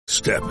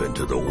Step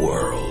into the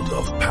world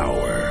of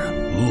power,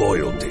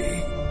 loyalty,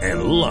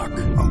 and luck.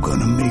 I'm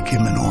gonna make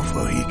him an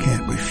offer he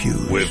can't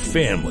refuse. With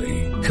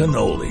family,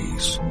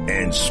 cannolis,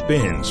 and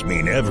spins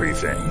mean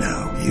everything.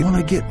 Now, you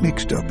wanna get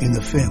mixed up in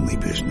the family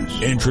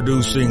business.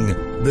 Introducing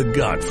The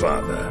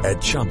Godfather at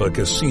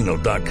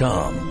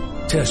ChumbaCasino.com.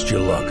 Test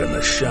your luck in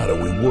the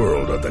shadowy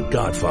world of The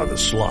Godfather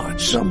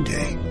slot.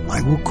 Someday,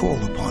 I will call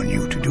upon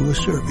you to do a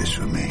service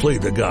for me. Play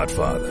The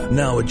Godfather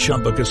now at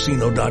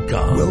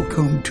ChumbaCasino.com.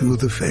 Welcome to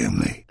the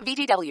family.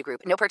 VGW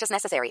Group. No purchase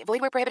necessary. Void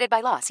where prohibited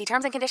by law. See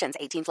terms and conditions.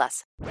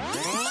 18+.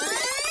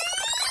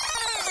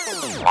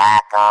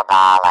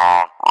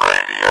 Knuckleballer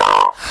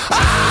Radio.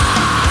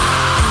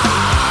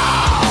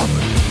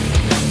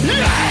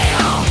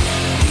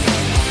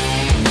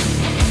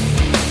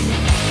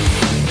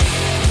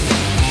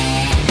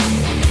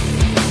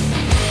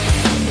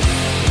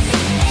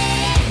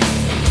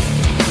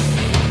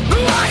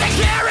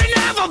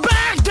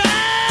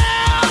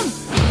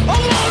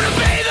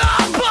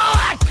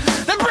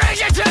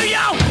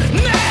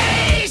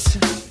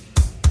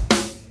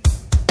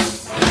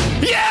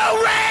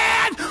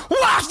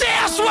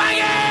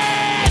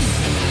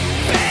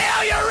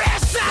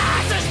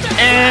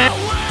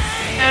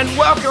 And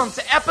welcome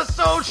to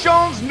episode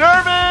Sean's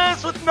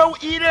Nervous with No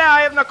Eden.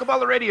 I have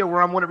Knuckleballer Radio,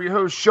 where I'm one of your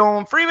hosts,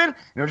 Sean Freeman.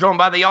 And I'm joined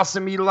by the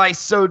awesome Eli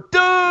So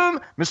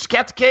Doom, Mr.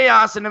 Captain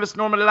Chaos, and Miss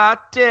Norma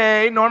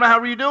Latte. Norma, how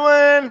are you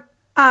doing?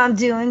 I'm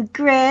doing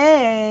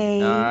great.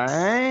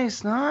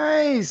 Nice.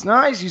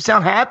 You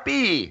sound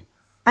happy.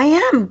 I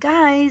am,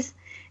 guys.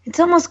 It's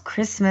almost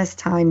Christmas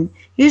time.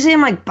 Usually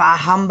I'm like, bah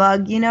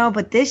humbug,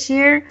 but this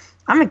year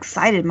I'm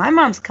excited. My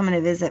mom's coming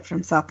to visit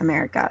from South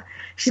America.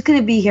 She's going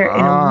to be here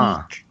in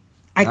a week.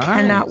 I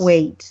cannot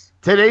wait.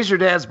 Today's your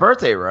dad's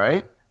birthday,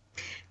 right?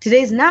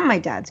 Today's not my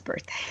dad's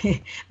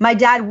birthday. My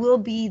dad will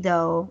be,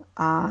 though,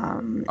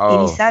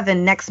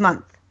 87 next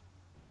month.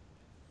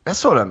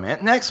 That's what I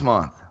meant. Next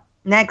month.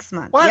 Next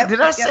month. What? Yep,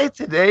 Did I say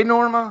today,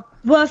 Norma?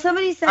 Well,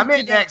 somebody said I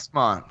meant today. next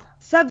month.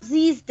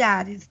 Sub-Z's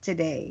dad is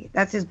today.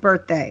 That's his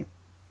birthday.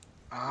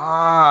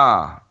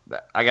 I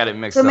got it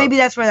mixed up. So maybe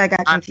that's where that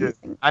got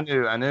confusing. I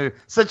knew.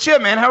 So,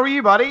 Chip, man, how are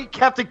you, buddy?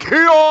 Captain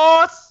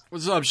Chaos!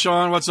 What's up,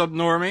 Sean? What's up,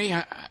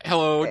 Normie?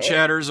 Hello,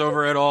 chatters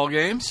over at All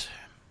Games.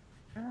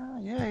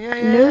 Yeah.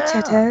 Hello,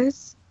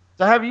 chatters.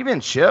 So, how have you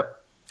been, Chip?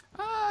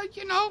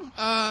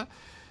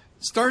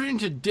 Starting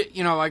to,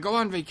 I go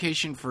on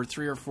vacation for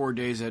 3 or 4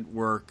 days at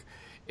work.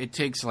 It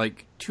takes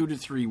like 2 to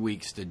 3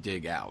 weeks to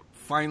dig out.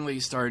 Finally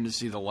starting to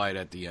see the light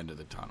at the end of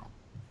the tunnel.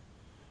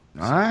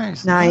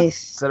 Nice.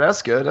 So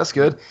that's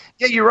good.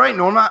 Yeah, you're right,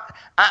 Norma.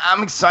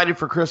 I'm excited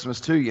for Christmas,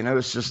 too.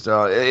 It's just,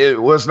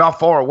 it was not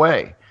far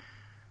away.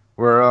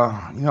 We're,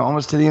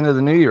 almost to the end of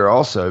the new year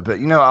also. But,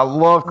 I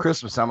love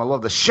Christmas time. I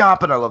love the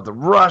shopping. I love the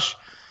rush.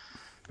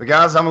 But,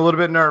 guys, I'm a little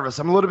bit nervous.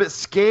 I'm a little bit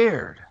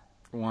scared.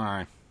 Why?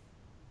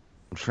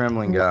 I'm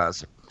trembling,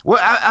 guys. Well,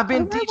 I've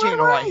been DJing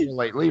a lot here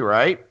lately,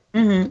 right?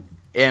 Mm-hmm.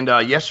 And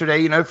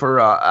yesterday, for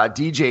I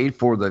DJ'd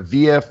for the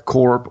VF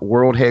Corp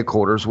World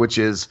Headquarters, which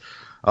is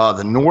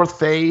the North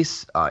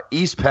Face,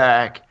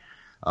 Eastpak,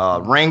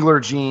 Wrangler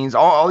Jeans,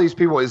 all these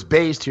people is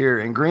based here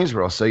in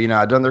Greensboro. So,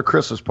 I done their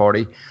Christmas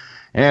party.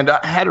 And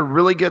I had a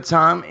really good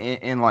time.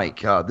 And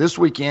this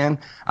weekend,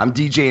 I'm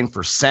DJing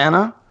for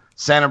Santa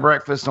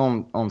breakfast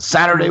on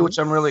Saturday, which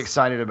I'm really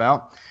excited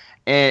about,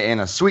 and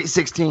a Sweet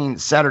 16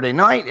 Saturday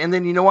night. And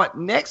then, you know what?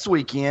 Next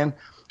weekend,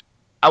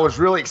 I was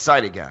really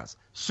excited, guys.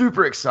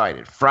 Super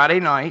excited. Friday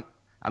night,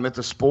 I'm at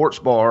the Sports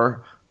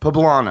Bar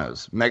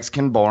Poblanos,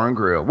 Mexican Bar and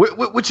Grill,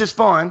 which is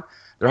fun.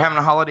 They're having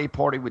a holiday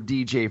party with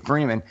DJ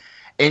Freeman.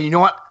 And you know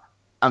what?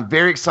 I'm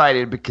very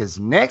excited because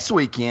next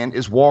weekend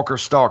is Walker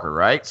Stalker,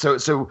 right?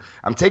 So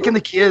I'm taking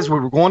the kids. We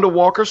were going to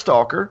Walker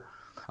Stalker.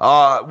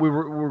 We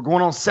were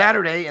going on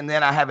Saturday, and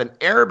then I have an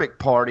Arabic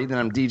party that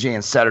I'm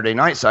DJing Saturday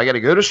night. So I got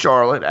to go to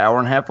Charlotte, hour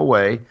and a half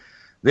away,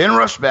 then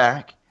rush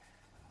back.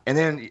 And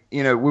then,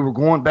 we were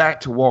going back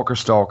to Walker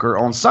Stalker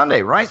on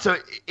Sunday, right? So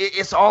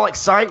it's all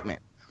excitement.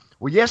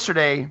 Well,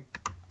 yesterday,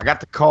 I got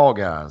the call,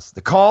 guys.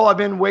 The call I've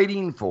been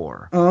waiting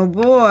for. Oh,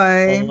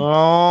 boy. A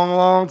long,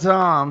 long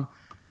time.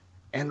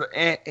 And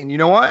you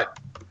know what?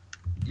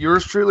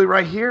 Yours truly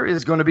right here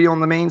is going to be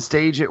on the main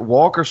stage at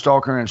Walker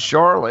Stalker in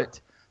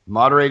Charlotte,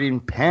 moderating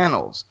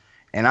panels.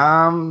 And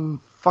I'm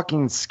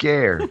fucking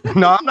scared.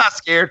 No, I'm not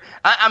scared.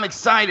 I'm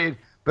excited,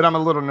 but I'm a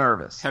little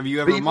nervous. Have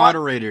you ever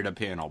moderated a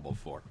panel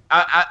before?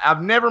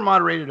 I've never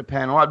moderated a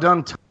panel. I've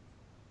done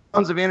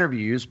tons of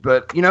interviews,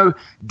 but,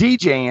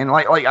 DJing,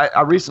 like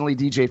I recently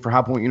DJed for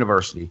High Point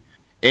University.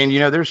 And,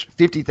 there's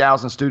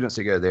 50,000 students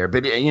that go there.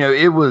 But,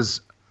 it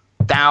was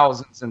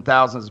thousands and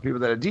thousands of people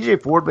that I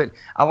DJ for, but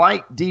I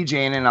like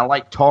DJing and I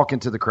like talking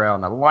to the crowd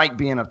and I like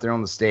being up there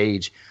on the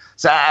stage.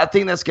 So I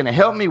think that's going to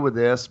help me with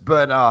this.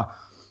 But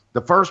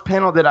the first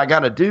panel that I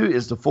got to do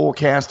is the full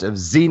cast of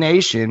Z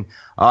Nation,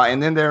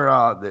 and then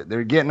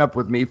they're getting up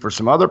with me for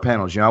some other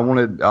panels. I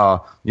wanted,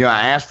 I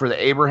asked for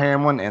the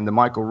Abraham one and the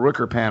Michael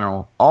Rooker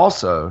panel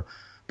also,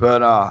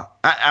 but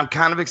I'm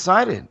kind of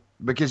excited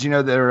because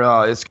they're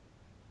it's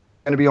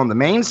going to be on the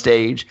main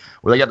stage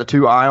where they got the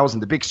 2 aisles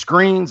and the big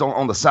screens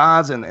on the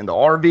sides and the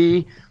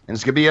RV. And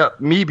it's going to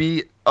be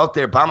me up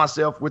there by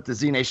myself with the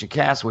Z Nation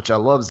cast, which I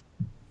love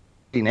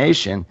Z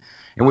Nation.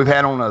 And we've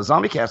had on a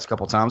Zombie Cast a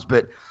couple times,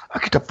 but I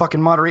get to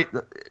fucking moderate.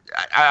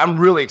 I'm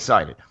really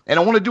excited. And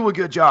I want to do a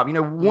good job.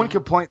 One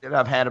complaint that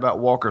I've had about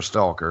Walker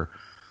Stalker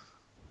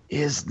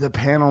is the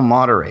panel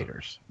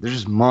moderators. They're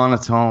just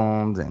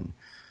monotoned and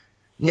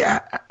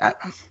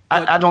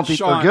I don't think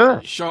they're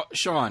good.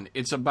 Sean,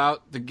 it's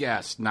about the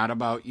guest, not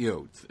about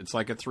you. It's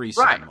like a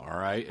threesome, right. All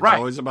right? It's right.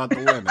 always about the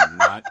women,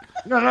 not...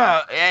 No,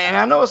 and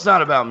I know it's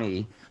not about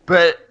me,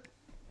 but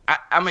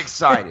I'm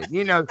excited.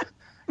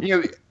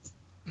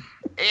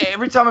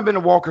 Every time I've been to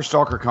Walker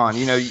Stalker Con,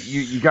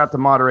 you got the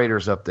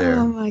moderators up there.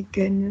 Oh, my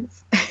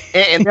goodness.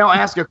 and they'll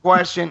ask a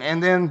question,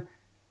 and then,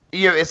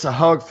 it's a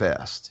hug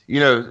fest.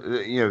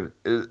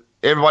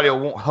 Everybody will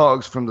want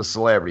hugs from the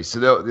celebrities,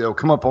 so they'll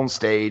come up on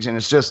stage, and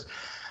it's just,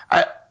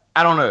 I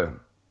don't know,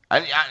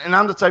 and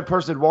I'm the type of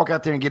person to walk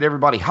out there and get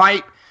everybody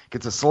hype,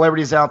 get the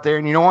celebrities out there,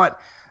 and you know what?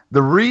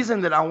 The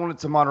reason that I wanted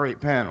to moderate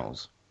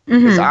panels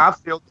is I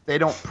feel that they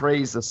don't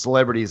praise the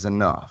celebrities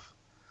enough.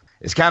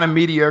 It's kind of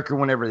mediocre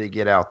whenever they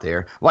get out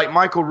there, like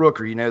Michael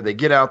Rooker. They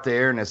get out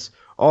there and it's,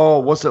 oh,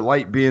 what's it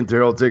like being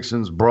Daryl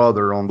Dixon's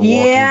brother on The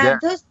Walking Dead? Yeah,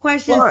 those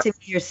questions to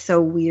me are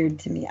so weird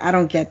to me. I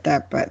don't get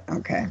that, but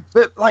okay.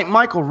 But like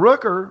Michael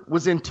Rooker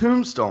was in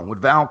Tombstone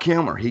with Val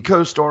Kilmer. He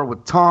co-starred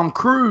with Tom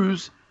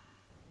Cruise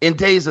in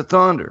Days of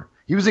Thunder.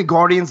 He was in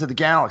Guardians of the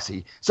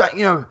Galaxy. So,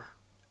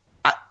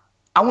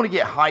 I want to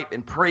get hype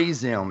and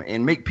praise them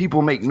and make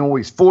people make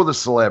noise for the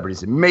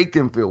celebrities and make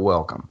them feel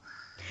welcome.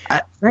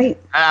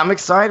 Right. I'm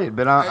excited,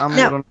 but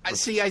I'm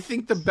I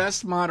think the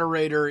best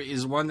moderator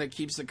is one that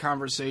keeps the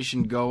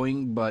conversation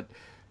going, but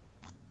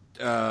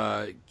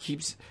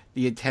keeps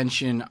the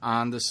attention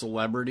on the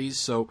celebrities.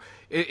 So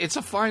it's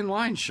a fine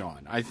line,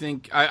 Sean. I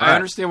think I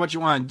understand what you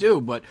want to do,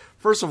 but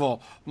first of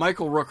all,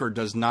 Michael Rooker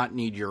does not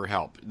need your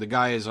help. The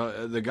guy is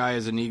an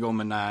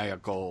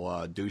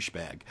egomaniacal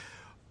douchebag.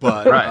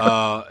 But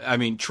I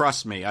mean,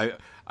 trust me,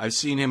 I've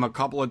seen him a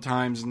couple of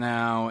times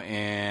now,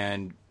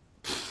 and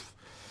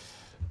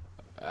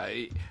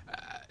I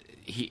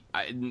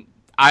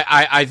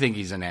think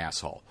he's an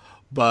asshole.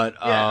 But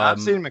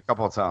I've seen him a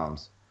couple of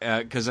times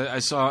because I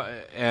saw,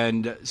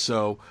 and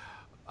so,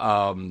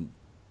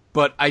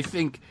 but I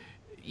think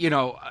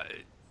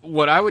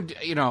what I would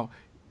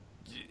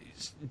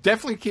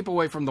definitely keep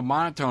away from the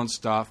monotone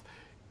stuff.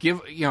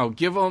 Give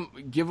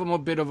them a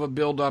bit of a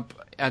build up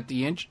at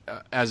the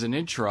as an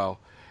intro.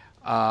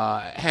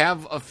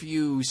 Have a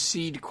few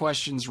seed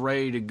questions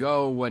ready to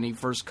go when he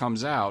first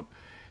comes out,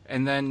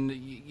 and then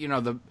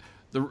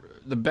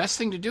the best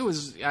thing to do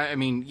is, I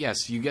mean,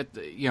 yes, you get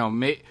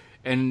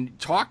and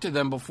talk to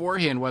them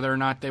beforehand whether or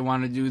not they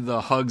want to do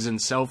the hugs and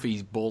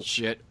selfies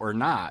bullshit or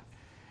not,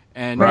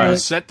 and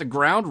set the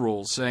ground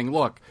rules saying,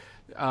 look,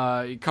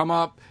 you come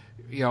up.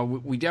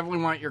 We definitely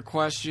want your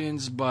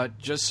questions, but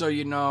just so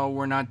you know,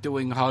 we're not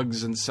doing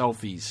hugs and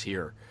selfies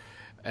here.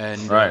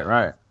 And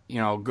right.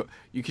 You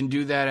can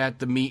do that at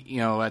the meet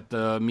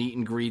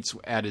and greets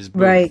at his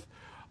booth. Right.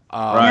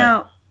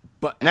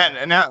 But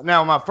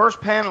now, my first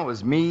panel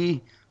is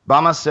me by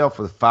myself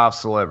with 5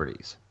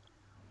 celebrities.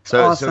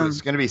 So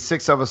it's going to be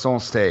 6 of us on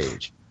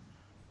stage.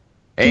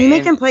 Can you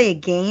make them play a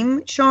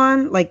game,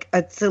 Sean? Like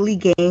a silly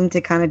game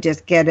to kind of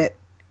just get it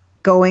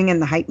going and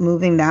the hype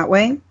moving that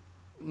way?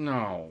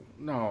 No.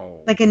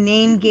 Like a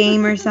name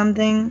game or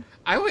something?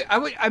 I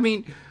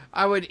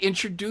would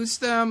introduce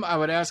them. I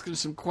would ask them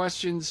some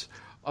questions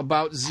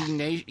about Z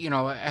Nation.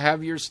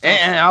 Have your stuff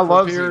and I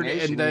love prepared, Z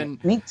Nation. And then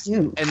me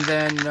too. And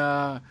then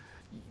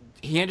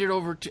hand it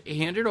over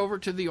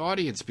to the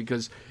audience,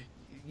 because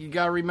you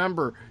got to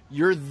remember,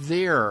 you're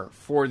there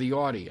for the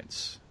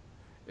audience.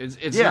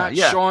 It's not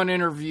Sean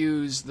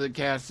interviews the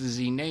cast of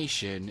Z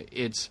Nation.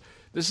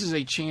 This is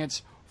a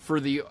chance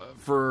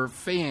for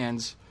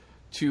fans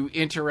to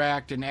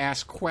interact and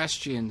ask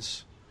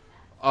questions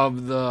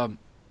of the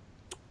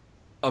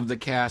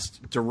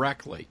cast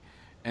directly,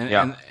 and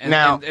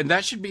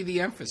that should be the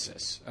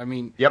emphasis. I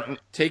mean,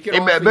 take it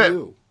off of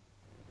you.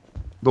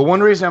 The one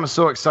reason I'm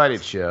so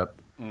excited,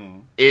 Chip,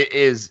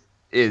 is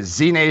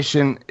Z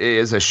Nation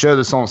is a show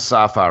that's on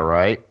Sci-Fi,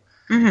 right?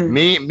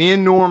 Mm-hmm. Me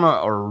and Norma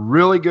are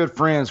really good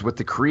friends with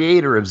the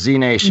creator of Z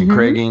Nation,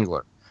 Craig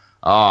Engler.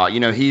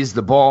 He's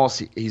the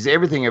boss. He's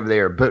everything over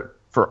there. But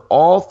for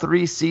all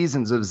 3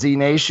 seasons of Z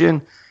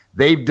Nation,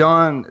 they've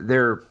done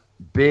their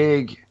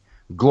big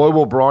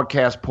global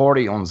broadcast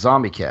party on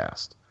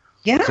ZombieCast.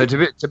 Yeah. So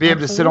to be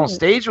able to sit on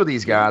stage with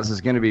these guys is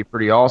going to be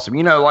pretty awesome.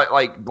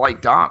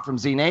 Like Doc from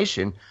Z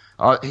Nation,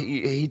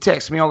 he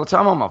texts me all the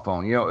time on my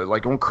phone.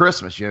 Like on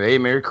Christmas. Hey,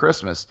 Merry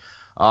Christmas.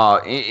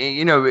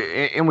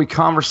 And we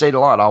conversate a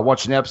lot. I'll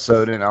watch an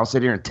episode and I'll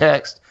sit here and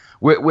text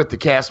with the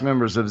cast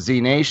members of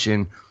Z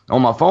Nation on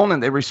my phone,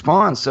 and they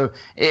respond. So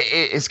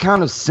it's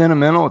kind of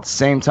sentimental at the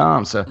same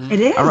time. So it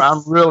is.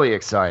 I'm really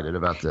excited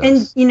about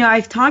this. And,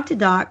 I've talked to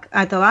Doc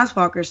at the last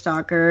Walker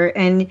Stalker,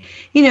 and,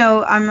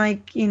 I'm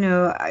like,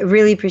 I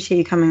really appreciate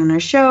you coming on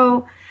our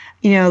show.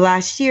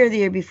 last year, the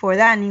year before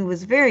that, and he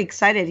was very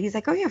excited. He's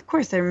like, oh yeah, of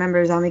course I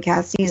remember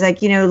ZombieCast. He's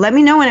like, let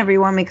me know whenever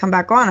you want me to come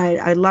back on.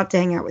 I'd love to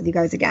hang out with you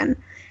guys again.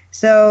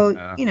 So,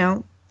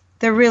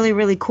 they're really,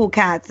 really cool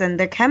cats, and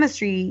their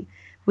chemistry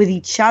with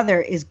each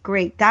other is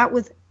great. That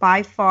was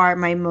by far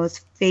my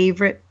most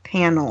favorite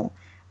panel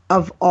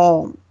of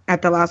all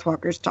at the last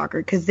Walker Stalker,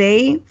 because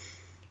they're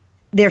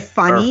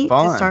funny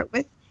to start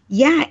with.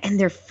 Yeah, and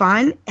they're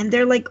fun, and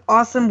they're like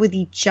awesome with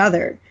each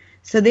other.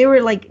 So they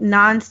were like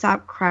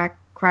nonstop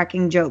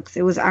cracking jokes.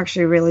 It was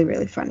actually really,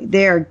 really funny.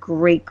 They're a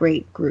great,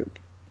 great group.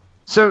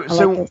 So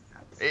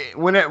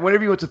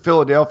whenever you went to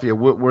Philadelphia,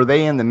 were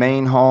they in the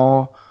main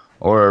hall,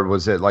 or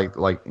was it like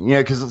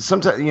because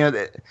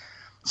sometimes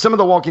some of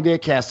the Walking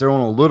Dead cast, they're on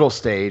a little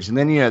stage, and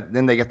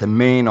then they get the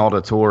main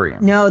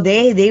auditorium. No,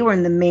 they were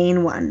in the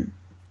main one.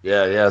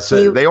 Yeah.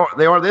 So they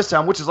are this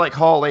time, which is like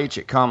Hall H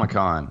at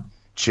Comic-Con,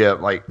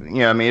 Chip. Like,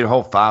 it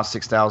hold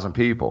 5,000-6,000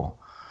 people.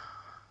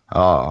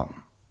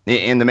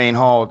 In the main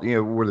hall,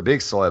 where the big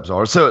celebs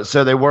are.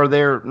 So they were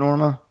there,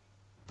 Norma?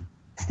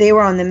 They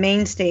were on the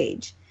main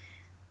stage.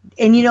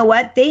 And you know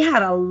what? They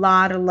had a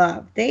lot of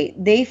love.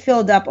 They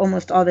filled up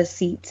almost all the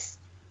seats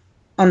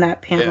on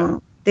that panel. Yeah.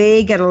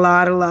 They get a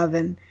lot of love.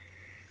 And,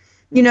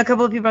 a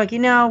couple of people are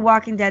like,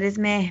 Walking Dead is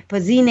meh.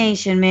 But Z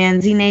Nation, man,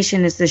 Z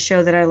Nation is the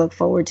show that I look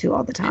forward to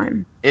all the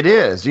time. It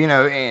is,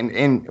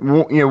 and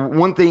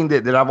one thing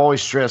that I've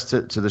always stressed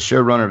to the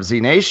showrunner of Z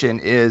Nation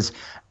is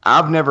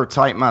I've never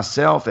typed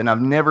myself, and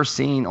I've never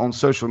seen on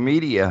social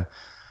media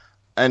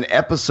an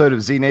episode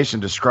of Z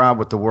Nation described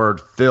with the word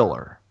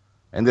filler,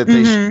 and that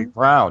they should be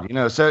proud.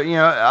 So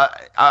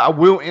I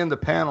will end the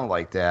panel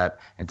like that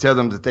and tell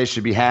them that they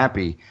should be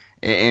happy.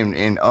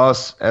 And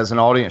us as an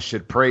audience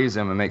should praise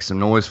them and make some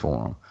noise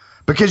for them,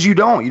 because you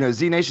don't.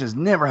 Z Nation has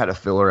never had a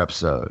filler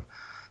episode,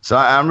 so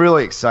I'm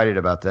really excited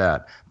about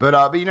that.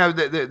 But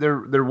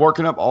they're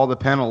working up all the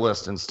panel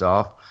lists and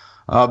stuff.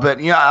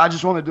 But I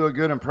just want to do a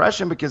good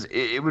impression, because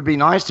it would be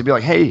nice to be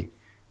like, hey,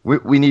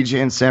 we need you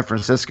in San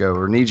Francisco,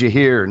 or need you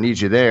here, or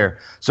need you there.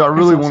 So I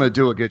really want to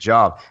do a good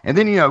job. And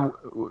then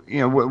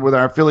with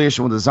our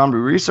affiliation with the Zombie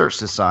Research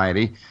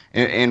Society,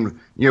 and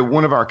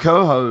one of our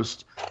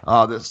co-hosts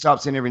that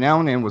stops in every now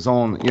and then was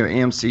on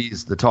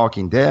AMC's The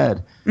Talking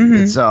Dead.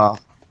 It's ZombieCast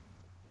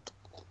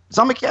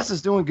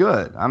is doing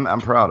good.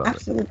 I'm proud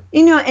of it.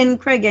 And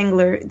Craig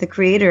Engler, the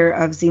creator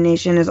of Z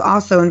Nation, has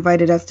also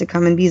invited us to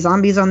come and be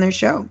zombies on their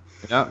show.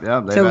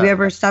 Yeah. So if we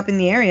ever stop in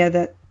the area,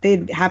 that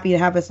they'd happy to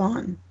have us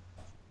on.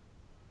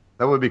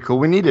 That would be cool.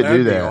 We need to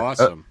do that. That'd be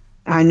awesome.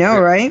 I know,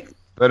 right?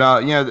 But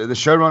the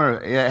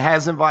showrunner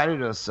has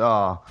invited us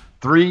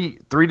three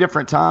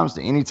different times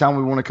to any time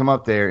we want to come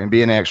up there and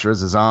be an extra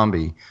as a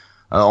zombie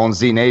on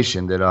Z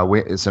Nation.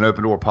 It's an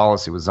open door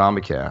policy with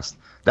ZombieCast.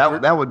 That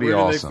would be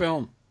awesome. Where do they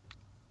film?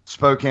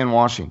 Spokane,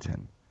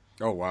 Washington.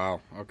 Oh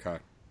wow! Okay.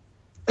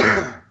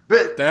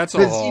 but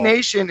Z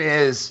Nation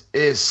is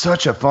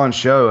such a fun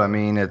show. I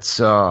mean, it's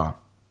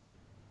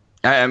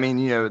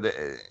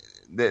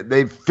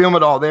they film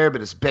it all there,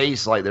 but it's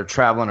based like they're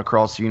traveling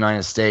across the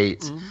United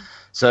States. Mm-hmm.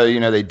 So,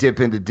 they dip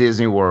into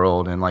Disney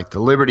World and like the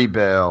Liberty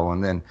Bell,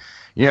 and then,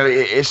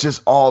 it's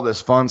just all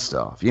this fun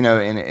stuff,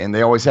 and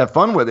they always have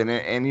fun with it.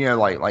 And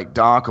like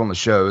Doc on the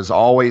show is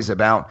always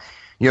about,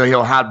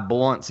 he'll hide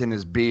blunts in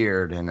his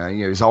beard, and,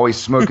 he's always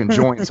smoking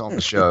joints on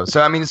the show.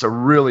 So, I mean, it's a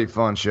really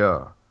fun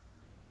show.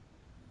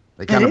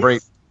 They kind of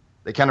break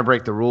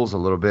the rules a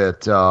little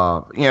bit.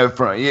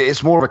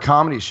 It's more of a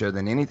comedy show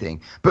than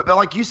anything. But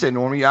like you said,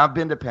 Normie, I've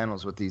been to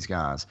panels with these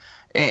guys,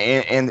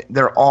 and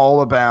they're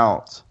all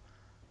about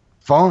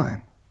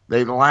fun.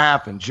 They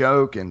laugh and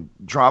joke and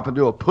drop and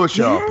do a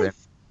push-up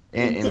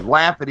and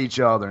laugh at each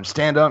other and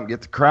stand up and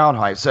get the crowd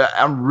hyped. So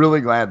I'm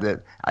really glad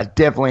that I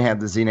definitely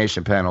had the Z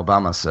Nation panel by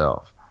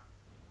myself.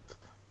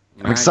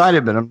 Nice. I'm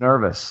excited, but I'm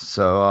nervous.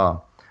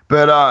 So,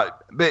 but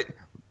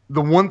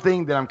the one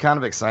thing that I'm kind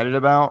of excited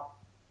about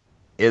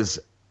is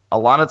a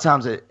lot of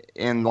times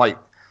in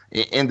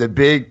the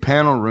big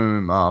panel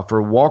room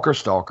for Walker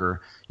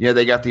Stalker,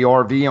 they got the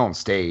RV on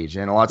stage,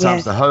 and a lot of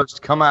times the hosts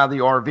come out of the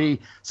RV,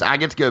 so I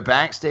get to go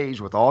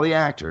backstage with all the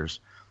actors.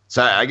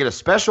 So I get a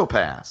special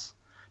pass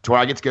to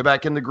where I get to go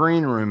back in the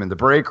green room and the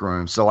break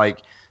room. So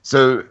like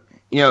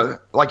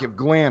if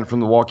Glenn from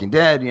The Walking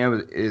Dead,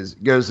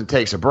 goes and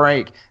takes a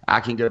break,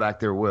 I can go back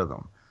there with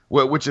him,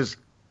 which is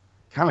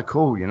kind of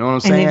cool. You know what I'm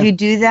saying? And if you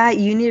do that,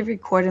 you need to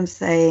record him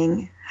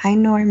saying, "Hi,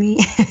 Normie."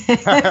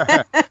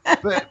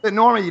 but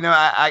Normie,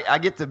 I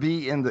get to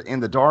be in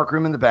the dark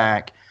room in the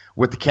back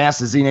with the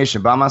cast of Z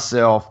Nation by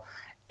myself,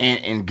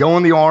 and go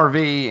in the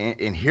RV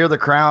and hear the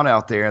crowd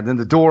out there, and then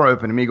the door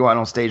open and me go out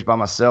on stage by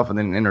myself and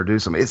then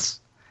introduce them. It's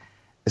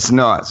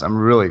nuts. I'm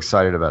really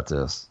excited about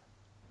this.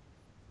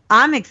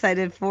 I'm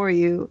excited for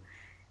you.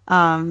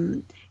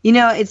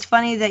 It's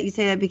funny that you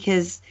say that,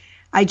 because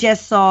I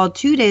just saw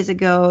 2 days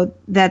ago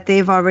that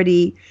they've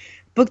already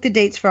booked the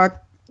dates for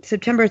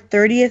September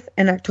 30th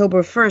and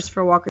October 1st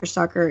for Walker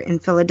Stalker in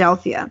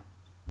Philadelphia.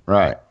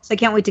 Right. So I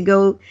can't wait to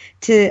go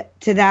to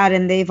that,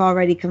 and they've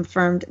already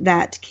confirmed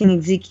that King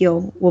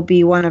Ezekiel will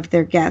be one of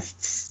their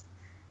guests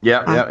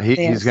Yeah.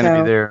 He's going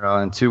to be there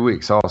in 2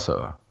 weeks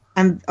also.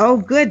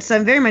 Good. So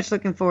I'm very much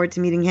looking forward to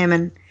meeting him.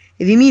 And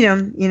if you meet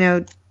him,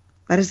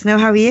 let us know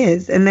how he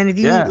is. And then if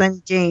you meet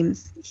Lenny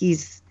James,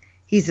 he's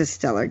a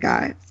stellar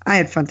guy. I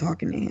had fun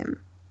talking to him.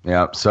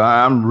 Yeah, so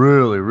I'm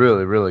really,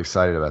 really, really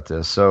excited about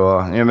this.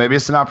 So, maybe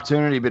it's an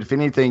opportunity, but if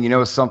anything,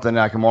 it's something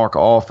that I can mark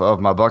off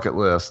of my bucket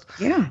list.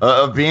 Yeah.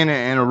 Of being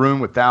in a room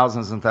with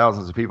thousands and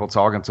thousands of people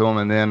talking to them,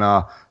 and then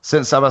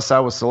sitting side by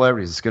side with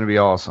celebrities. It's going to be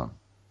awesome.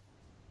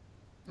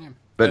 Yeah.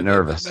 But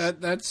nervous.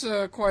 That's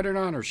quite an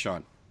honor,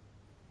 Sean.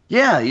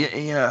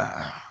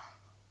 Yeah.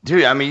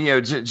 Dude, I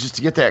mean, just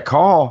to get that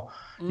call,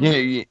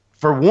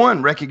 for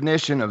one,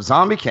 recognition of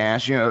Zombie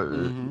Cash,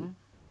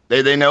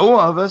 they know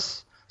of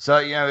us. So,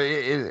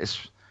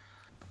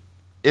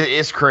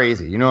 it's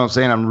crazy. You know what I'm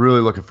saying? I'm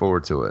really looking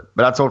forward to it.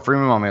 But I told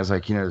Freeman Mommy, I was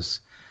like,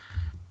 it's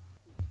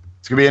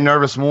going to be a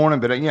nervous morning,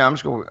 but, I'm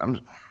just going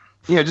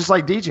to, just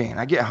like DJing.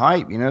 I get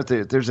hype,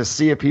 there's a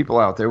sea of people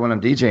out there when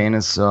I'm DJing.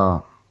 It's,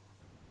 the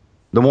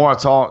more I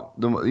talk,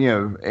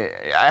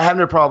 I have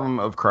no problem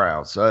of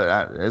crowds.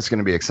 So it's going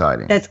to be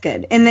exciting. That's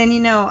good. And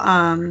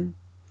then,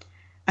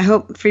 I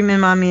hope Freeman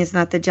Mommy is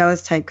not the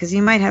jealous type, because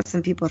you might have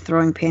some people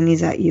throwing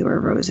panties at you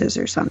or roses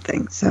or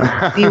something. So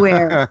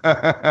beware.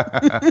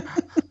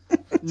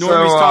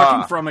 Normie's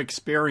talking from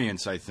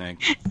experience, I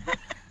think.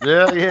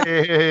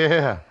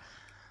 Yeah.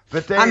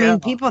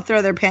 But people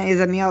throw their panties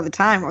at me all the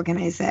time. What can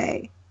I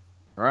say?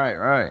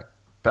 Right.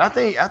 But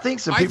I think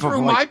some people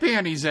threw my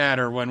panties at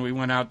her when we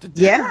went out to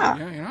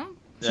dinner. Yeah.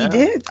 She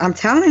did. I'm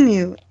telling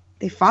you.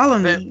 They follow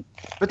me.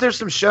 But there's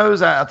some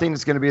shows I think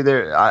it's going to be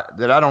there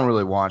that I don't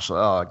really watch.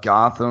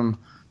 Gotham.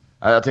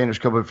 I think there's a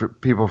couple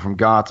of people from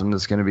Gotham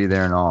that's going to be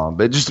there and all.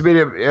 But just to be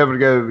able to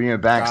go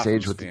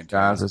backstage with these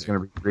guys, it's going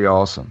to be pretty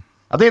awesome.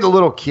 I think the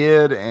little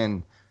kid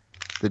and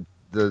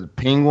the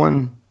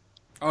penguin.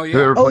 Oh,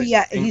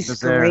 yeah.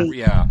 He's great.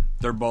 Yeah,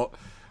 they're both.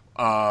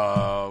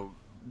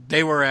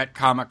 They were at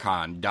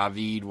Comic-Con.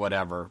 David,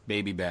 whatever.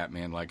 Baby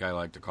Batman, like I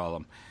like to call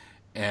him.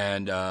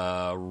 And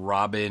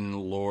Robin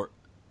Lord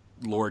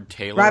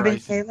Taylor. Robin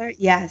Taylor,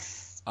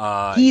 yes.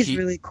 He's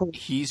really cool.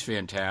 He's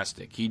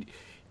fantastic.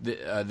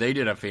 They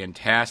did a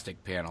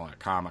fantastic panel at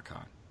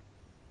Comic-Con.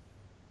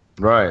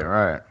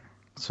 Right.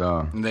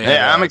 So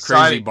I'm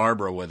excited. Crazy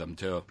Barbara with them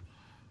too.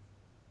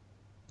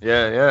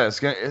 Yeah.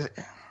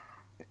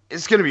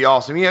 It's gonna be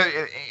awesome.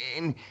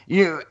 It'd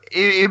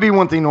be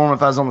one thing, Norm,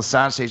 if I was on the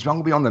side stage, but I'm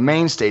gonna be on the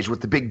main stage with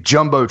the big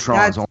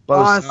jumbotrons on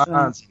both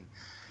sides.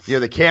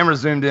 The camera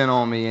zoomed in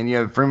on me, and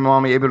Freeman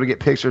Mommy able to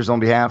get pictures on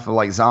behalf of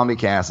like Zombie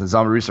Cast and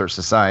Zombie Research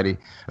Society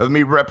of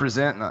me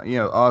representing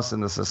us in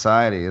the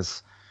society.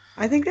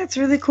 I think that's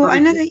really cool. I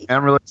know that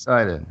I'm really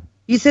excited.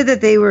 You said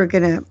that they were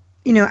gonna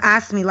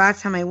ask me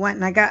last time I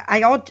went, and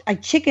I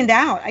chickened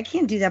out. I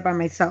can't do that by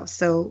myself.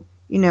 So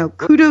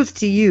kudos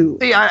to you.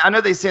 See, I know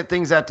they sent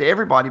things out to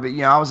everybody, but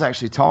I was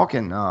actually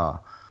talking to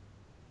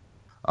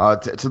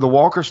the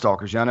Walker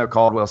Stalkers. I know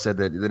Caldwell said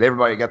that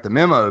everybody got the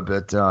memo,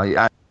 but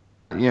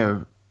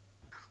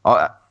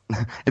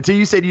until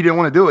you said you didn't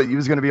want to do it, you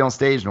was going to be on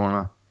stage,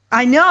 Norma.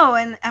 I know,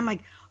 and I'm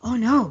like, oh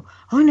no,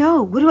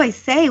 what do I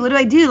say? What do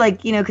I do?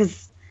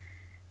 Because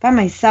by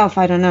myself,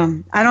 I don't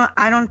know.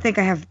 I don't think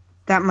I have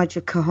that much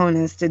of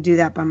cojones to do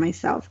that by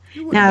myself.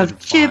 You would have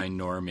been fine,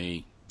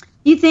 Normie.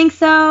 You think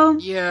so?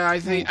 Yeah,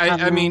 I think. I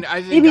think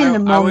maybe in the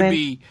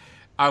moment.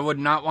 I would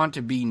not want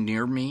to be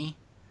near me.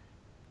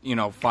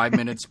 5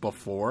 minutes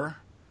before.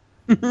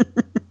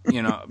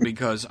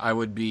 Because I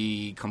would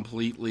be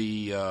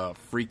completely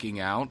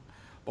freaking out.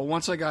 But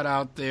once I got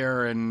out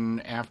there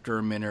and after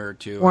a minute or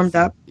two, warmed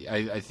up,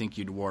 I think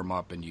you'd warm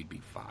up and you'd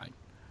be fine.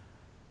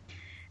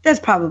 That's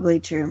probably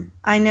true.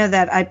 I know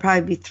that I'd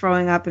probably be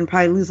throwing up and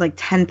probably lose like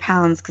 10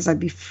 pounds because I'd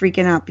be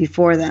freaking out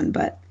before then.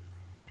 But,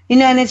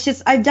 and it's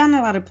just, I've done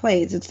a lot of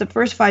plays. It's the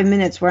first 5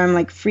 minutes where I'm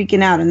like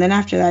freaking out. And then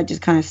after that, I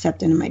just kind of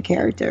stepped into my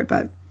character.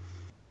 But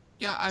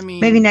yeah, I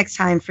mean, maybe next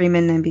time,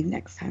 Freeman, maybe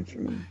next time for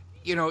me.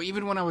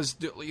 Even when I was,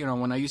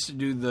 when I used to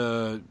do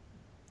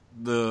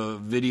the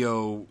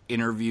video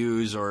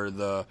interviews or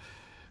the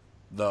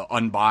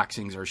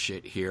unboxings or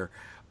shit here,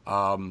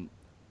 I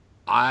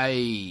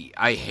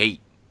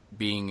hate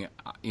being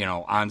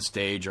on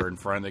stage or in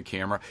front of the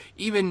camera.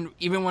 Even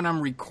when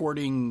I'm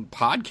recording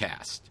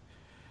podcast,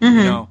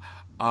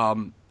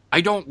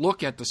 I don't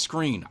look at the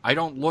screen. I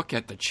don't look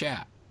at the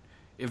chat.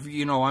 If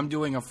I'm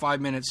doing a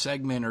 5-minute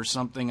segment or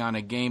something on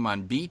a game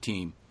on B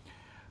Team,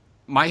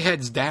 my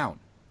head's down.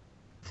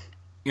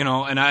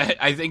 And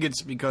I think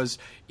it's because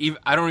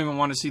I don't even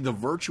want to see the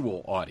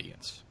virtual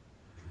audience.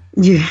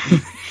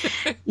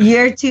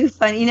 You're too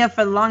funny.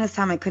 For the longest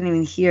time, I couldn't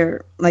even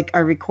hear like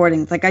our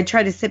recordings. Like I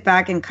tried to sit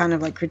back and kind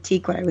of like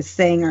critique what I was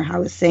saying or how I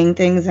was saying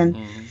things, and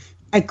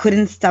I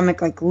couldn't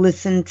stomach like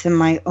listen to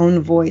my own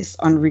voice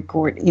on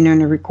record. In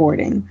a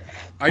recording.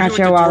 I do it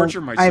to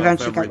torture myself I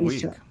eventually every got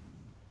used week. to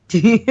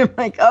it. I'm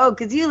like,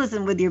 because you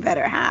listen with your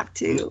better half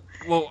too.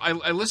 Well,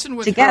 I listen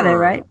with together, her,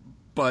 right?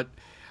 But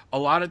a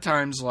lot of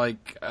times,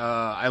 like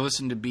I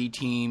listen to B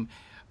Team,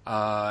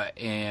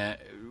 and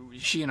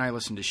she and I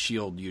listen to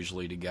Shield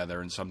usually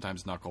together, and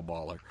sometimes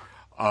Knuckleballer.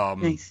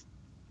 Nice.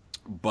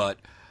 But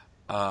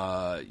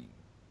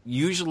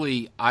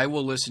usually I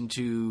will listen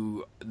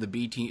to the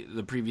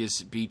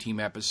previous B Team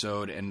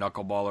episode and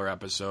Knuckleballer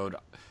episode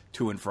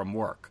to and from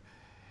work.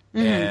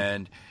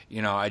 And,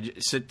 I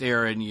sit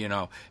there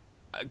and,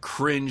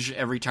 cringe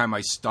every time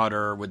I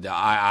stutter with the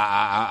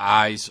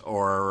eyes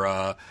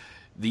or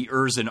the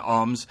ers and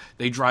ums.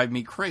 They drive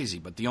me crazy.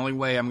 But the only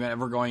way I'm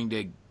ever going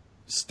to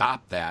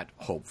stop that,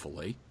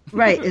 hopefully,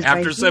 right, is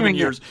after by 7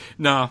 years. it.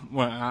 No,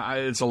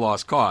 it's a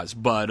lost cause.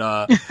 But,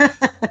 I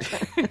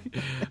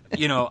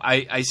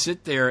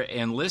sit there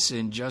and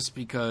listen just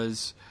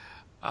because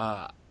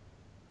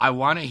I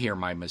want to hear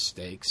my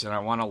mistakes and I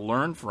want to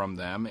learn from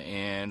them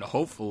and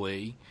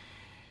hopefully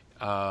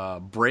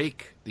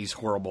break these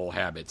horrible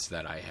habits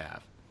that I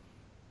have.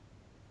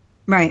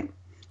 Right.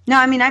 No,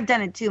 I mean, I've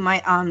done it too.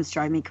 My ums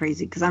drive me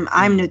crazy because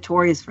I'm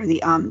notorious for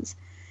the ums.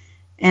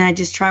 And I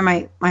just try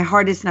my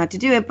hardest not to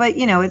do it, but,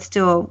 it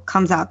still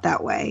comes out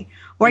that way.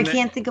 Or I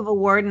can't think of a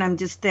word and I'm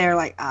just there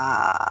like,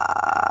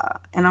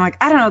 and I'm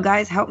like, I don't know,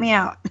 guys, help me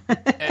out.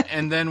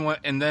 and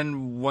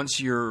then once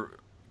you're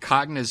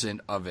cognizant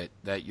of it,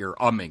 that you're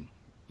umming,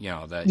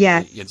 that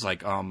yes. It's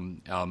like,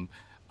 and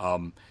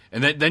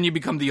then you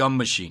become the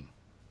machine.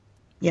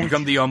 Yes. You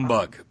become the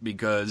bug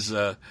because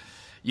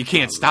you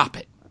can't stop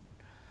it.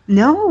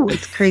 No,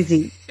 it's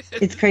crazy.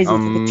 It's crazy.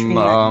 It's like a train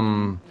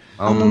wreck.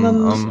 So,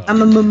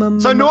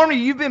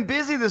 Normie, you've been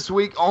busy this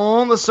week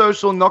on the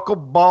social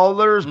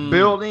knuckleballers,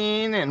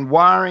 building and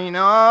wiring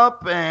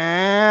up,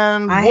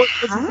 and I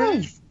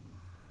have.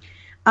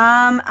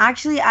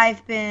 Actually,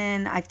 I've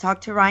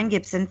talked to Ryan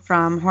Gibson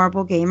from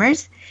Horrible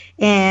Gamers,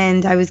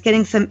 and I was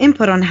getting some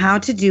input on how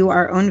to do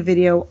our own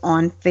video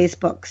on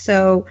Facebook.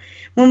 So,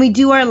 when we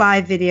do our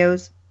live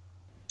videos,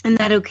 on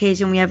that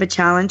occasion, we have a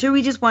challenge, or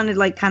we just wanted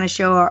to kind of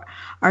show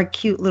our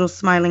cute little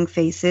smiling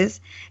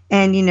faces,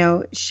 and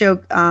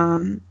show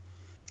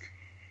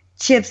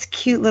Chip's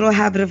cute little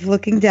habit of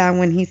looking down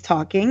when he's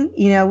talking.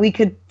 We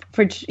could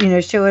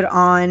show it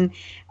on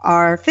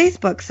our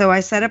Facebook. So I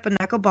set up a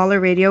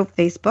Knuckleballer Radio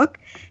Facebook.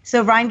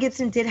 So Ryan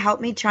Gibson did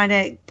help me trying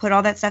to put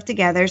all that stuff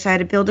together. So I had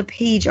to build a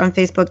page on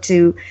Facebook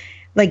to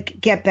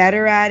get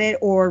better at it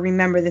or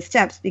remember the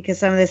steps, because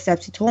some of the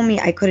steps he told me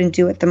I couldn't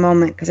do at the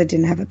moment because I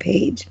didn't have a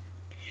page.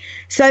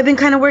 So I've been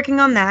kind of working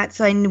on that.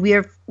 So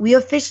we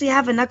officially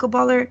have a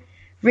Knuckleballer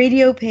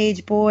Radio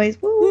page, boys.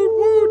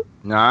 Woo!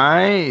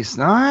 Nice.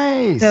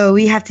 So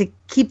we have to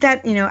keep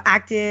that,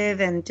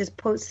 active and just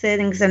post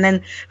things. And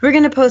then we're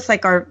going to post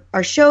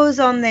our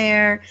shows on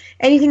there,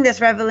 anything that's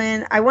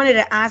relevant. I wanted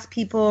to ask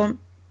people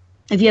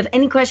if you have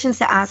any questions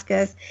to ask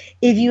us,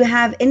 if you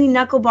have any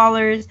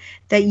Knuckleballers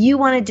that you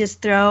want to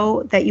just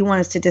throw, that you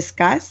want us to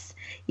discuss,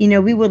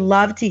 we would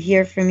love to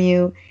hear from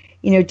you.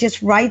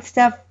 Just write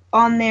stuff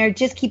on there,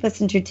 just keep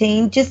us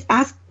entertained, just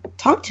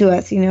talk to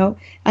us,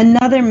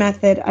 another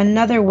method,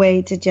 another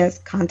way to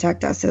just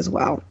contact us as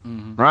well.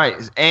 Mm-hmm.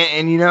 Right.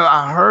 And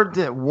I heard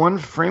that one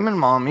Freeman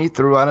mommy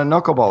threw out a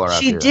knuckleballer out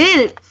there. She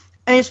did.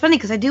 And it's funny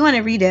because I do want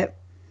to read it.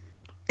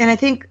 And I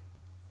think,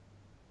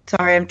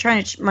 sorry, I'm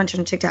trying to munch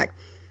on TikTok.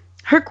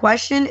 Her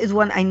question is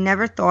one I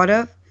never thought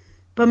of,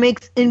 but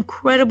makes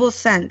incredible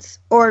sense,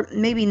 or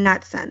maybe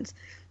not sense.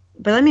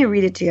 But let me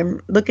read it to you.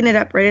 I'm looking it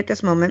up right at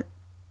this moment,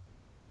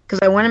 because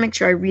I want to make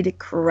sure I read it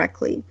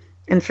correctly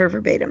and for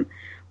verbatim.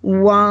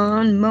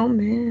 One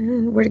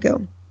moment. Where'd it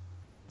go?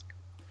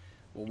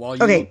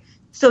 Well, okay,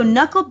 so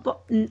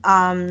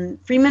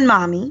Freeman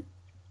Mommy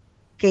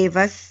gave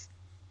us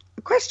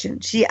a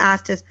question. She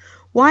asked us,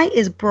 why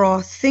is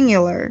bra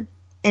singular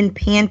and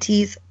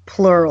panties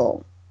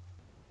plural?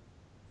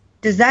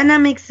 Does that not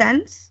make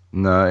sense?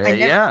 No,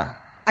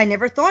 I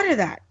never thought of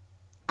that.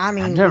 I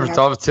mean, I never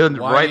thought of it till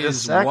right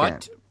this second.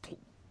 What?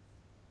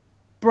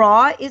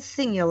 Bra is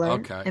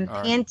singular and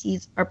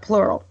panties are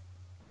plural.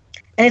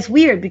 And it's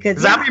weird because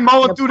does that be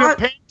mowing through the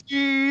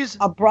panties?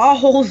 A bra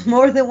holds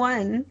more than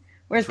one,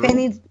 whereas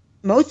panties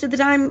most of the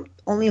time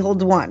only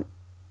holds one.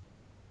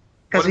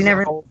 Because we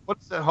never.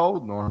 What's that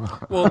hold, Norma?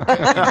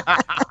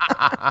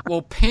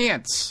 Well,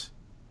 pants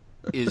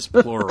is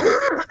plural.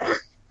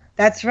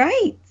 That's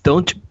right.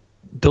 Don't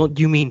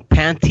you mean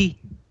panty?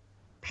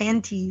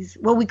 Panties.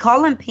 Well, we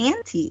call them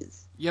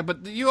panties. Yeah,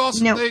 but you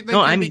also they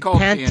no, I can mean be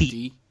called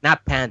panty,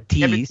 not panties.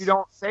 Yeah, but you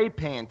don't say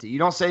panty. You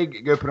don't say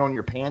go put on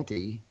your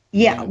panty.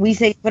 Yeah, we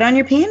say put on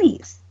your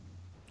panties.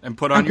 And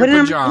put on your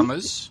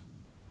pajamas.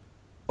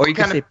 Or you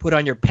can say put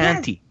on your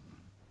panty. Yeah.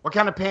 What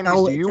kind of panties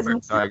do you wear,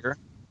 Tiger?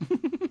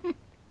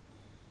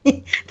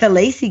 The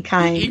lacy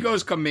kind. He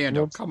goes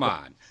commando. Come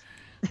on.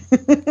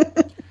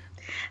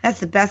 That's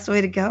the best way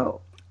to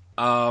go.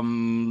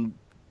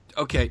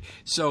 Okay,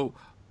 so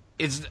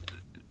it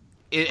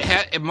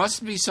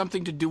must be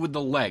something to do with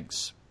the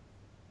legs.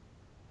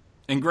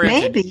 And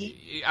granted,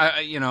 maybe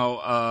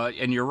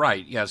and you're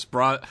right. Yes,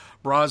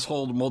 bras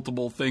hold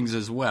multiple things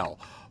as well,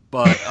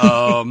 but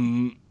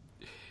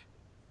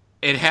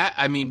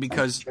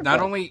because not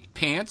only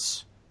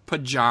pants,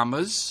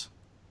 pajamas,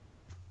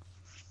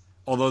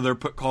 although they're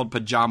called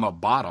pajama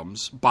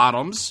bottoms.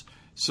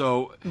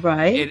 So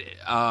right,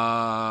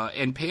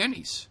 and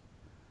panties.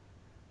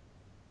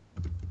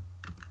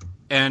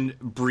 and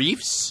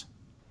briefs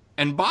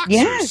and boxers.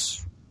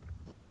 Yes.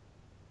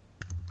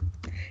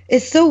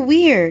 It's so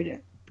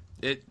weird.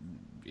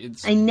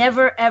 It's I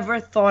never ever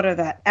thought of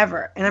that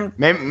ever, and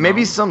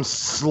maybe some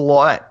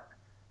slut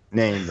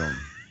named them,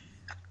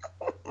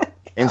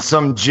 and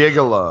some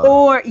gigolo.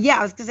 or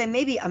I was gonna say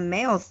maybe a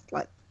male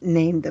slut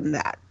named them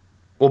that.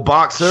 Well,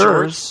 boxers.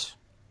 shorts.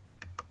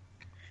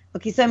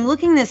 Okay, so I'm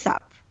looking this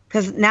up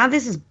because now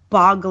this is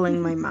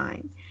boggling my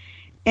mind.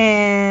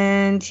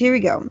 And here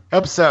we go.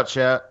 Help us out,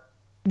 chat.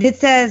 It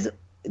says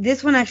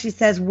this one actually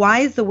says, "Why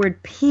is the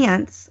word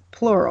pants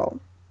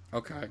plural?"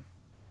 Okay.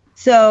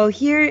 So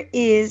here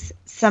is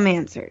some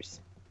answers.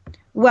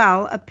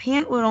 Well, a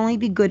pant would only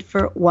be good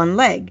for one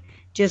leg,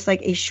 just like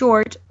a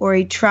short or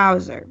a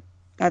trouser.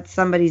 That's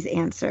somebody's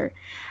answer.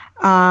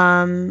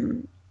 But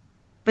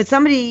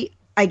somebody,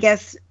 I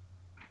guess,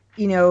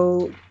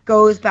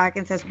 goes back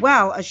and says,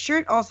 well, a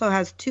shirt also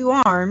has two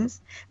arms,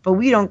 but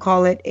we don't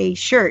call it a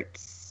shirt.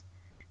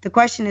 The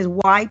question is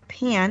why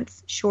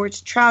pants,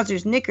 shorts,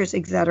 trousers, knickers,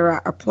 etc.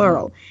 are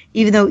plural,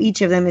 even though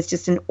each of them is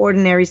just an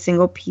ordinary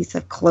single piece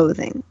of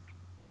clothing.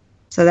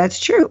 So that's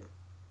true.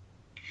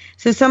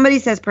 So somebody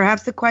says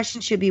perhaps the question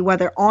should be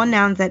whether all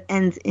nouns that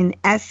ends in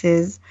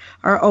S's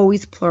are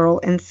always plural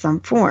in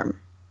some form.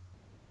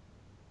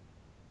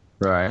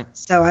 Right.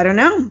 So I don't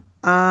know.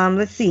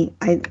 Let's see.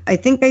 I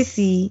think I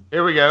see.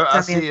 Here we go. I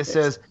see answers. it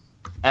says,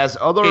 as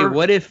other... Hey,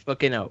 what if,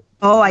 okay, no.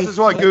 Oh, This is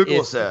what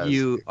Google If says.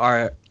 you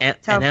are an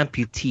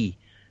amputee,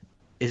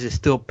 is it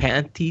still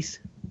panties?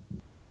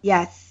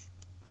 Yes.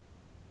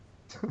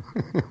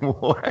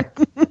 What?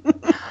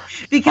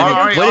 Because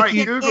All right, What if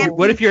you? Google.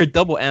 What if you're a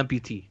double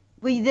amputee?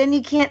 well, then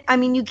you can't. I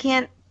mean, you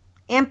can't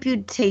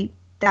amputate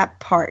that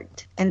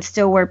part and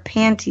still wear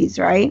panties,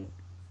 right?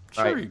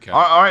 Sure you can.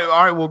 All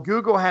right. Well,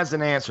 Google has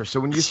an answer. So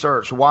when you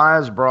search why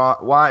is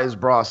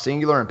bra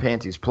singular and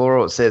panties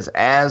plural, it says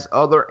as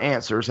other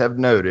answers have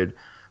noted,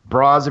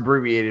 bra is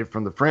abbreviated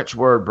from the French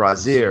word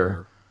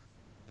brasier,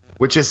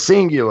 which is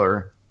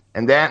singular,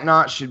 and that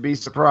not should be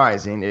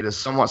surprising. It is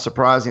somewhat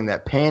surprising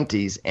that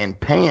panties and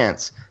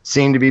pants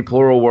seem to be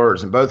plural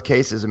words. In both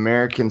cases,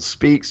 American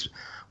speakers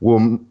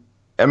will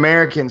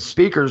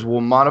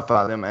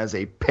modify them as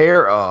a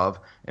pair of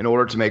in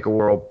order to make a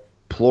word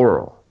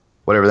plural,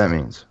 whatever that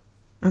means.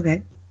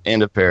 Okay.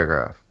 End of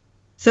paragraph.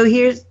 So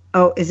here's.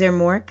 Oh, is there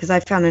more? Because I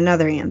found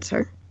another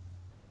answer.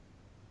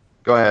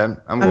 Go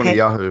ahead. I'm going to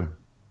Yahoo.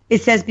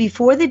 It says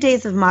before the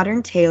days of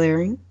modern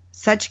tailoring,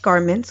 such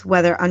garments,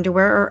 whether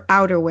underwear or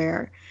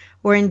outerwear,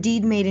 were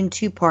indeed made in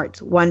two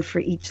parts, one for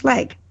each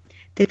leg.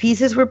 The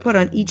pieces were put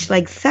on each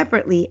leg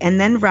separately and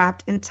then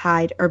wrapped and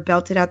tied or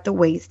belted at the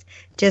waist,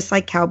 just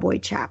like cowboy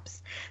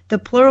chaps. The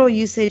plural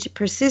usage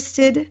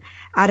persisted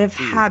out of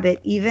habit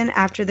even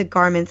after the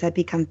garments had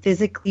become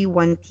physically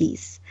one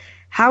piece.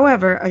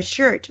 However, a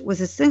shirt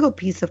was a single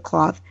piece of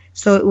cloth,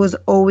 so it was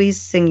always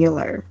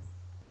singular.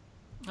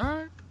 All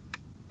right.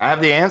 I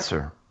have the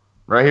answer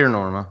right here,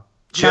 Norma.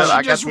 Chill, I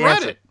you just the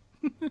read answer.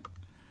 it.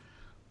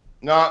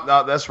 No,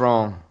 that's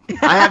wrong.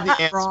 I have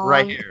the answer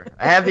right here.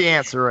 I have the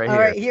answer right All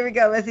here. right, here we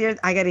go. Let's hear it.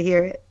 I got to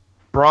hear it.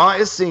 Bra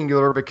is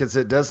singular because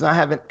it does not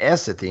have an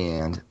S at the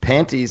end.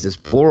 Panties is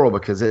plural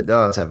because it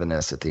does have an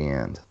S at the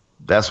end.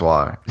 That's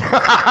why.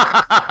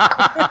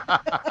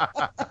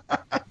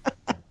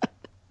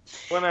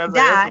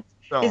 That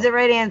is the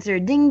right answer.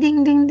 Ding,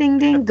 ding, ding, ding,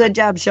 ding. Good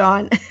job,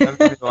 Sean.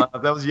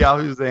 That was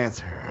Yahoo's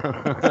answer.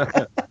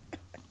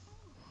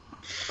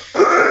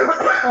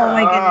 Oh,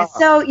 my goodness.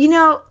 So,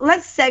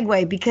 let's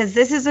segue because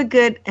this is a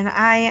good, and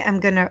I am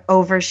going to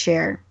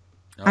overshare.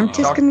 I'm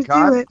just going to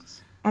do it.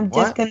 I'm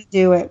just going to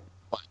do it.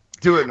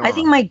 Do it, Norma. I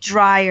think my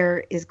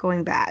dryer is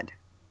going bad.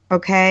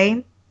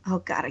 Okay? Oh,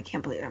 God, I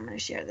can't believe I'm going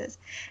to share this.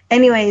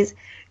 Anyways,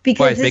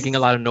 because Why, it's making a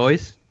lot of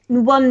noise?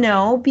 Well,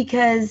 no,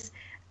 because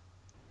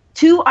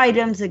 2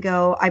 items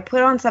ago, I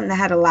put on something that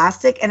had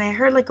elastic, and I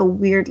heard like a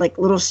weird, like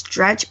little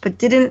stretch, but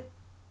didn't.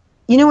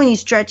 When you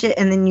stretch it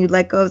and then you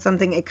let go of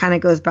something, it kind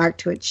of goes back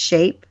to its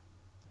shape.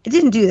 It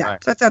didn't do that,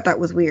 right. So I thought that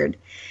was weird,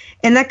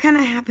 and that kind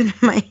of happened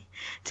to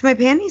my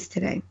panties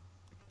today.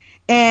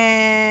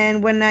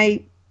 And when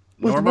I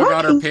was Norma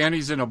got her walking,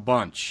 panties in a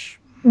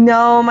bunch.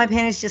 no, my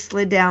panties just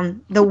slid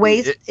down. The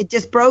waist, it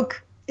just broke.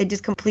 It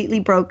just completely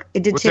broke.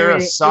 It Was there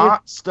deteriorated. a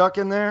sock stuck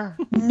in there?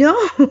 No.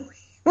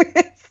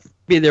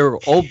 Maybe they were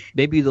old.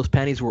 Maybe those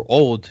panties were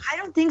old. I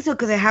don't think so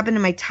because it happened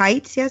to my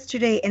tights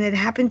yesterday, and it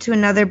happened to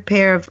another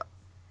pair of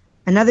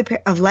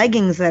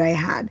leggings that I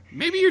had.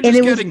 Maybe you're And just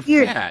it was getting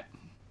weird. fat.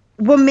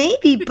 Well,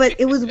 maybe, but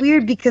it was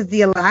weird because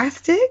the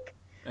elastic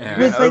Yeah.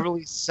 was like Overly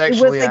it was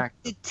sexually like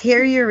active.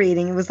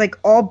 deteriorating. It was like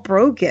all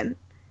broken.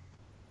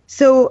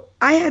 So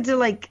I had to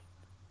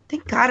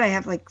thank God I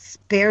have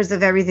spares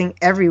of everything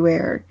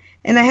everywhere,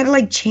 and I had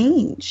to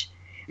change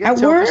You at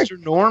tell work.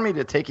 Mr. Normie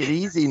to take it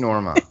easy,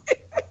 Norma.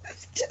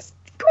 Just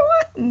go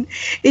on.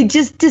 It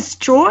just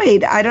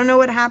destroyed. I don't know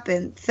what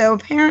happened. So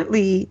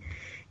apparently,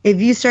 if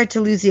you start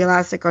to lose the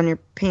elastic on your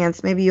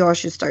pants, maybe you all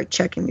should start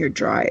checking your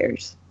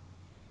dryers.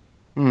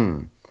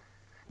 You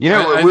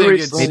know, I we think were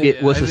it's, Maybe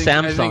it was I a think- I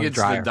Samsung think it's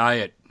dryer. the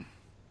diet.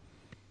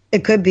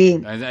 It could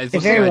be. I It think you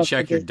very gotta well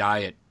check could your be.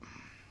 diet.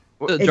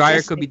 The It dryer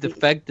just could be could be.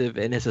 defective,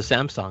 and it's a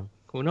Samsung.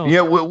 Who knows?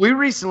 Yeah, we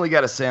recently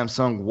got a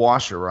Samsung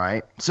washer,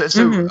 right? So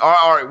Mm-hmm.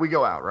 all right, we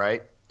go out,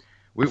 right?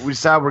 We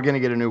decide we're going to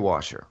get a new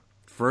washer.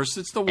 First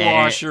it's the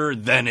washer,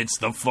 then it's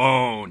the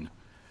phone.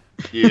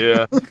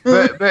 Yeah,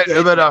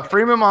 but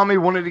Freeman Mommy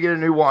wanted to get a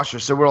new washer,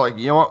 so we're like,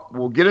 you know what?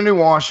 We'll get a new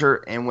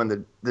washer, and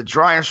when the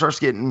dryer starts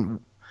getting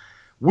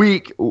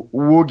weak,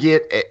 we'll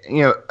get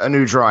a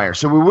new dryer.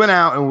 So we went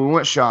out and we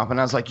went shopping.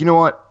 I was like, you know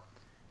what?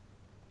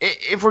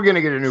 If we're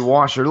gonna get a new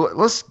washer,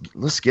 let's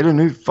get a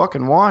new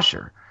fucking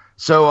washer.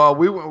 So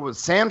we went with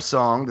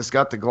Samsung. That's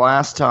got the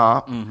glass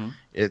top. Mm-hmm.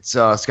 It's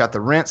got the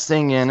rinse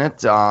thing in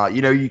it.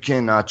 You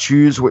can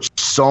choose which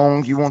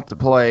song you want to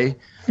play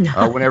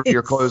whenever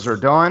your clothes are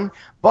done.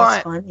 But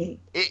That's funny.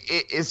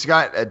 it's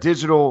got a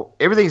digital.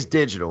 Everything's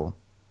digital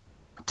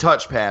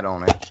touchpad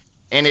on it,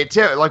 and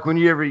like when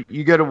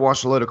you go to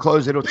wash a load of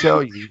clothes, it'll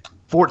tell you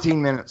 14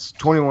 minutes,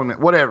 21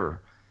 minutes,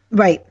 whatever,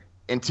 Right.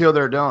 until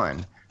they're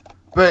done.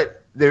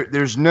 But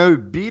there's no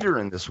beater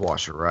in this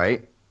washer,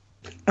 right?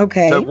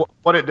 Okay. So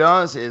what it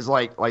does is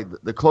like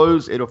the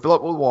clothes, it'll fill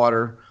up with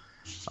water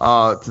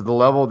to the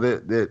level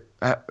that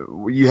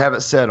you have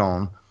it set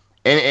on,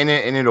 and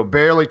it'll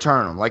barely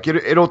turn them. Like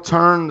it'll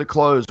turn the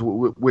clothes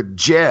with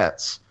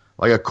jets,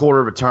 like a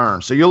quarter of a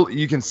turn. So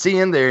you can see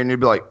in there, and you'll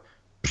be like,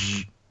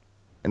 psh,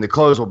 and the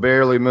clothes will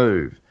barely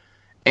move.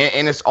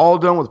 And it's all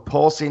done with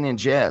pulsing and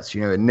jets.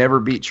 It never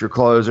beats your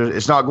clothes.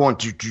 It's not going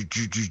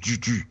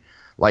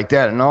like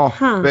that and all.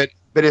 Huh.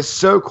 But it's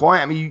so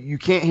quiet. I mean, you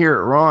can't hear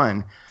it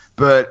run.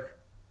 But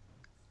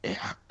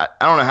I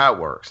don't know how it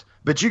works.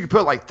 But you can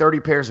put like 30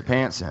 pairs of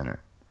pants in it.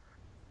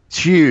 It's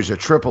huge, a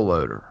triple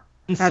loader.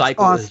 That's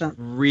Cycle awesome. is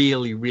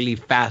really, really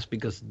fast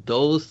because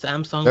those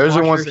Samsung Those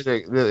are washers,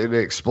 ones that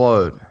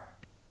explode.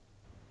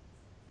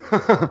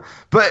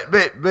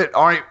 but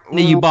all right.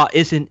 that you bought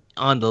isn't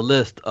on the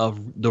list of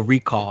the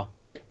recall.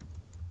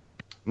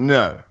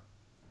 No,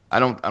 I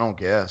don't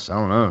guess. I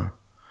don't know.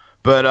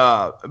 But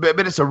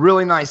it's a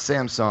really nice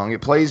Samsung. It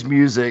plays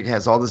music,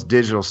 has all this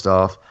digital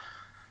stuff,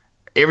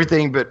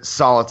 everything but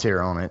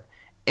solitaire on it.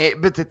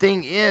 But the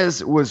thing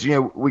was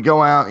we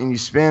go out and you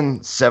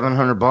spend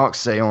 $700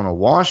 say on a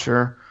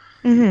washer.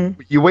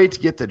 Mm-hmm. You wait to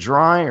get the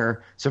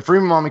dryer. So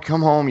Freeman Mommy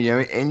come home,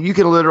 and you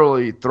can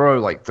literally throw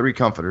like 3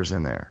 comforters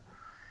in there.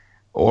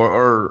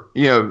 Or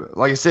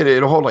like I said,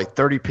 it'll hold like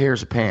 30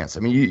 pairs of pants. I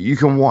mean, you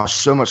can wash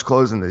so much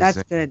clothes in these That's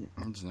things. good.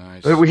 That's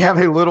nice. But we have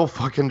a little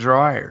fucking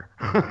dryer.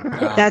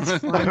 That's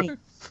funny.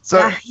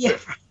 So Yeah.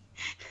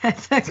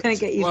 That's not gonna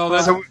get you. Well, far.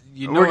 that's, So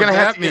you know we're what gonna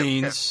have that to get-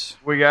 means.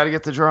 we got to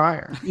get the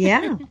dryer.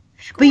 Yeah.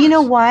 But you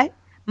know what?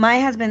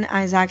 My husband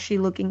is actually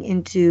looking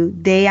into,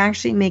 they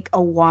actually make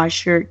a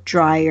washer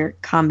dryer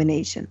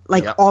combination,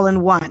 like Yep. all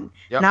in one.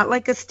 Yep. Not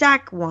like a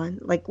stack one,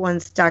 like one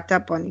stacked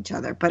up on each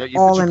other, but You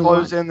all put your in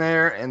clothes one. in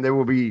there, and they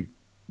will be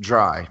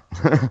dry.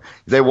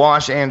 They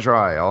wash and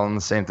dry all in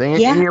the same thing.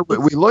 Yeah, And,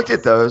 we looked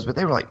at those, but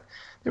they were like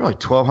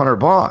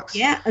 $1,200.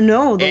 Yeah,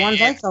 no, the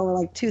ones I And- saw were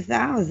like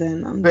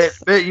 2,000.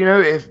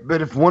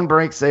 But if one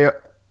breaks,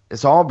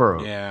 it's all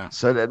broke. Yeah.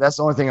 So that's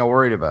the only thing I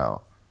worried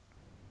about.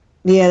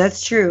 Yeah,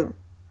 that's true.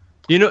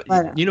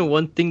 But,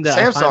 One thing that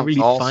I Samsung's find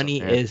really awesome, funny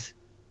man. is,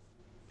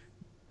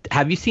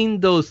 have you seen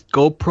those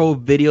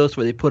GoPro videos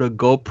where they put a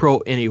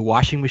GoPro in a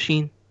washing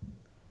machine?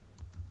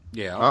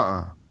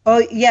 Yeah. Oh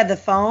yeah, the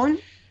phone,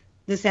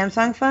 the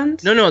Samsung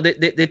phones. No, they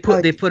Oh,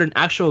 put an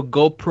actual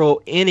GoPro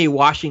in a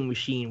washing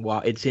machine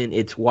while it's in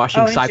its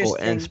washing Oh, cycle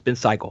and interesting. spin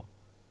cycle.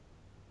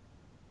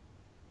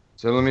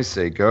 So let me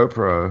see.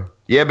 GoPro.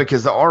 Yeah,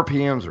 because the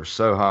RPMs are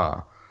so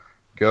high.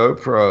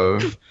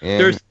 GoPro.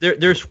 And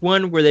There's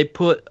one where they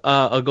put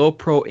a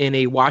GoPro in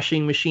a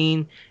washing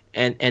machine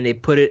and they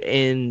put it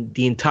in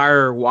the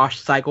entire wash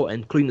cycle,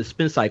 including the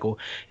spin cycle.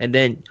 And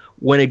then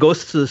when it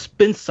goes to the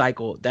spin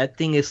cycle, that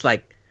thing is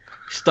like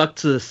stuck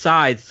to the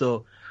side.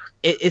 So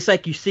it's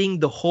like you're seeing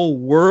the whole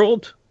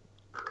world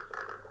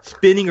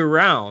spinning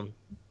around.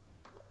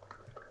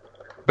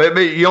 But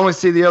you only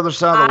see the other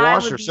side of the I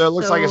washer, would be so it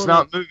looks like it's so-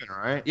 not moving,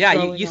 right? Yeah,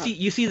 Growing you up.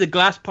 see the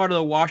glass part of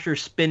the washer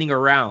spinning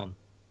around.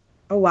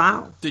 Oh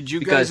wow. Did you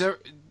Because- guys ever?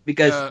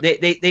 Because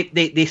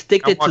they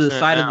stick I'm it to the watching it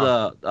side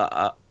now.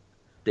 of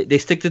the they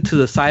stick it to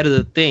the side of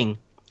the thing,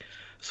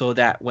 so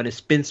that when it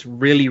spins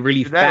really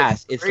Dude, that is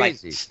fast, it's like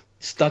crazy.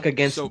 stuck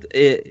against So-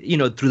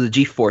 through the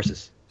G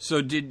forces.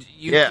 So did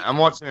you? Yeah, I'm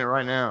watching it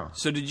right now.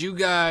 So did you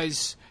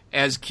guys,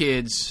 as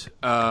kids,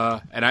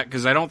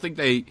 because I don't think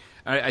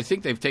I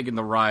think they've taken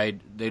the ride.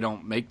 They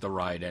don't make the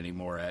ride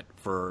anymore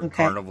for Okay.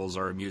 carnivals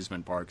or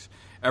amusement parks.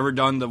 Ever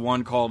done the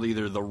one called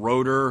either the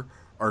Rotor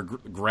or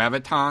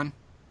Graviton?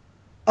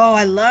 Oh,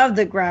 I love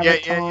the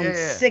Graviton. yeah.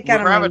 Sick Well,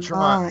 out of my Gravitron-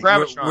 mind.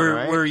 Gravitron, where,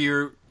 right? where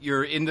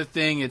you're in the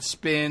thing, it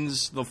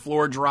spins, the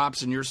floor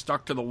drops, and you're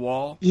stuck to the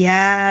wall,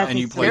 Yeah. and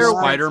you that's play so Carowinds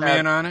wild.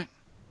 Spider-Man on it.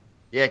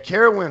 Yeah,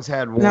 Carowinds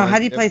had one. No, how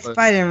do you It play was-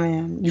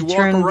 Spider-Man? You You walk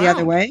turn the other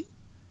around. way?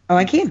 Oh,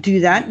 I can't do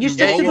that. You're You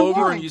stuck to roll the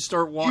over wall. and you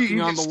start You, walking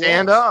you on can the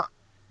stand walls. up.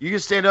 You can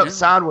stand up Yeah.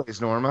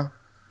 sideways, Norma.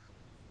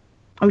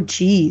 Oh,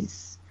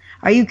 jeez.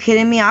 Are you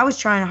kidding me? I was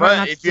trying hard. But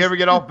not if to you just ever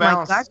get off puke my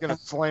balance, it's guts gonna out.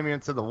 slam you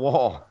into the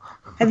wall.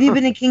 Have you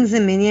been to Kings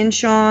Dominion,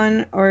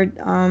 Sean, or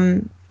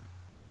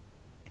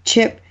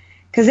Chip?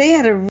 Because they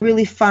had a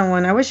really fun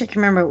one. I wish I could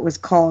remember what it was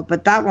called,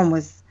 but that one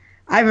was.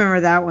 I remember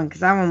that one because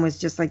that one was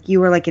just like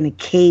you were like in a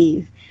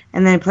cave,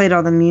 and then it played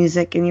all the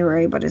music, and you were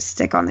able to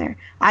stick on there.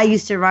 I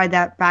used to ride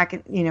that back,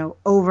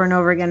 over and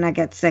over again. And I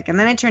get sick, and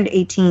then I turned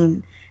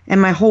 18,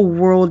 and my whole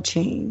world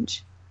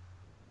changed.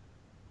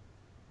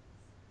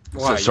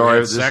 Why, So sorry you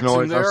had if this sex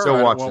noise- in there? I'm still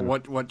Or watching.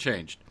 What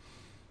changed?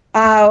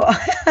 Oh,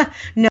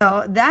 no,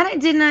 that I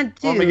did not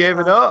do. Mommy gave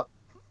it up.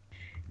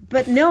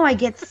 But no, I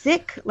get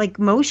sick, like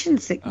motion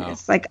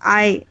sickness. Oh.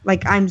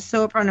 I'm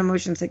so prone to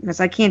motion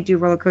sickness. I can't do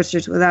roller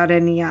coasters without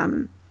any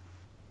I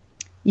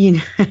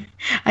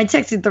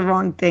texted the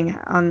wrong thing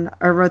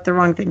or wrote the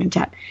wrong thing in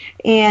chat.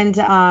 And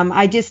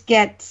I just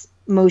get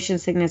motion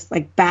sickness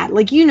like bad.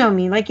 Like you know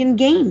me, like in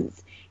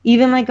games.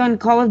 Even like on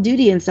Call of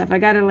Duty and stuff. I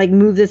gotta like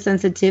move the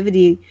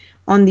sensitivity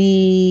on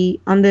the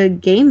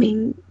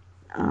gaming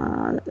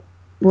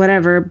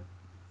whatever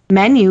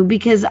menu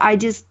because I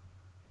just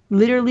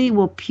literally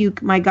will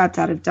puke my guts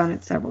out. I've done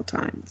it several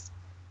times.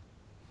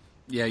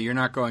 Yeah, you're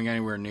not going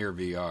anywhere near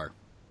VR.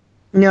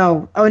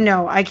 No. Oh,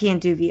 no. I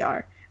can't do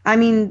VR. I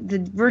mean, the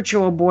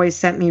Virtual Boy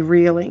sent me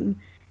reeling.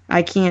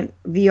 I can't.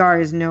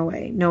 VR is no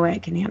way. No way I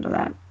can handle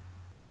that.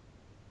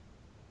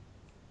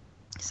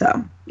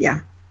 So, yeah.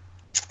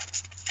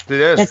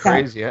 Dude, that's That's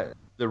crazy.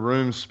 The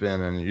room's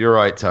spinning. You're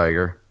right,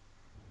 Tiger.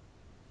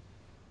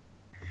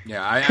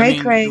 Yeah, I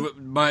Cray.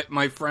 mean,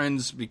 my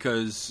friends,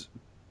 because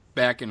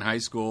back in high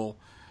school,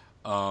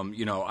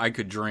 I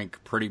could drink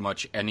pretty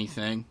much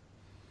anything.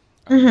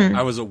 Mm-hmm.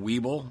 I was a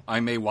weeble. I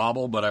may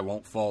wobble, but I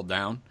won't fall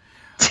down.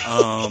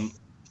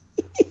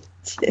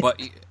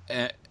 But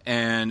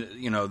and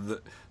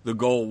the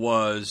goal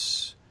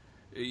was,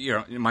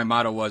 my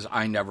motto was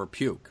I never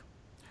puke.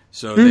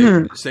 So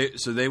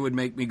they would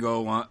make me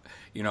go on.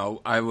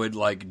 I would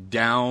like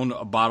down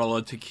a bottle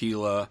of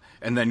tequila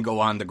and then go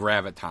on the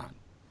Graviton.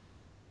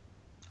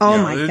 Oh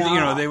my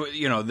God.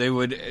 They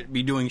would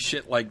be doing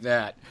shit like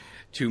that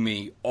to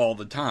me all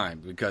the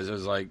time because it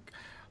was like,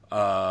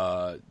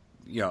 I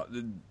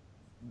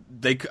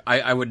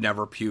would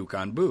never puke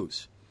on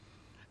booze.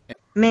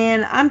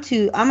 Man,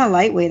 I'm a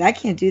lightweight. I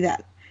can't do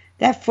that.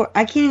 I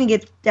can't even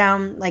get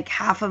down like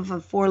half of a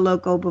Four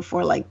Loko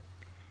before like,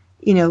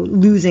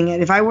 losing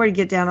it. If I were to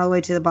get down all the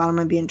way to the bottom,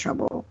 I'd be in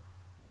trouble.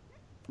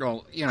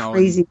 Well,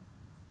 Crazy.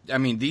 I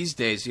mean, these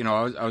days,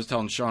 I was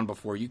telling Sean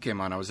before you came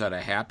on, I was at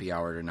a happy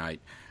hour tonight.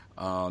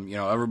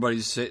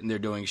 Everybody's sitting there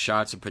doing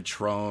shots of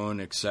Patron,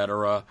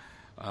 etc.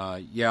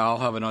 I'll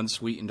have an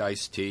unsweetened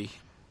iced tea.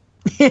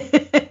 Go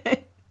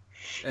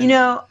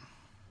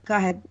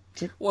ahead.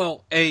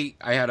 Well, I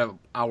had an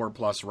hour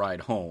plus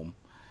ride home.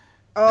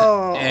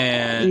 Oh,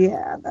 and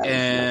yeah.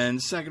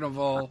 And second of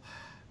all,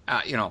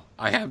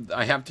 I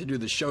have to do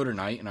the show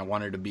tonight, and I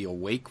wanted to be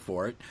awake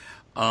for it.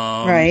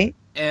 Right.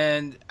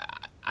 And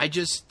I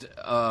just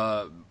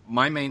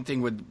my main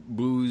thing with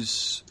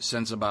booze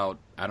since about,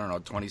 I don't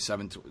know,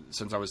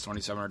 since I was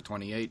 27 or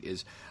 28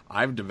 is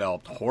I've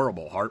developed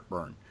horrible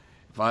heartburn.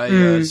 If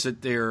I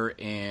sit there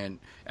and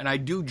I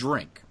do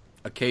drink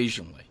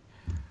occasionally,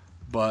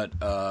 but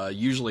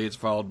usually it's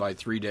followed by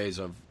 3 days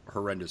of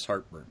horrendous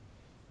heartburn.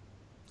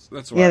 So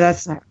that's why. Yeah,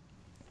 that's not.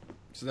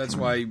 So that's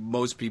why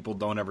most people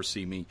don't ever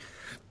see me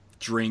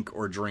drink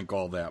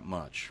all that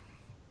much.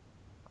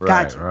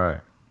 Right, Gotcha. right.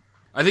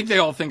 I think they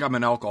all think I'm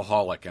an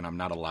alcoholic and I'm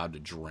not allowed to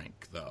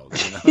drink, though.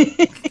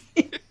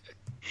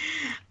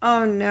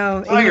 Oh,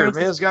 no. Tiger,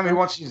 man, it's got me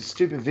watching these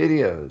stupid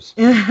videos.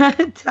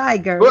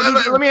 Tiger. Well,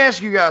 let me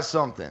ask you guys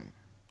something.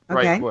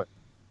 Okay. Right quick.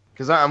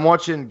 Because I'm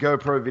watching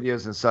GoPro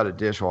videos inside of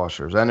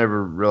dishwashers. I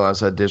never realized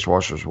how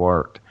dishwashers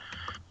worked.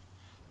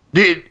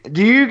 Do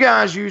you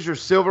guys use your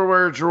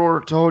silverware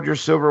drawer to hold your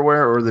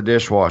silverware or the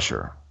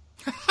dishwasher?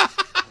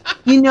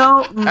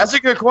 That's a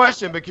good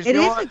question because it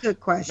you know is what? a good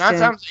question. 9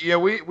 times,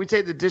 we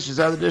take the dishes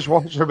out of the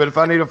dishwasher, but if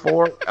I need a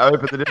fork, I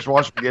open the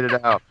dishwasher and get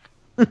it out.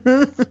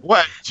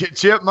 What?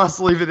 Chip must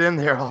leave it in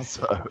there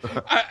also.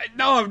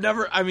 No, I've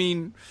never. I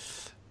mean,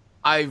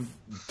 I've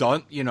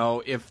done.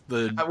 If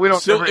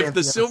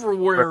the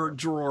silverware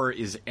drawer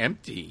is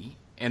empty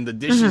and the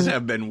dishes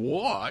have been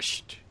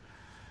washed,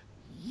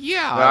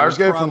 I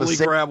would probably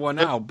grab one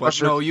out. But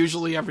no,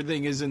 usually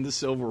everything is in the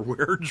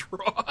silverware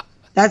drawer.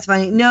 That's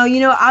funny. No,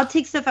 I'll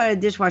take stuff out of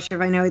the dishwasher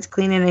if I know it's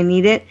clean and I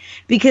need it.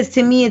 Because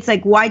to me, it's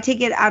like, why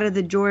take it out of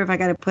the drawer if I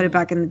got to put it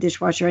back in the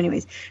dishwasher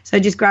anyways? So I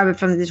just grab it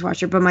from the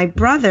dishwasher. But my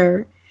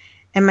brother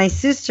and my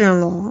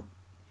sister-in-law,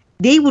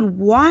 they would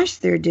wash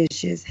their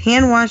dishes,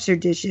 hand wash their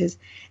dishes,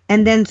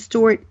 and then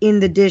store it in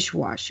the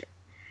dishwasher.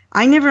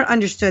 I never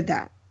understood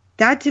that.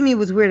 That to me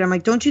was weird. I'm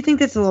like, don't you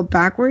think that's a little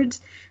backwards?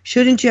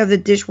 Shouldn't you have the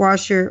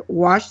dishwasher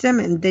wash them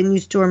and then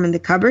you store them in the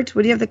cupboards?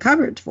 What do you have the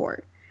cupboards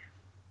for?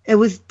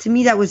 To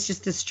me, that was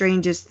just the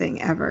strangest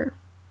thing ever.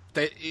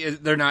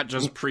 They're not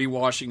just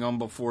pre-washing them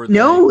before.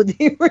 No,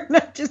 they were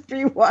not just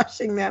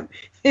pre-washing them.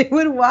 They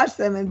would wash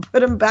them and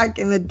put them back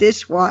in the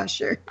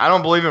dishwasher. I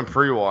don't believe in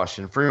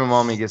pre-washing. Freeman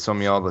mommy gets on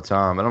me all the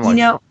time, and I'm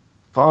like,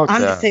 fuck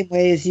I'm that. the same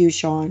way as you,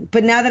 Sean.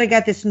 But now that I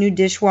got this new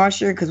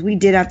dishwasher, because we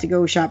did have to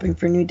go shopping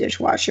for a new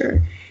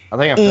dishwasher. I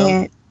think I'm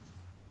done.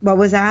 What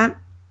was that?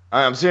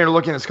 I'm sitting here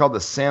looking. It's called the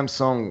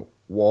Samsung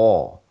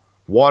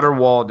Water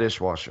Wall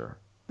dishwasher.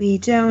 We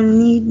don't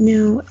need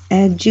no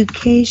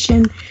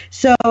education.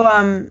 So,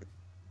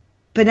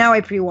 but now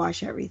I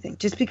pre-wash everything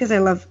just because I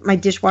love my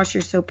dishwasher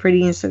is so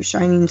pretty and so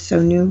shiny and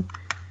so new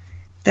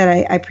that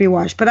I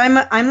pre-wash. But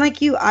I'm like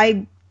you.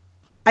 I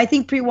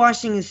think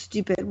pre-washing is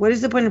stupid. What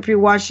is the point of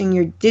pre-washing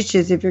your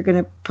dishes if you're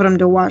going to put them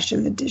to wash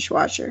in the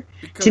dishwasher?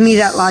 Because to me,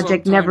 that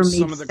logic never made sense.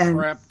 Some of the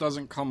crap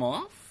doesn't come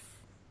off.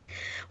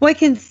 Well,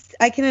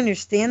 I can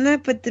understand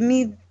that, but to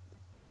me,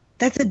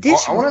 that's a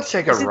dishwasher. I want to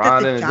take a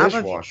ride in a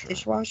dishwasher.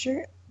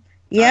 Dishwasher?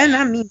 Yeah,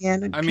 not me,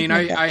 man.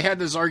 I had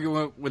this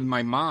argument with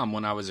my mom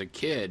when I was a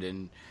kid,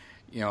 and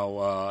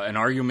an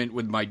argument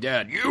with my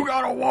dad. You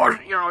gotta wash,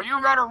 you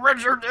gotta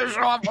rinse your dish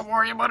off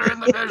before you put it in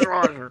the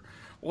dishwasher.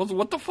 Well,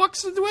 what the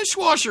fuck's the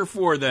dishwasher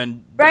for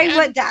then? Right,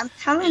 what I'm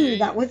telling you,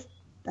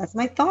 that's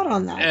my thought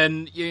on that.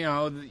 And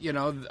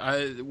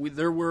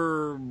there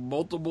were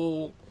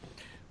multiple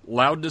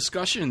loud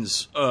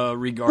discussions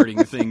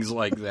regarding things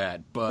like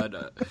that,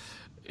 but.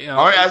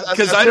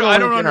 Because I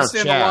don't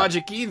understand the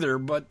logic either.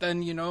 But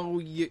then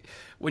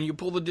when you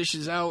pull the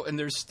dishes out and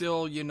there's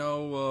still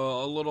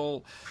a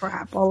little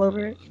crap all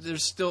over it.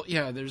 There's still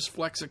there's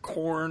flecks of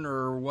corn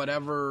or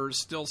whatever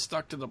still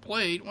stuck to the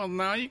plate. Well,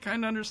 now you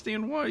kind of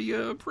understand why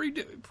you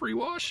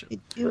pre-wash it.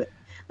 You do it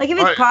like if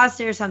it's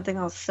pasta or something,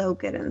 I'll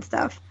soak it and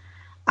stuff.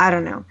 I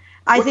don't know.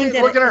 I think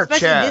that look at our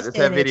chat. It's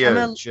that video.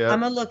 I'm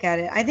gonna look at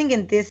it. I think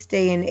in this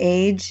day and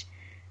age.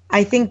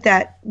 I think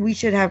that we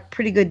should have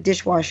pretty good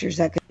dishwashers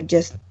that could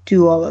just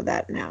do all of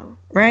that now,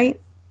 right?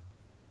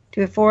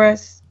 Do it for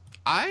us.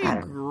 I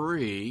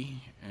agree.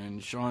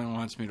 And Sean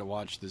wants me to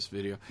watch this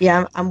video.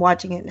 Yeah, I'm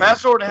watching it now.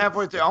 Fast forward to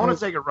halfway through. I want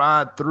to take a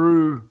ride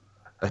through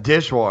a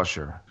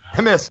dishwasher.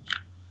 Hey, miss.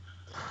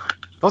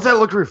 Don't that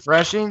look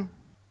refreshing?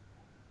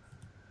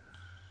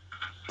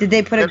 Did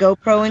they put a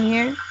GoPro in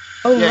here?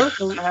 Oh, yeah, look,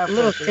 a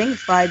little thing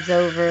slides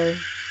over.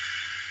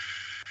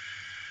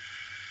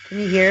 Can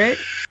you hear it?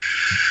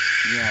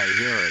 Yeah, I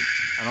hear it.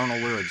 I don't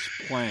know where it's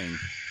playing.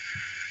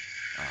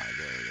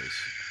 There it is.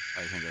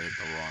 I think I hit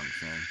the wrong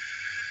thing.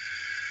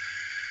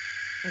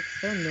 It's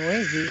so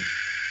noisy.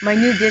 My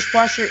new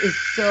dishwasher is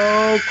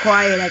so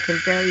quiet I can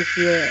barely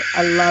hear it.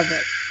 I love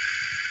it.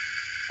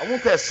 I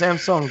want that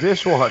Samsung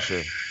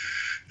dishwasher.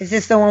 Is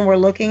this the one we're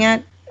looking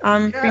at,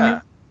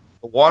 Freeman?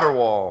 The water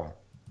wall.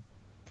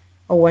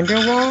 A wonder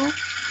wall?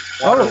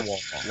 Water wall.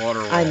 Water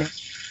wall. I know.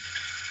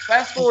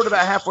 Fast forward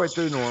about halfway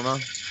through, Norma.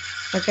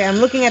 Okay, I'm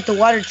looking at the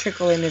water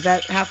trickle in. Is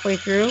that halfway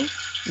through?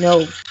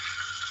 No.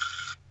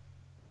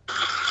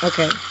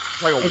 Okay.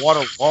 It's like a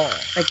water wall.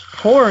 Like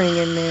pouring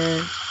in there.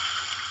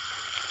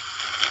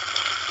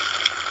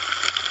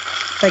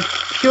 It's like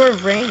pure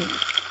rain.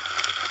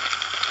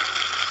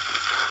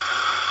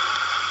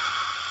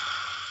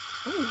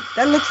 Ooh,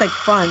 that looks like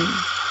fun.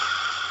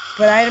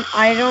 But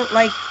I don't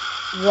like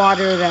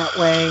water that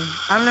way.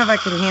 I don't know if I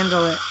can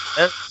handle it.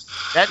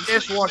 That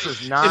dishwasher's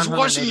 $999. It's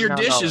washing your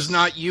dishes,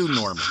 not you,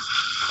 Norman.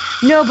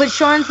 No, but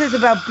Sean says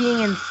about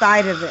being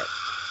inside of it.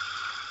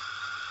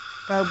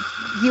 But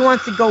he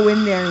wants to go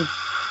in there and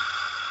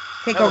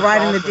take a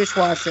ride in the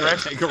dishwasher.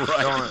 Take a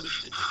ride.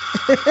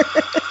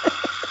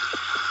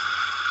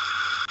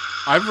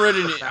 I've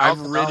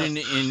ridden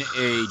in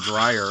a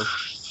dryer.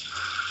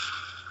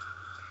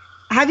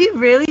 Have you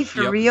really,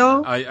 for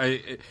real?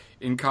 I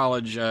in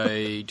college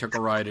I took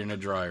a ride in a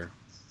dryer.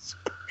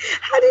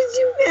 How did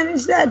you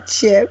manage that,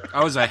 Chip?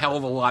 I was a hell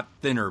of a lot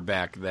thinner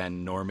back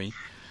then, Normie.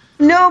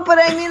 No, but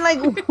I mean, like,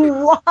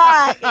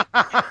 why?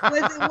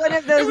 Was it one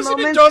of those It was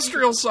moments? An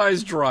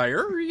industrial-sized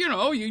dryer.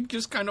 You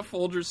just kind of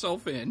fold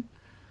yourself in.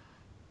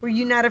 Were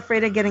you not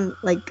afraid of getting,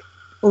 like,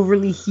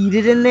 overly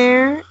heated in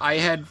there? I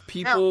had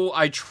people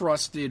I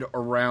trusted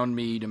around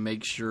me to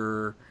make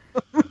sure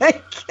Oh my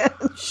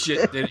God.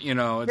 shit that,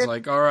 it's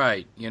like, all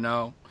right,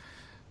 All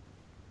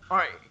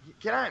right,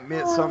 can I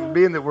admit something,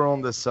 being that we're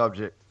on this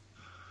subject?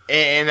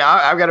 And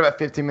I've got about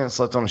 15 minutes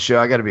left on the show.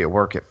 I got to be at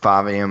work at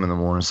 5 a.m. in the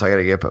morning, so I got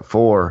to get up at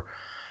 4.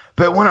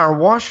 But when our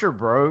washer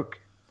broke,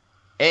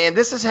 and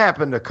this has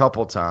happened a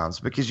couple times,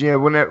 because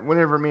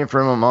whenever me and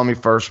my mommy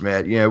first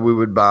met, we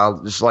would buy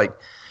just like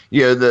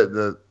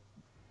the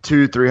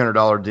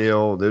 $200-$300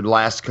 deal that would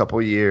last a couple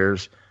of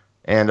years,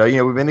 and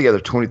we've been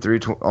together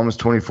almost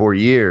 24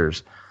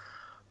 years.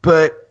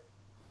 But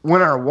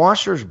when our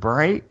washers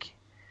break,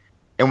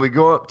 and we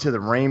go up to the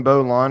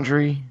Rainbow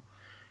Laundry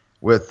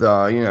with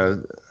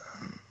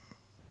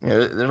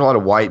there's a lot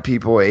of white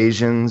people,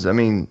 Asians. I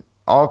mean,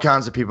 all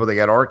kinds of people. They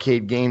got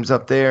arcade games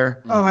up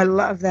there. Oh, I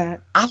love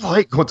that. I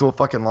like going to a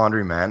fucking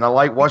laundromat. And I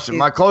like washing.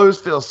 My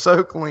clothes feel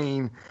so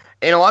clean.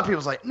 And a lot of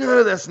people's like,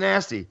 no, that's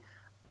nasty.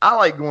 I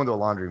like going to a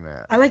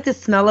laundromat. I like the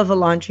smell of a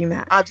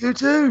laundromat. I do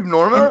too,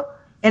 Norma.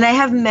 And I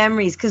have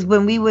memories because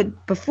when we were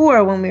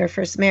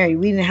first married,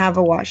 we didn't have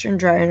a washer and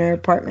dryer in our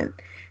apartment.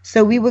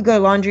 So we would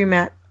go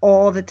laundromat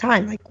all the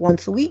time, like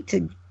once a week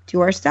to do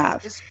our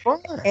stuff. It's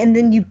fun. And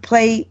then you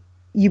play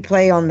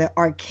on the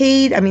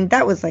arcade. I mean,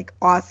 that was like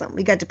awesome.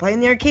 We got to play in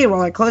the arcade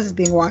while our clothes is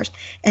being washed.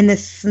 And the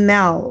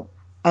smell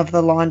of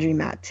the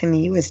laundromat to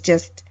me was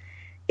just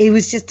a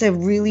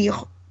really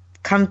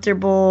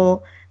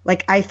comfortable,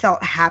 like I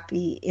felt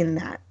happy in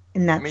that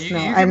smell. You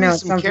I can know meet it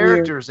some sounds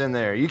characters in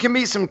there. You can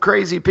meet some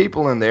crazy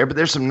people in there, but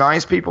there's some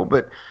nice people.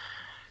 But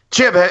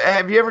Chip,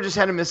 have you ever just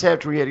had a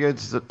mishap where you had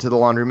to go to the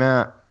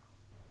laundromat?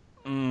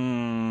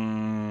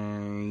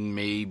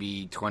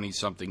 Maybe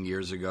 20-something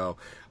years ago.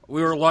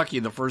 We were lucky.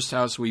 The first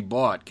house we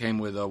bought came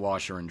with a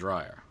washer and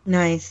dryer.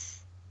 Nice.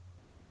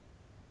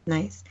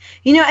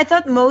 You know, I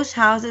thought most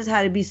houses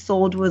had to be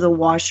sold with a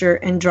washer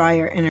and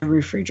dryer and a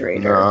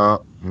refrigerator.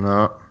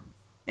 No.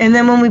 And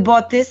then when we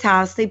bought this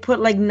house, they put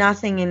like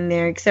nothing in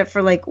there except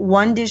for like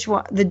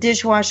the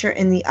dishwasher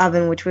and the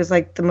oven, which was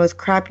like the most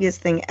crappiest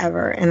thing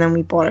ever. And then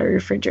we bought a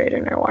refrigerator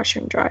and a washer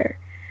and dryer.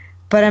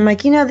 But I'm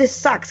like, this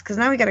sucks because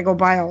now we got to go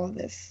buy all of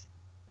this.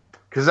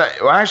 Because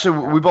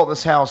actually, we bought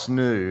this house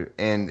new,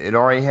 and it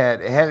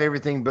had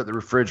everything but the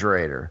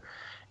refrigerator.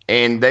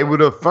 And they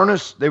would have put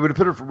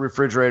a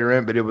refrigerator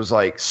in, but it was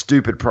like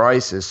stupid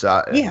prices.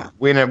 So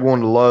we ended up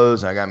going to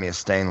Lowe's, and I got me a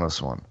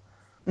stainless one.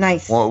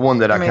 Nice. One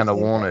that I kind of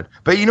wanted.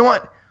 But you know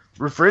what?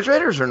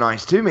 Refrigerators are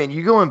nice too, man.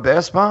 You go in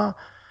Best Buy,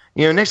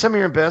 next time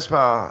you're in Best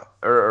Buy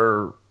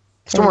or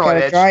somewhere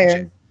like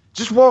that,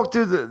 just walk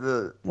through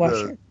the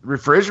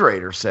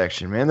refrigerator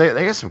section, man. They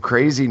got some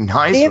crazy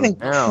nice. They have ones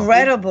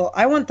incredible.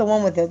 Now. I want the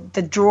one with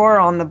the drawer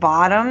on the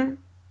bottom.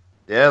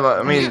 Yeah,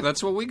 I mean,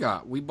 that's what we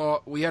got. We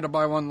had to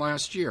buy one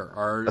last year.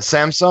 A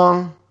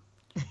Samsung.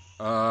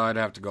 I'd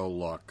have to go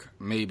look.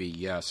 Maybe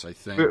yes. I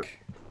think.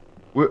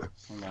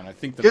 Hang on, I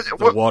think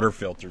the water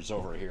filter's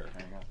over here.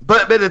 Hang on.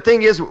 But the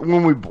thing is,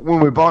 when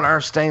we bought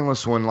our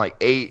stainless one like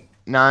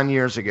 8-9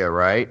 years ago,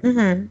 right?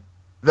 Mm-hmm.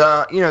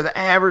 The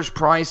average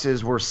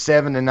prices were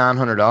 $700 to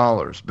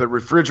 $900, but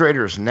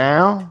refrigerators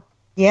now.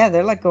 Yeah,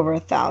 they're like over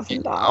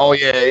 $1,000. Oh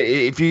yeah,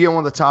 if you get one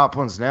of the top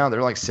ones now,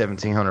 they're like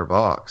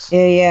 $1,700.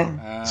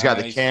 Yeah. It's got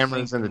the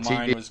cameras and the TV.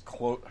 Mine was I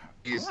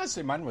want to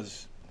say mine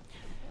was.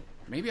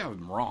 Maybe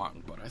I'm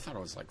wrong, but I thought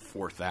it was like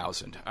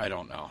 4,000. I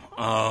don't know.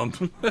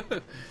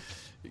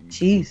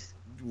 Jeez.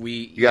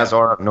 You guys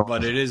are up north,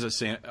 but it is a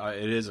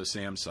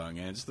Samsung,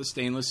 and it's the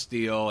stainless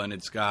steel, and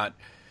it's got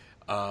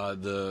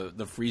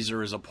the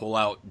freezer is a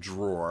pull-out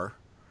drawer.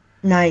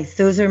 Nice.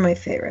 Those are my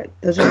favorite.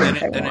 Those are and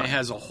it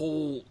has a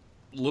whole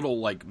little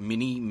like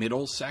mini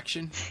middle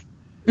section,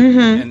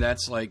 and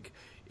that's like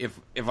if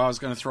I was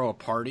going to throw a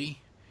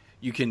party,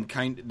 you can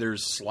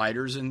there's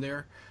sliders in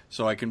there,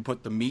 so I can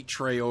put the meat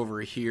tray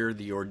over here,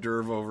 the hors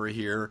d'oeuvre over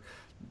here.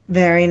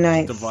 Very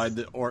nice.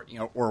 Divide or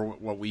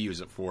what we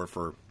use it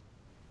for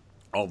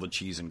all the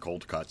cheese and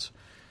cold cuts.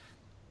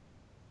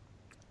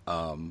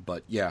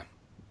 But yeah.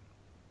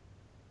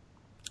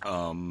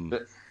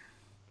 But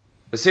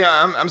see,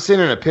 I'm seeing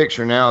in a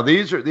picture now.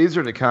 These are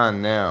the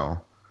kind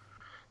now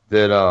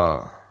that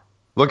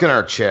look in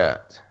our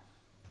chat.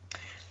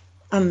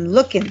 I'm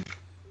looking.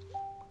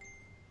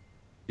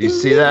 You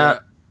see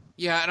that?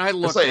 Yeah, and I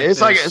looked. It's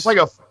like a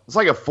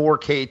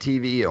 4K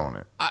TV on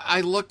it.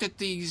 I looked at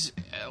these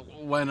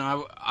when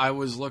I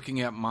was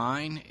looking at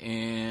mine,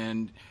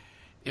 and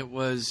it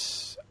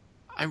was.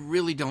 I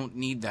really don't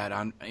need that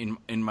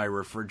in my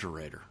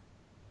refrigerator.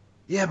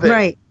 Yeah, but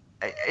right.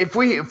 If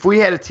we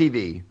had a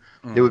TV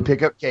that would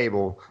pick up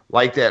cable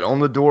like that on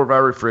the door of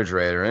our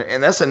refrigerator,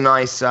 and that's a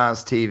nice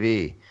size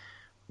TV,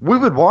 we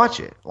would watch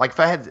it. Like if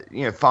I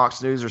had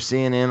Fox News or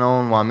CNN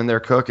on while I'm in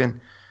there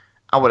cooking,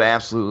 I would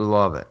absolutely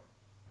love it.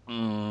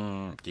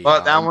 Yeah.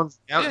 But that one's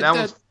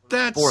that's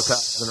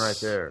 4,000 right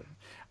there.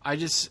 I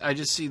just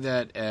see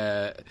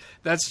that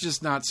that's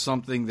just not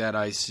something that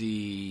I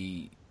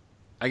see.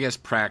 I guess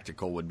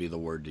practical would be the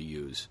word to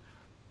use.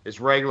 It's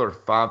regular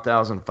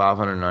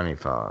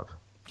 $5,595.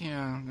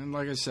 Yeah, and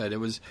like I said, it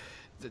was.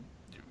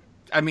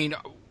 I mean,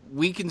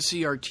 we can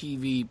see our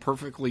TV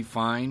perfectly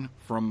fine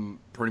from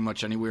pretty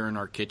much anywhere in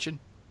our kitchen.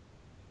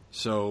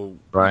 So,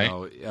 right,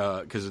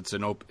 because it's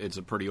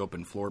a pretty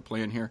open floor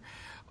plan here.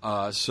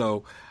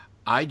 So,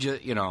 I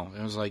just, it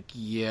was like,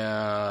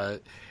 yeah,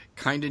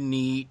 kind of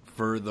neat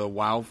for the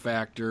wow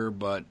factor,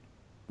 but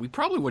we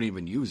probably wouldn't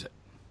even use it.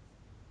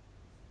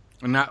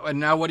 And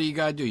now, what do you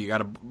gotta do? You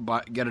gotta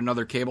get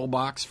another cable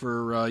box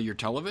for your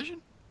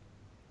television?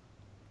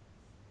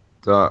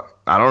 I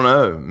don't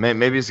know.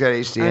 Maybe it's got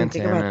HD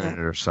antenna in it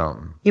or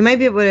something. You might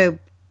be able to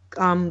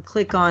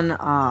click on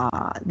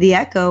the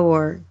Echo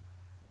or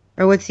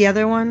what's the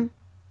other one?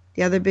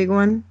 The other big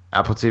one?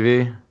 Apple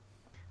TV?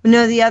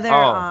 No, the other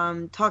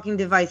talking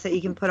device that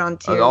you can put on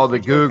too. Oh, the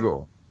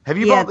Google. Have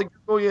you bought the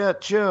Google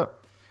yet, Chip?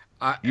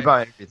 You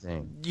buy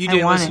everything. You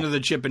didn't listen to the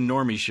Chip and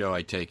Normie show,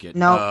 I take it.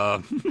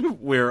 No.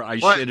 Where I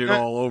shitted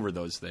all over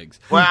those things.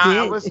 Well,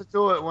 I listened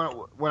to it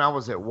when I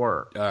was at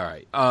work. All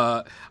right.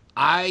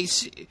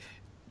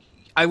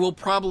 I will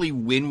probably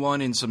win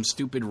one in some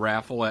stupid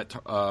raffle at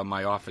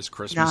my office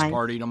Christmas Nice.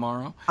 party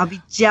tomorrow. I'll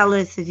be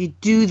jealous if you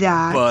do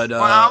that. But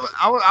Well,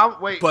 I'll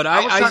wait. but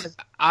I was trying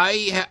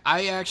to-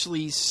 I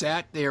actually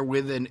sat there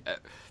with an.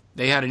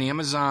 They had an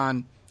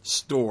Amazon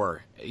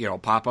store,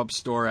 pop-up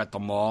store at the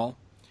mall,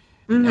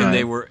 and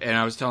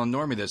I was telling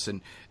Normie this,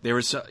 and they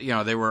were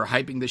they were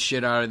hyping the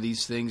shit out of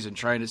these things and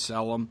trying to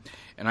sell them,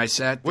 and I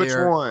sat there. Which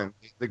one?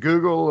 The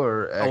Google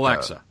or Echo?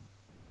 Alexa.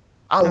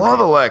 I love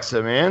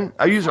Alexa, man.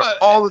 I use her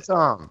all the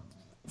time.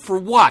 For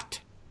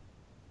what?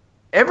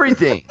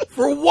 Everything.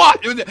 For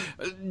what?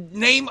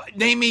 Name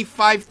me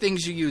 5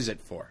 things you use it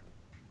for.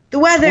 the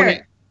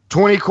weather.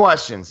 20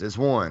 questions is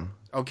one.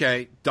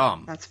 Okay,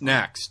 dumb. That's fine.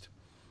 Next.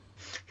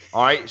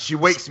 All right, she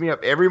wakes me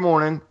up every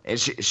morning, and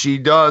she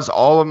does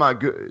all of my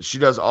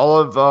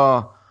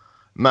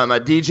my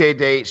DJ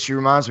dates. She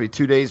reminds me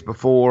 2 days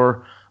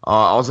before.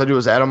 All I do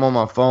is add them on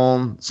my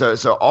phone. So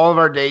all of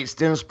our dates,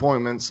 dentist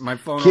appointments, My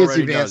phone kids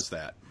already events, does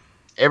that.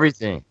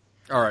 everything.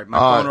 All right, my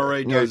phone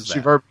already does She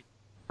that.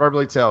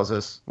 verbally tells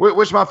us,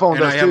 which my phone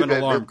And does I have too. an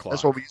alarm clock.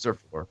 That's what we use her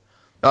for.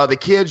 The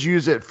kids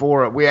use it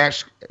for.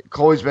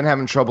 Chloe's been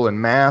having trouble in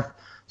math,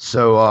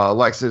 so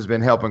Alexa's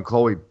been helping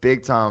Chloe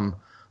big time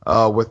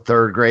with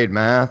 3rd grade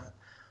math.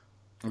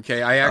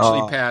 Okay, I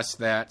actually passed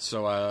that,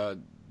 so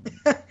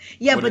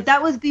Yeah, but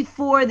that was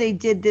before they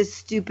did this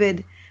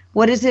stupid.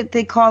 What is it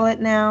they call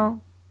it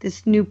now?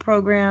 This new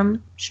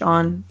program,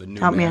 Sean, The new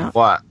help me math. out.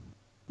 What?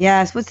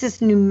 Yes, what's this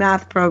new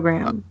math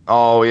program?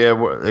 Oh yeah,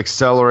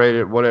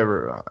 accelerated,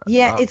 whatever.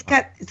 Yeah, it's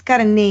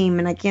got a name,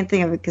 and I can't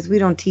think of it because we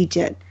don't teach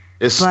it.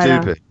 It's but,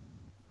 stupid.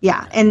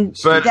 Yeah, and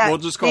But- that We'll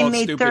just call they it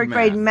made stupid 3rd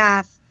grade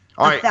math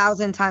All right.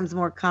 1,000 times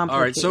more complicated.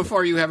 all right. So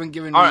far, you haven't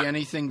given All me right.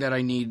 anything that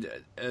I need.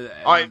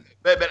 All right,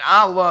 but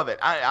I love it.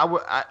 I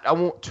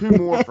want 2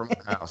 more from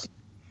my house.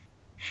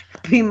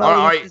 Primo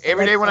All right, uses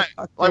every day Alexa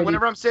Talk 30.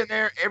 whenever I'm sitting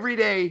there, every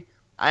day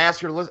I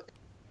ask her,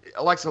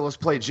 Alexa, let's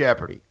play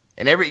Jeopardy,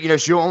 and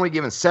she'll only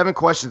given 7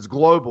 questions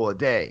global a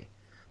day,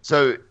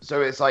 so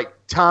it's like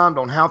timed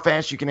on how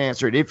fast you can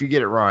answer it if you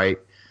get it right,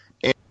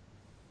 and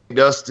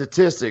does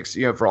statistics,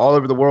 for all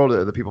over the world,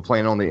 the people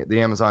playing on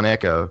the Amazon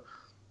Echo.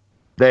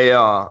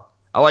 I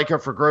like her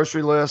for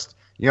grocery list.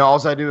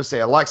 All I do is say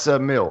Alexa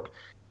milk,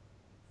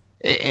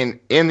 and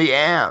in the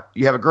app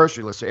you have a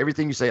grocery list, so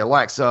everything you say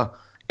Alexa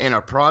and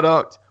a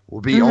product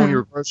will be on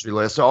your grocery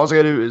list. So all I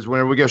gotta do is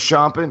whenever we go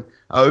shopping,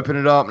 I open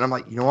it up and I'm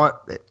like, you know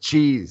what? That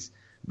cheese.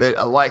 But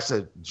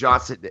Alexa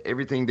jots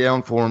everything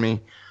down for me.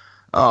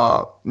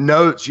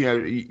 Notes,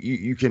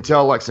 you can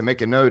tell Alexa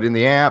make a note in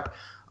the app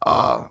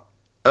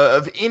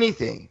of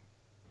anything.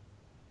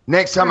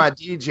 Next time I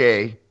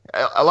DJ,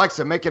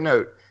 Alexa make a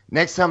note.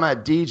 Next time I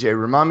DJ,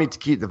 remind me to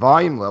keep the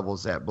volume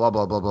levels at blah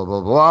blah blah blah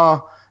blah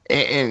blah.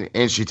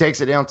 And she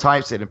takes it down,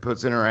 types it, and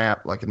puts it in her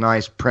app like a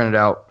nice printed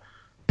out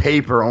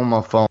paper on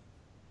my phone.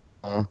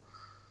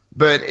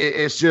 But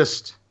it's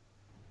just,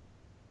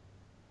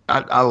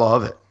 I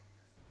love it.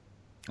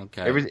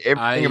 Okay.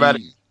 Everything about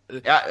it.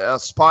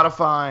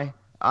 Spotify,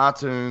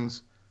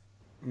 iTunes,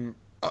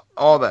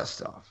 all that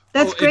stuff.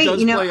 That's great. It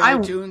does play I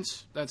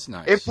iTunes. That's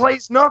nice. It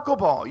plays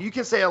knuckleball. You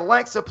can say,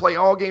 Alexa, play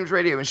All Games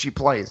Radio, and she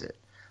plays it.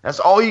 That's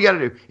all you got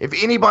to do. If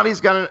anybody's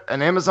got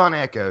an Amazon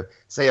Echo,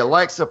 say,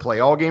 Alexa, play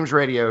All Games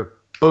Radio,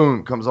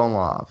 boom, comes on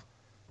live.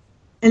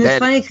 and it's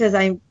funny because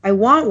I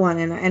want one,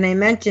 and I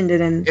mentioned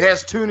it, and It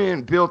has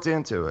TuneIn built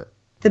into it.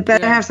 the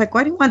better half's like,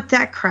 "Why do you want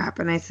that crap?"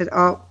 And I said,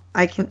 "Oh,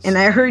 I can." And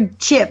I heard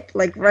Chip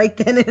like right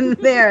then and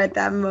there at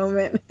that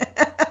moment.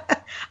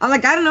 I'm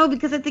like, I don't know,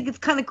 because I think it's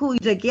kind of cool.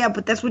 He's like, yeah,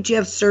 but that's what you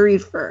have Siri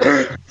for.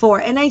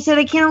 And I said,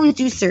 I can't always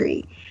do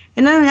Siri.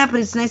 And none of that,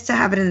 but it's nice to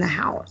have it in the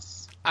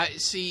house.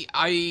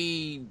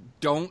 I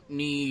don't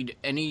need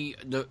any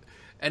of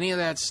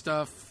that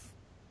stuff.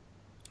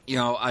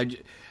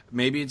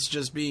 Maybe it's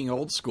just being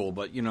old school,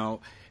 but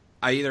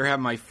I either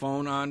have my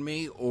phone on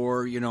me,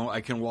 or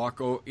I can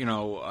walk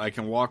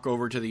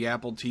over to the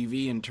Apple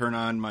TV and turn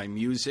on my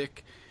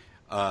music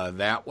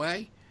that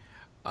way.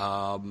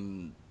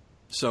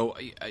 So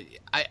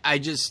I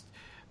just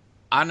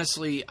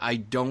honestly, I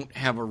don't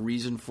have a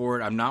reason for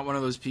it. I'm not one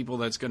of those people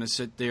that's going to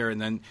sit there and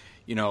then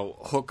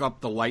hook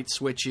up the light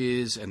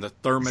switches and the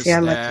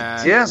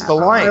thermostat. Yes, the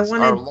lights.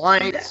 Our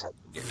lights.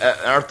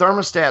 Our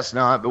thermostat's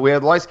not, but we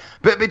have lights.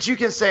 But you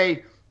can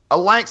say,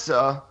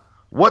 Alexa,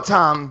 what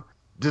time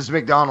does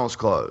McDonald's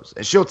close?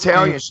 And she'll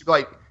tell you, and she'll be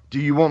like, do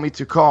you want me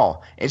to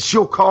call? And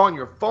she'll call, and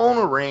your phone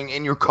will ring,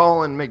 and you're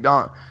calling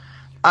McDonald's.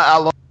 I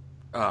love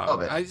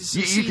it.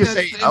 You can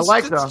say,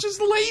 Alexa. It's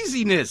just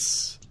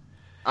laziness.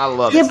 I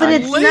love Yeah, it. but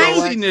it's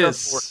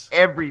laziness for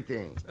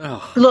everything.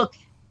 Look,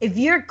 if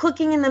you're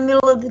cooking in the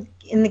middle of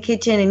in the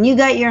kitchen and you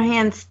got your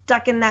hand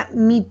stuck in that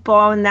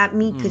meatball and that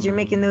meat because you're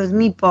making those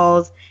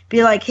meatballs,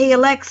 be like, hey,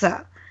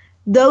 Alexa.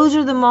 Those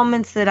are the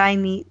moments that I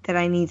need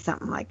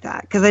something like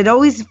that, because it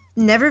always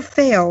never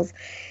fails.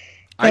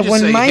 I just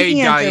say, hey,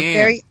 hands Diane, are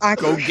very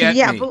go get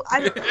yeah, me. But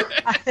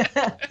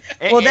that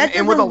And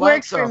doesn't with work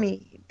Alexa, for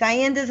me.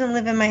 Diane doesn't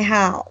live in my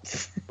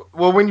house.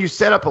 Well, when you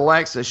set up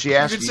Alexa, she You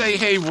asks could say,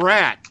 hey,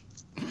 rat.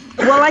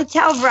 Well, I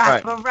tell Brad,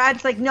 Right. but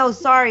Brad's like, no,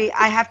 sorry,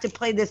 I have to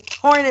play this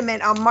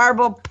tournament on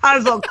Marble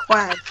Puzzle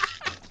Quest.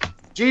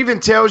 She even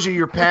tells you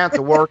your path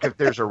to work if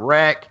there's a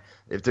wreck,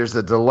 if there's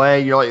a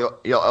delay. You're like,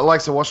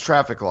 Alexa, what's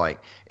traffic like?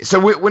 So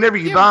whenever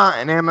you buy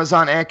an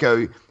Amazon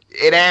Echo,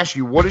 it asks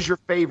you, what is your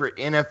favorite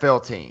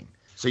NFL team?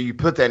 So you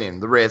put that in,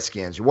 the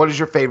Redskins. What is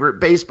your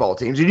favorite baseball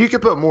teams? And you can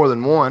put more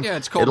than one. Yeah,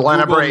 it's called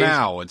Atlanta Google Braves.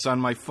 Now. It's on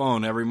my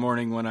phone every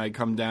morning when I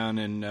come down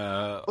and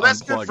Well,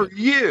 that's good unplug for it.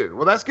 you.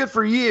 Well, that's good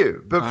for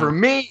you. But for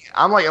me,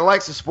 I'm like,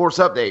 Alexa, sports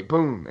update,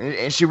 boom.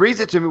 And she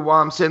reads it to me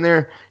while I'm sitting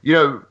there,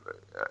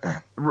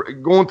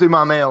 going through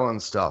my mail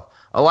and stuff.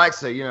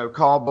 Alexa,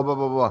 call, blah, blah,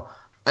 blah, blah.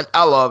 And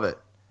I love it.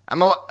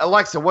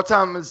 Alexa, what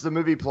time is the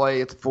movie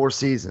play at the Four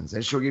Seasons?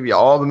 And she'll give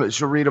you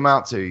she'll read them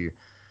out to you.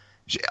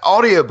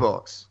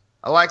 Audiobooks.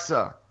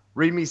 Alexa,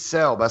 read me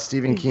Cell by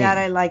Stephen King. Dad,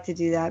 I like to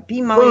do that.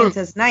 B. Mulligan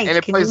says, nice. And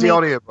it plays the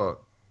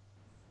audiobook.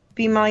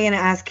 B. Mulligan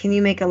asks, can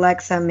you make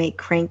Alexa make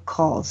crank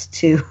calls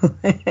too?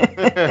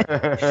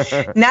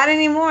 Not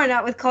anymore.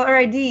 Not with caller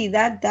ID.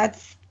 That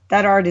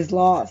art is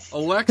lost.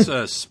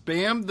 Alexa,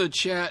 spam the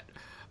chat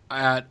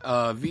at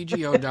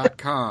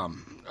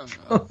VGO.com.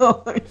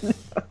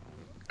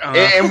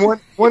 And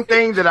one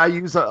thing that I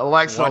use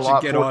Alexa a Watch it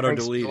lot get for makes me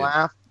auto-deleted.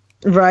 laugh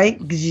Right?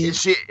 is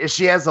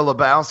she has a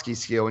Lebowski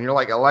skill, and you're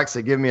like,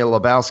 Alexa, give me a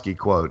Lebowski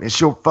quote, and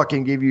she'll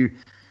fucking give you.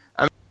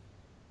 I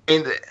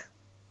mean,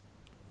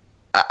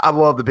 I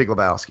love the Big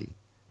Lebowski,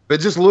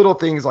 but just little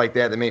things like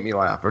that make me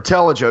laugh or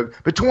tell a joke.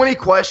 But 20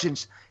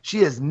 questions,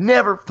 she has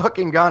never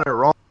fucking got it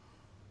wrong,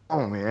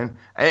 man.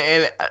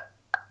 And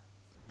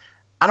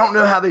I don't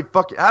know how they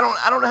I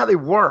don't know how they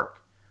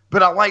work,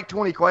 but I like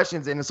 20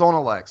 questions, and it's on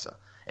Alexa.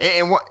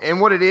 And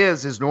what it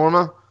is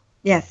Norma.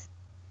 Yes.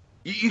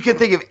 You can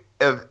think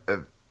of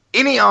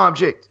any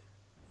object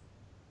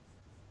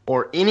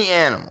or any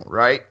animal,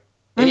 right?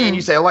 And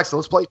you say, Alexa,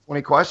 let's play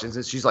 20 questions.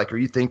 And she's like, are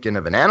you thinking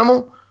of an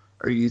animal?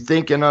 Or are you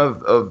thinking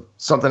of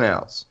something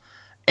else?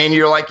 And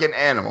you're like an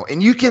animal.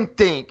 And you can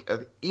think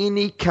of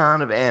any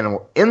kind of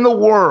animal in the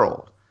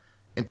world.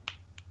 In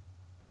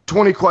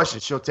 20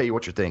 questions, she'll tell you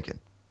what you're thinking.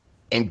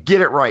 And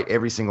get it right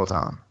every single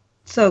time.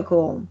 So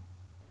cool.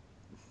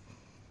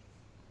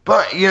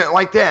 But,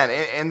 like that.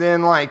 And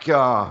then, like,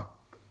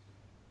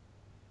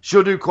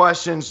 she'll do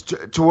questions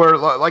to where,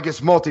 like,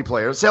 it's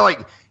multiplayer. Say,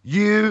 like,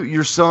 you,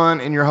 your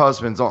son, and your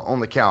husband's on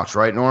the couch,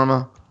 right,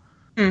 Norma?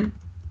 Mm.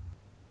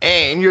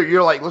 And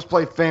you're like, let's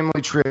play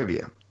family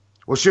trivia.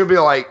 Well, she'll be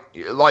like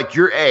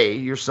you're A,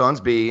 your son's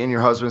B, and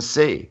your husband's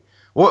C.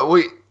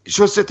 Well,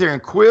 she'll sit there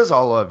and quiz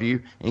all of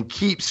you and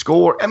keep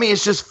score. I mean,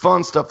 it's just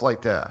fun stuff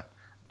like that.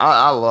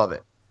 I love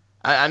it.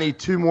 I need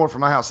 2 more for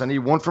my house. I need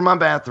 1 for my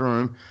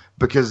bathroom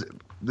because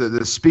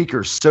the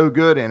speaker's so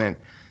good in it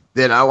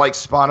that I like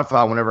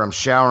Spotify whenever I'm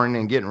showering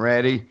and getting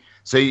ready.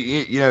 So,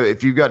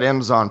 if you've got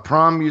Amazon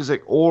Prime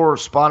Music or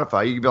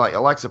Spotify, you can be like,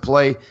 Alexa,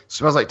 play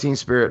Smells Like Teen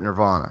Spirit,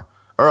 Nirvana.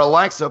 Or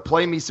Alexa,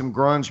 play me some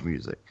grunge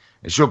music.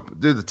 And she'll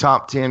do the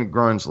top 10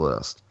 grunge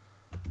list.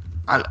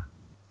 I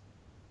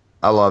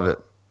love it.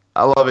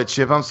 I love it,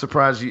 Chip. I'm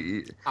surprised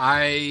you.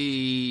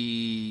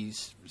 I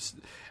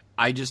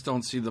just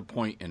don't see the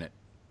point in it.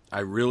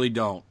 I really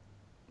don't.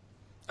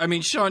 I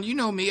mean, Sean, you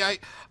know me.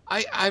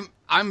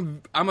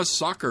 I'm a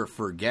sucker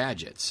for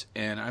gadgets,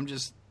 and I'm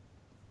just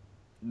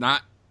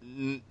not.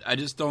 I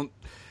just don't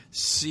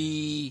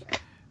see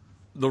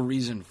the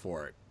reason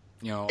for it.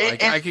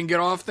 I can get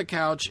off the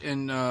couch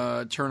and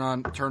turn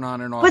on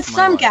and off. But my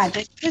some lights.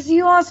 gadgets, because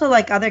you also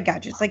like other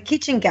gadgets, like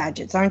kitchen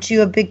gadgets. Aren't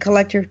you a big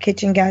collector of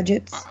kitchen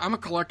gadgets? I'm a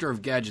collector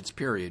of gadgets,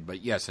 period.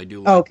 But yes, I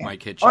do like my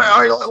kitchen. All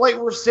right, like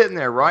we're sitting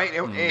there, right?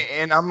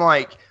 And I'm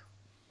like,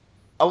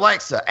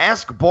 Alexa,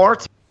 ask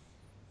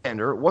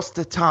bartender, what's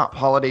the top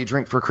holiday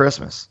drink for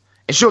Christmas?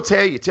 And she'll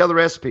tell the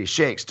recipe,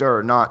 shake,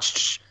 stir,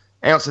 not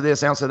ounce of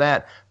this, ounce of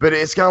that. But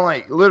it's kind of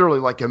like literally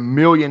like a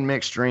million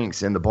mixed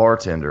drinks in the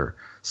bartender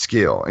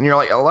skill. And you're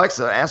like,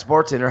 Alexa, ask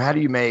bartender, how do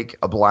you make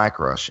a Black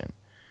Russian?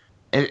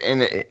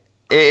 And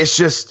it's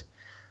just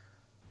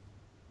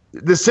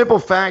the simple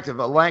fact of,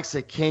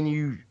 Alexa, can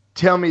you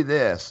tell me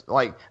this?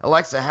 Like,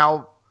 Alexa,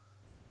 how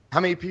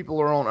many people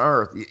are on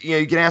Earth?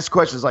 You can ask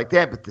questions like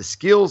that, but the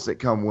skills that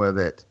come with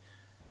it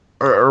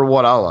are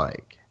what I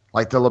like.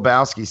 Like the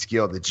Lebowski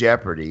skill, the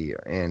Jeopardy,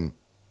 and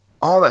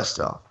all that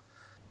stuff.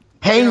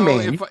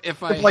 Hangman.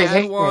 If I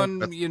had one,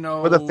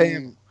 with a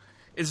family.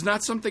 It's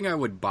not something I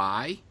would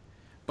buy,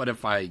 but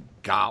if I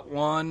got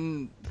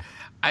one,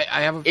 I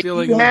have a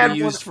feeling it would be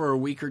used for a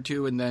week or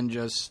two and then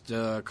just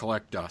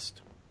collect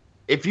dust.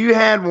 If you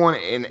had one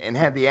and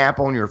had the app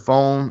on your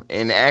phone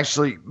and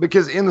actually,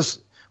 because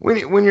when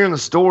you're in the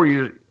store,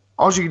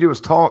 all you can do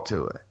is talk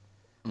to it.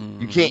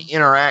 Mm-hmm. You can't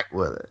interact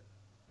with it.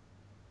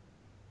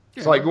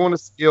 It's like going to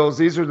skills.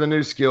 These are the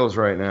new skills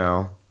right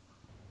now.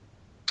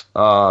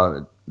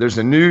 There's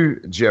a new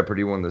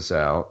Jeopardy one that's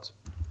out.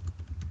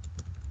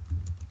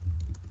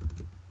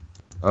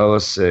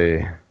 Let's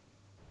see.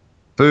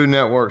 Food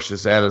Network's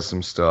just added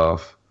some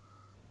stuff.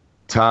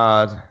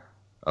 Tide.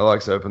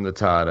 Alexa, open the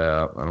Tide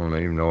app. I don't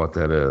even know what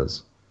that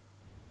is.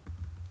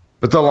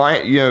 But the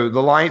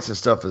lights and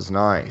stuff is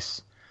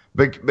nice.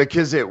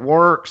 because it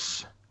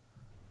works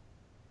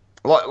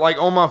like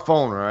on my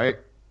phone, right?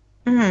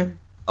 Mm-hmm.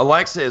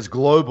 Alexa is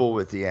global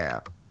with the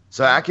app.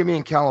 So I can be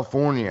in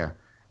California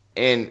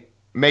and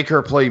make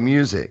her play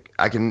music.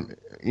 I can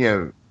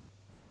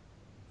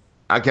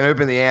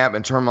open the app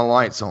and turn my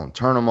lights on,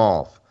 turn them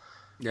off.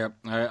 Yep,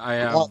 I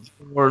have.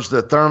 Where's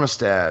the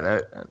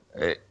thermostat?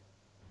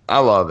 I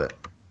love it.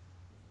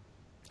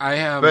 I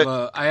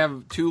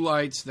have 2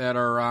 lights that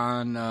are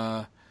on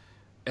an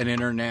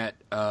internet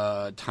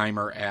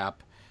timer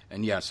app,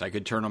 and yes, I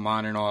could turn them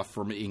on and off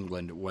from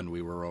England when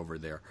we were over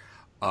there.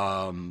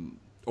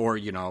 Or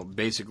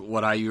basically,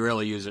 what I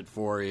really use it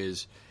for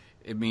is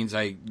it means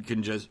I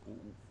can just,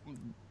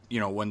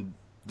 when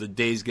the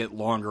days get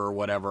longer or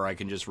whatever, I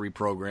can just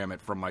reprogram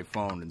it from my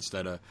phone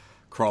instead of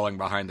crawling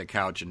behind the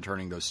couch and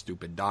turning those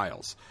stupid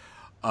dials.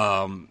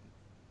 And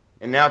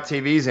now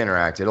TV's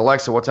interacted.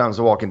 Alexa, what time's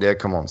The Walking Dead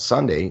come on?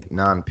 Sunday,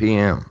 9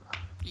 p.m.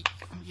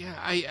 Yeah,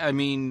 I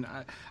mean,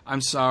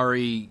 I'm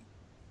sorry.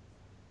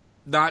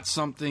 Not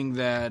something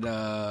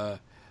that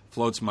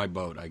floats my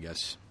boat, I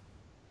guess.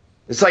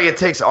 It's like it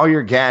takes all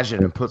your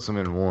gadget and puts them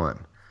in one.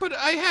 But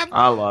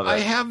I love it.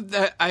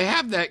 I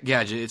have that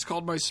gadget. It's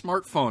called my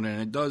smartphone,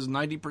 and it does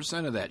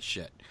 90% of that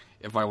shit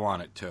if I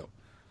want it to.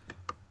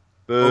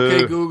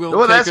 Okay, Google.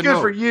 Well, that's take a good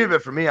note. for you,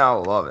 but for me, I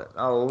love it.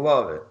 I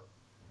love it.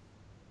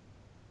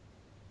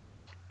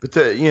 But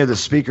the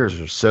speakers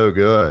are so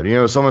good.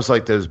 It's almost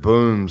like those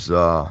booms.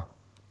 What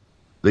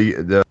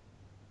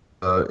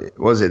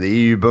was it? The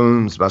EU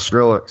booms by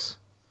Skrillex.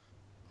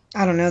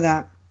 I don't know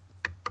that.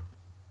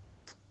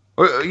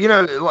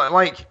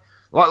 Like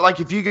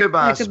if you go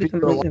buy I a could be speaker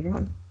completely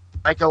wrong.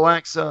 like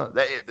Alexa,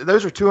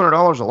 those are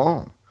 $200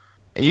 alone,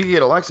 and you can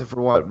get Alexa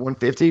for what,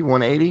 $150,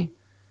 $180.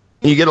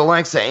 And you get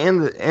Alexa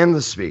and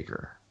the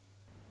speaker.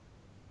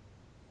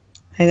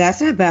 Hey,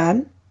 that's not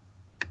bad.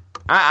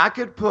 I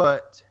could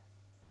put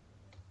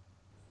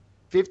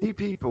 50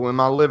 people in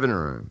my living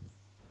room,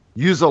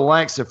 use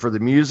Alexa for the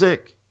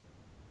music,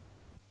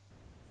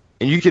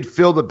 and you could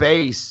feel the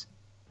bass,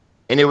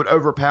 and it would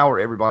overpower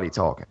everybody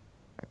talking.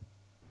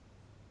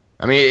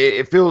 I mean,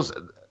 it feels.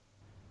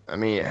 I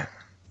mean,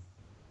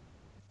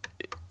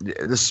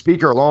 the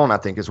speaker alone, I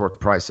think, is worth the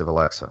price of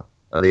Alexa,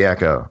 the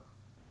Echo.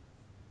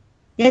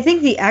 Yeah, I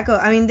think the Echo.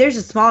 I mean, there's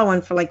a smaller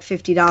one for like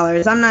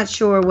 $50. I'm not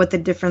sure what the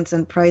difference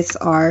in price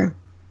are.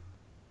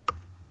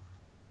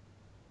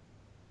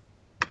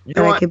 You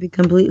But know I what? could be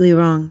completely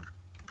wrong.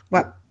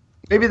 What?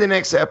 Maybe the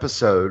next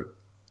episode,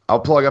 I'll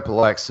plug up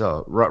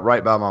Alexa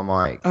right by my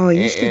mic. Oh,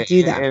 you should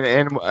do that.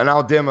 And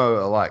I'll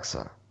demo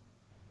Alexa.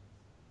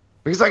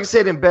 Because like I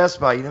said, in Best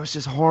Buy, it's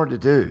just hard to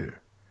do.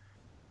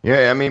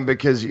 Yeah, I mean,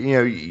 because,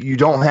 you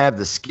don't have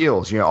the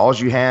skills. All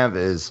you have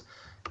is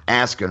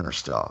asking her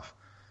stuff.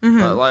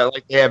 Mm-hmm.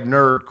 Like they have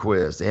nerd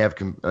quiz. They have,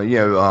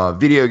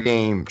 video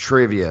game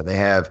trivia. They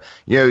have,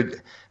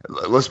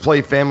 let's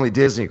play family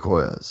Disney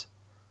quiz.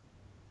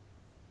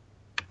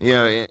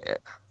 I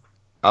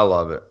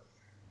love it.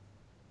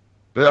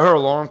 But her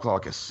alarm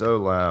clock is so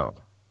loud.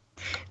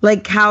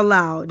 Like how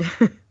loud?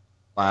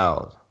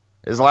 Loud.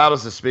 As loud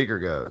as the speaker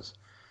goes.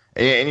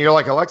 And you're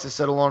like, Alexa,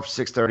 set alarm for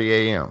 6:30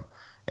 a.m.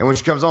 And when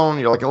she comes on,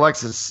 you're like,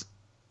 Alexa,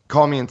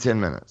 call me in 10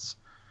 minutes.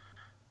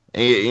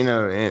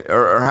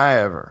 Or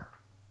however.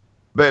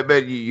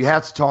 But you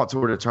have to talk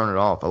to her to turn it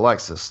off.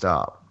 Alexa,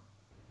 stop.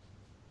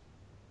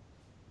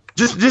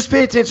 Just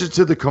pay attention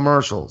to the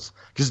commercials.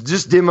 Because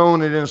just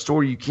demoing it in a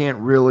store, you can't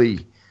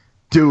really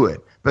do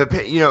it. But,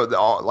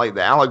 like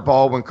the Alec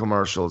Baldwin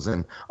commercials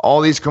and all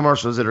these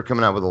commercials that are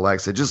coming out with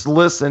Alexa, just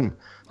listen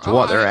to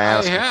what they're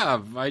asking. I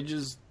have. I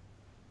just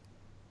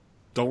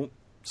don't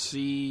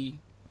see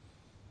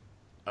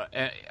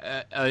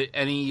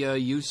any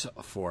use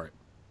for it.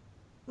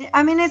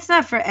 I mean, it's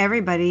not for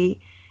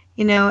everybody.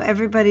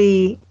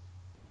 Everybody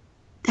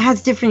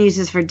has different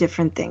uses for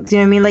different things. You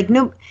know what I mean? Like,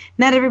 no,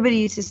 not everybody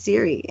uses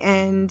Siri.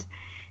 And,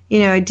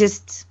 not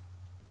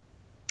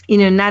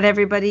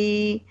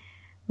everybody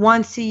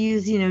wants to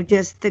use,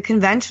 just the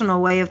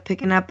conventional way of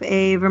picking up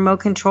a remote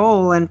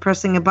control and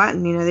pressing a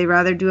button. They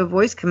rather do a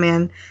voice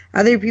command.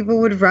 Other people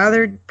would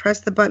rather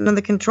press the button on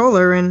the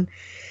controller and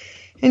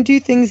do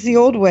things the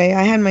old way.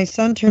 I had my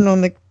son turn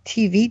on the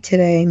TV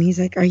today, and he's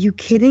like, "Are you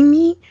kidding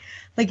me?"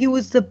 Like, it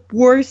was the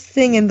worst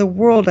thing in the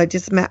world. I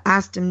just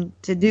asked him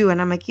to do,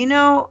 and I'm like,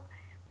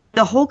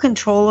 the whole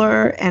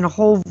controller and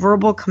whole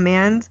verbal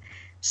commands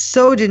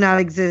so did not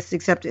exist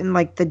except in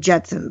like the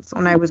Jetsons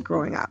when I was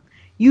growing up.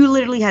 You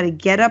literally had to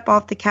get up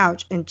off the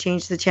couch and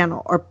change the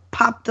channel or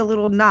pop the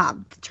little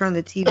knob to turn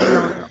the TV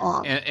on or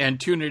off. And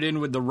tune it in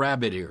with the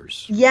rabbit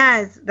ears.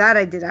 Yes, that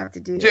I did have to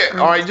do. Yeah,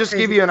 all right, just to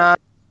give you an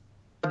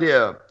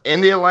idea.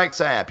 In the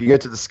Alexa app, you go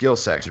to the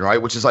skills section,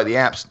 right, which is like the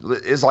apps,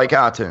 is like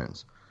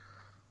iTunes.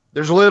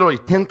 There's literally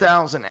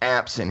 10,000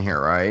 apps in here,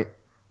 right?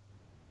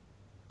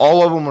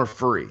 All of them are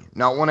free.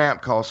 Not one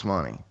app costs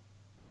money.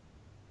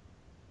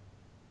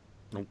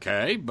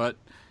 Okay, but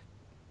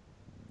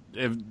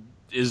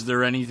is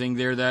there anything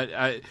there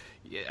that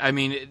I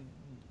mean,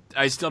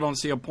 I still don't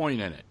see a point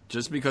in it.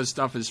 Just because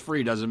stuff is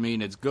free doesn't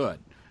mean it's good.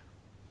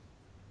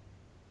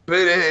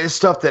 But it's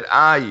stuff that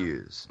I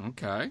use.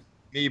 Okay.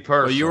 Me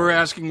personally. But you were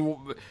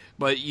asking,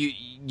 but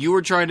you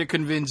were trying to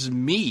convince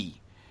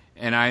me,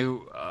 and I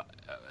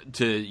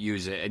to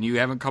use it, and you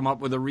haven't come up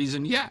with a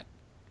reason yet.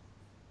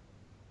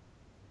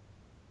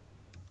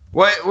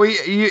 Well,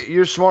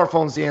 your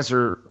smartphone's the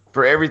answer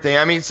for everything.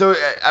 I mean, so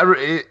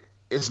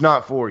it's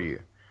not for you,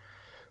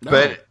 No.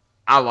 but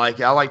I like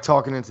it. I like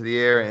talking into the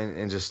air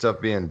and just stuff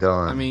being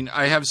done. I mean,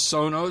 I have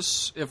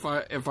Sonos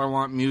if I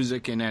want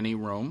music in any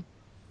room,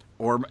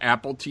 or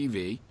Apple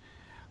TV.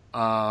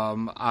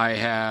 I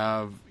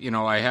have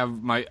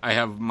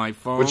my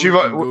phone Which you've-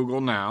 and Google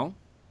Now.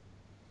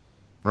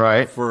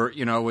 right? For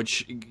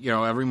which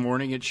every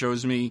morning it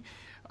shows me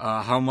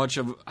how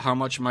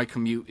much my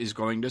commute is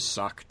going to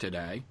suck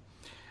today.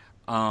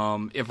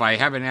 If I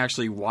haven't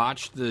actually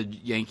watched the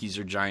Yankees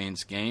or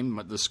Giants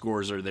game, the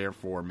scores are there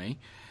for me,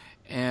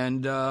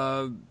 and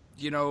I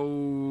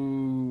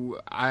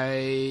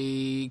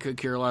could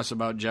care less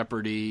about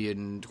Jeopardy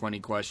and 20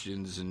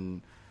 questions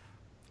and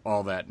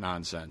all that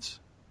nonsense.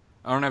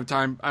 I don't have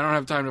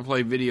time to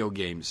play video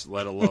games,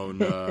 let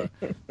alone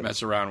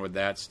mess around with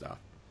that stuff.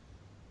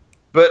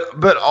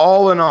 But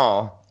all in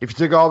all, if you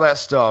took all that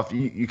stuff,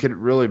 you could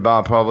really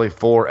buy probably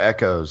 4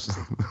 Echoes.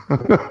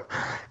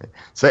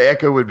 So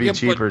Echo would be Yeah,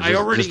 cheaper but I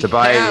already just to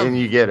buy have- it and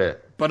you get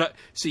it. But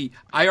see,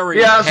 I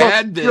already Yeah, so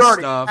had you this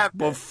already stuff have it.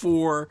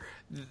 before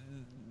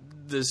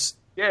this.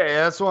 Yeah,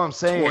 that's what I'm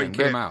saying. Toy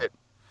came out.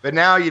 But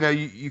now,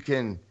 you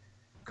can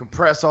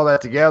compress all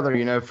that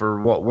together,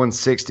 for what,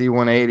 160,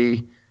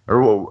 180,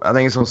 or what, I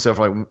think it's on sale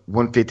for like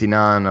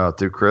 159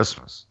 through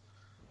Christmas.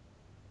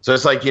 So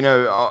it's like,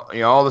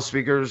 all the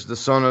speakers, the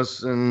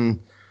Sonos, and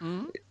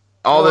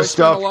all this I spent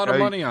stuff. a lot of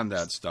money on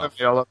that stuff.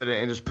 All of it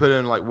and just put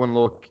in like one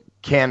little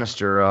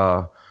canister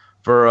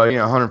for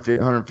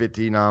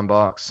 159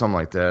 bucks, something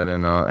like that,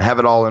 and have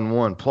it all in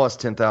one plus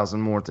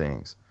 10,000 more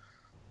things.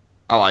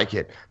 I like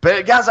it,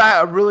 but guys,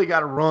 I really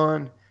got to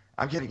run.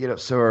 I got to get up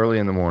so early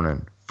in the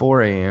morning,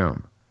 4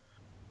 a.m.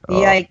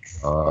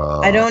 Yikes!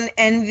 I don't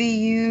envy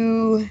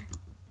you.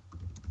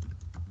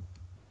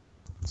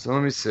 So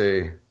let me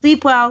see.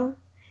 Sleep well.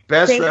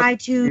 Best Say hi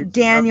to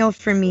Daniel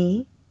for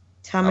me.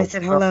 Tell him I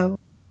said hello.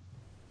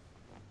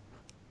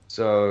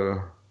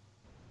 So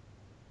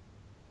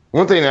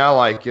one thing that I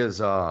like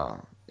is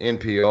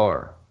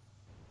NPR.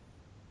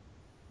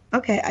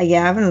 Okay, I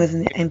haven't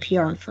listened to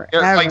NPR in forever.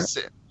 Yeah, like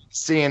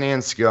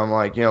CNN skill. I'm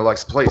like,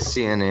 let's play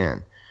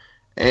CNN.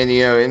 And,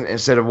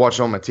 instead of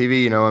watching on my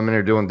TV, I'm in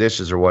there doing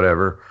dishes or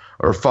whatever,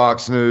 or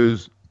Fox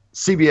News,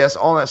 CBS,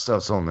 all that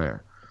stuff's on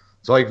there.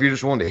 So, like, if you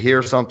just wanted to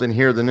hear something,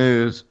 hear the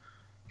news,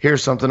 hear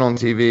something on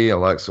TV,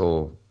 Alexa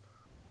will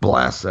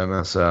blast that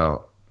mess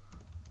out.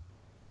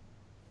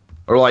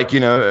 Or, like,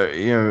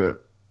 anything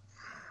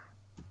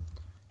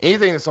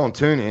that's on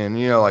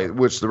TuneIn, like,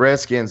 which the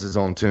Redskins is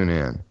on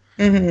TuneIn.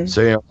 Mm-hmm.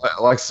 So,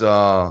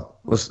 Alexa,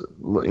 listen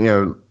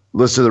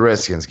to the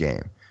Redskins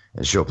game,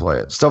 and she'll play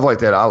it. Stuff like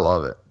that, I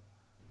love it.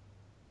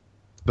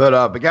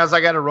 But guys,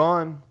 I got to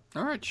run.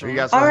 All right, Are sure. you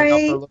guys going to hang out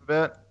for a little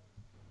bit?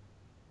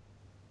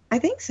 I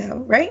think so,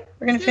 right?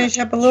 We're going to finish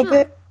up a little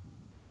bit.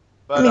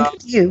 But, up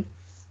to you.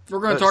 We're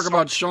going to talk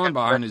about Sean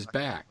behind his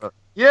back.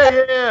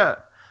 Yeah.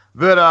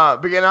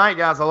 But good night,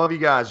 guys. I love you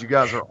guys. You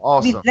guys are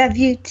awesome. We love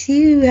you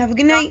too. Have a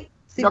good night.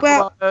 Sleep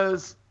well.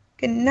 Guys.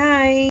 Good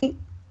night.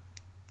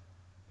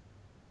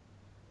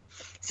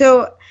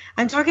 So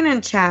I'm talking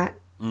in chat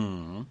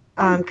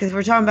because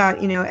we're talking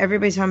about,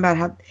 everybody's talking about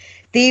how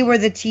they were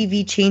the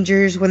TV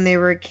changers when they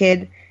were a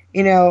kid.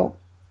 B-Mall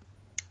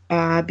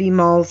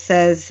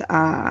says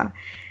that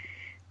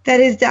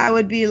his dad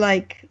would be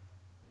like,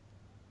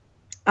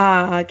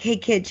 hey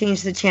kid,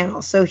 change the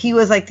channel. So he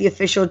was like the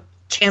official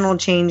channel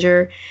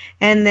changer.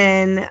 And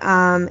then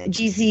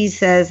GC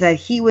says that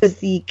he was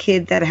the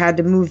kid that had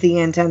to move the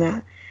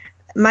antenna.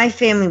 My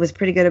family was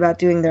pretty good about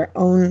doing their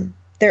own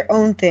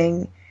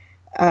thing.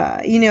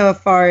 As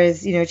far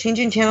as,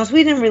 changing channels,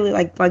 we didn't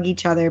really bug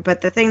each other.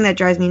 But the thing that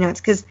drives me nuts,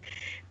 because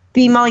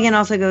B. Mulligan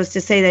also goes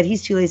to say that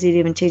he's too lazy to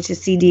even change the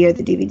CD or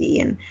the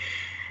DVD. And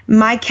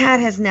my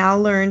cat has now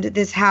learned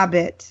this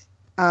habit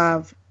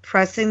of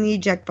pressing the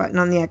eject button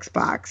on the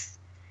Xbox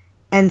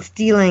and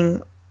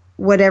stealing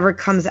whatever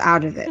comes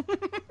out of it.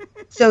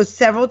 So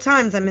several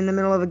times I'm in the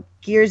middle of a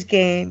Gears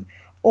game,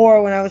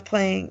 or when I was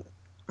playing,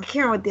 I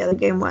can't remember what the other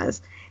game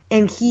was,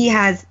 and he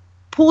has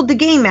pulled the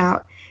game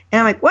out, and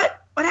I'm like, what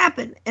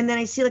happened? And then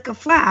I see a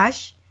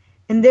flash,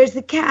 and there's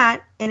the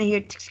cat, and I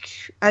hear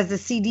as the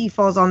CD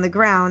falls on the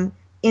ground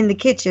in the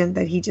kitchen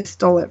that he just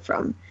stole it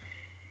from.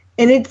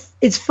 And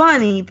it's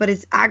funny, but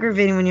it's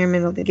aggravating when you're in the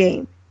middle of the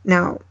game.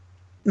 Now,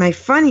 my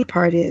funny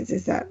part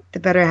is that the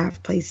better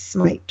half plays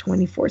Smite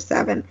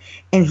 24/7,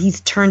 and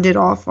he's turned it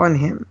off on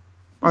him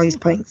while he's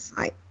playing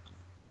Smite.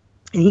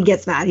 And he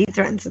gets mad. He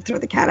threatens to throw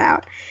the cat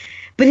out.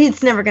 But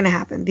it's never going to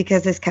happen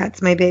because this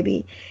cat's my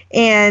baby.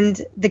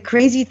 And the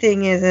crazy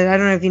thing is that I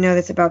don't know if you know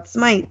this about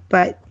Smite,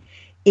 but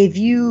if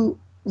you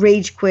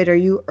rage quit or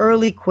you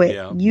early quit,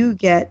 you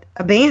get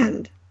a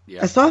band,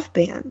 a soft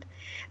band.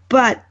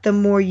 But the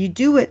more you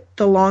do it,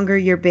 the longer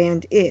your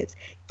band is.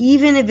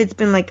 even if it's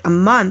been like a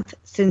month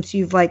since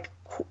you've like,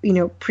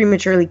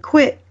 prematurely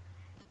quit,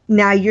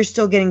 now you're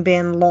still getting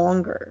banned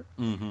longer.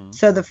 Mm-hmm.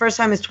 So the first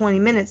time is 20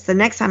 minutes. The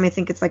next time I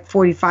think it's like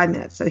 45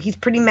 minutes. So he's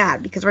pretty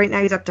mad because right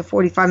now he's up to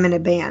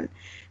 45-minute ban.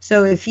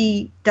 So if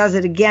he does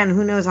it again,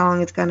 who knows how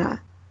long it's going to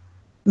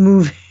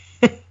move.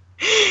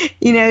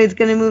 It's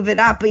going to move it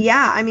up. But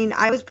yeah, I mean,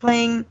 I was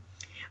playing,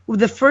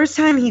 the first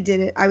time he did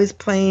it, I was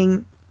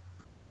playing,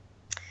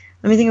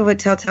 let me think of what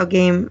Telltale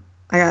game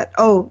I got.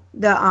 Oh,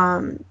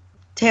 the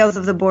Tales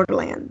of the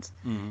Borderlands.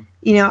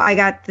 Mm-hmm. I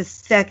got the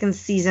second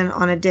season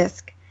on a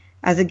disc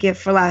as a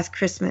gift for last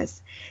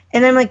Christmas.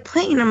 And I'm like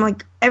playing, I'm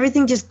like,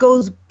 everything just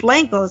goes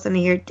blank. All of a sudden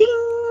I hear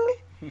ding.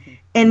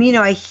 And,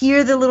 I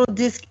hear the little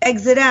disc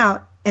exit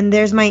out, and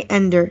there's my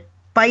ender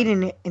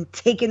biting it and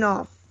taking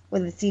off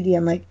with the CD.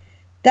 I'm like,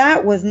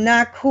 that was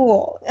not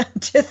cool.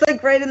 Just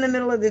like right in the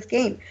middle of this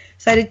game.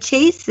 So I had to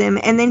chase him,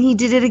 and then he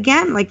did it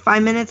again like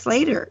 5 minutes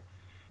later.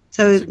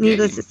 So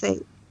needless to say,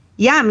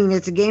 yeah, I mean,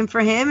 it's a game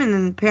for him, and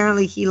then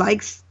apparently he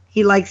likes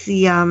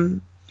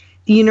the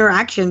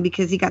interaction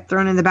because he got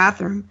thrown in the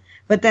bathroom.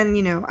 But then,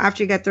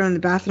 after he got thrown in the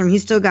bathroom, he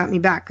still got me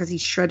back because he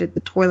shredded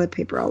the toilet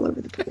paper all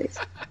over the place.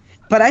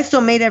 But I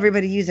still made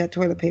everybody use that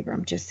toilet paper,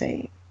 I'm just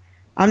saying.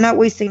 I'm not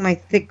wasting my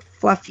thick,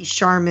 fluffy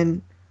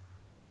Charmin.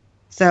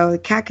 So the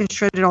cat can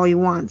shred it all he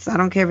wants. I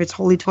don't care if it's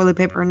holy toilet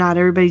paper or not.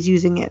 Everybody's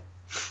using it.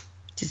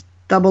 Just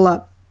double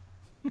up.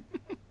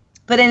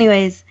 But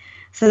anyways,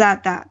 so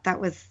that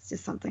was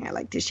just something I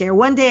like to share.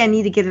 One day I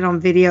need to get it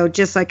on video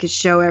just so I could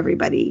show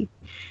everybody.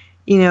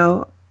 B.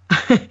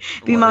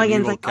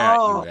 Mulligan's like,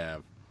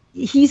 oh,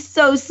 he's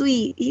so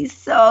sweet. He's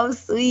so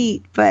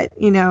sweet. But,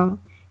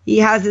 he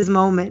has his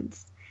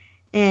moments.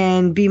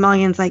 And B.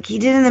 Mulligan's like, he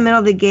did in the middle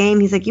of the game.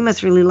 He's like, you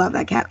must really love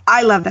that cat.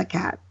 I love that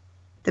cat.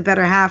 The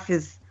better half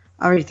is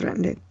already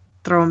threatened to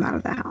throw him out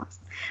of the house.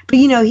 But,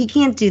 he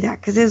can't do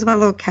that because there's one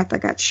little cat that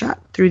got shot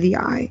through the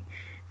eye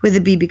with a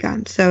BB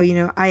gun. So,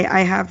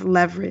 I have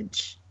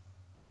leverage,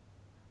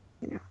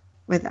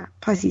 with that.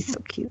 Plus, he's so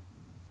cute.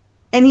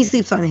 And he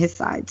sleeps on his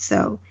side.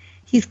 So,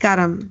 he's got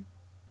him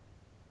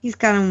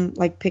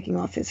like picking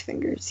off his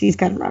fingers. He's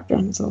got him wrapped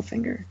around his little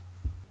finger.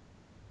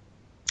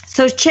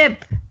 So,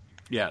 Chip.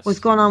 Yes. What's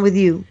going on with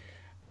you?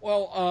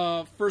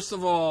 Well, first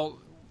of all,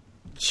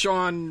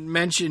 Sean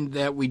mentioned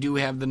that we do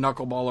have the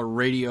Knuckleballer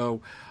Radio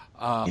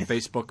Yes.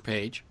 Facebook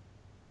page.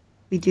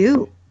 We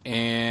do.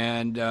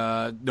 And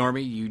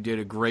Normie, you did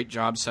a great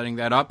job setting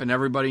that up, and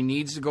everybody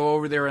needs to go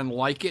over there and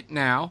like it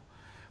now.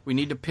 We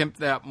need to pimp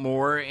that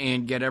more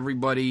and get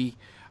everybody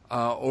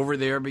over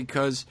there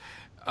because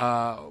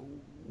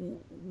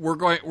we're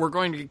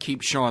going to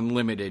keep Sean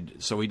limited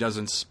so he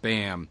doesn't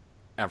spam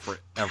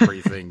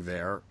everything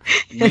there.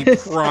 We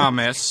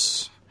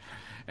promise.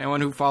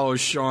 Anyone who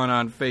follows Sean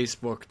on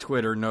Facebook,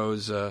 Twitter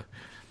knows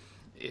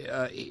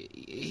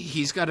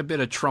he's got a bit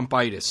of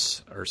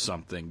Trumpitis or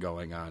something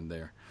going on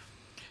there.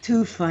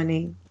 Too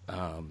funny.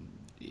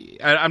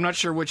 I'm not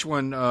sure which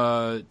one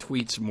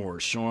tweets more,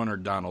 Sean or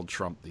Donald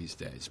Trump these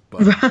days.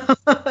 But I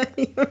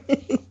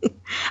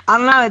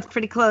don't know. It's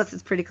pretty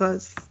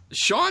close.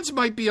 Sean's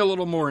might be a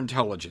little more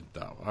intelligent,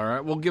 though. All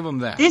right, we'll give him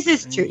that. This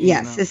is true.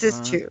 Yes, this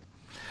is true.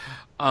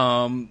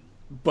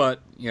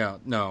 But yeah,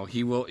 no,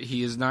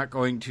 he is not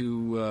going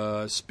to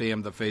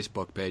spam the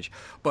Facebook page.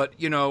 But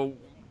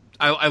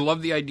I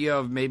love the idea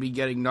of maybe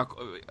getting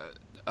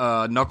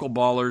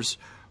knuckleballers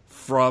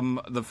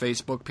from the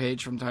Facebook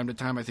page from time to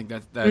time. I think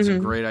that's a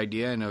great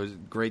idea, and it was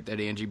great that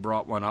Angie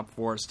brought one up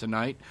for us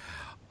tonight.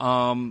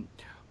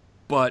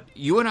 But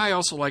you and I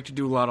also like to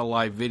do a lot of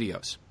live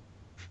videos.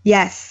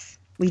 Yes,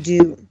 we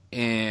do.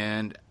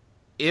 And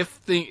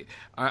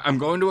I'm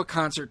going to a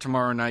concert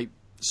tomorrow night,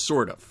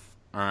 sort of.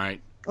 All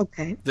right.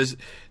 Okay. This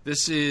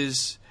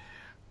is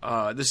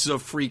a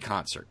free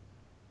concert.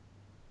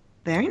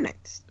 Very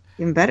nice.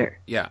 Even better.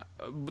 Yeah.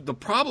 The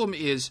problem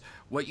is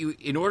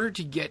in order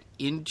to get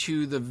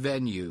into the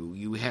venue,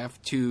 you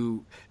have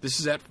to.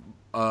 This is at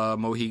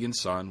Mohegan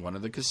Sun, one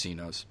of the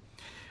casinos.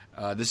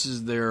 This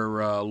is their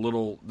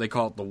little. They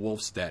call it the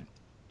Wolf's Den.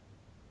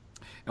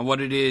 And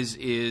what it is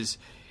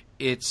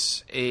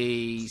it's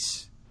a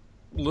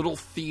little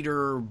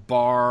theater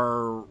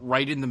bar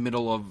right in the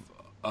middle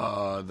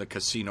of the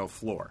casino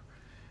floor,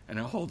 and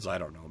it holds, I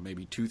don't know,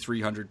 maybe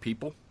 200-300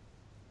 people.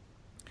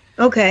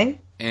 Okay.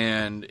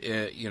 And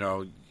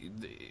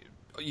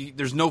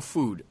there's no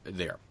food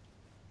there.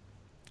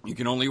 You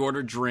can only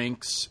order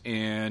drinks,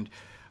 and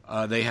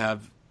they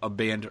have a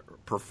band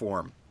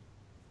perform.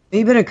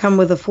 You better come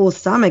with a full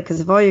stomach,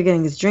 because if all you're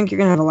getting is drink, you're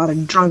gonna have a lot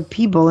of drunk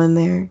people in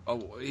there.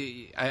 Oh,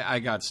 I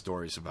got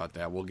stories about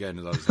that. We'll get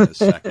into those in a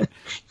second.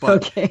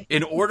 But okay.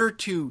 In order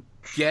to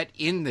get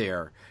in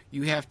there,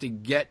 you have to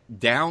get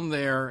down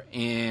there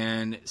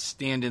and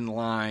stand in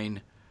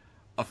line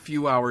a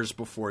few hours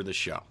before the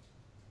show.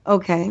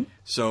 Okay.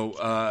 So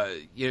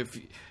if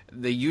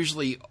they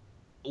usually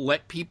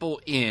let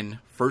people in,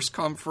 first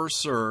come, first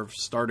serve,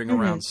 starting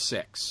around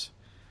 6.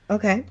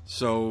 Okay.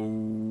 So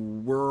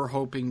we're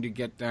hoping to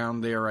get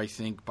down there, I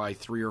think, by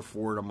 3 or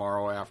 4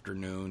 tomorrow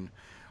afternoon.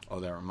 Oh,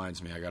 that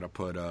reminds me, I got to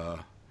put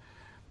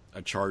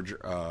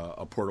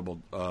a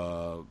portable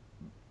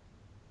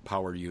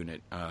power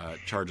unit,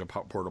 charge a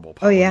portable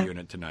power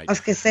unit tonight. I was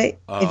gonna say,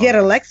 if you had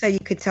Alexa, you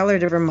could tell her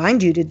to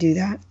remind you to do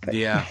that. But.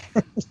 Yeah.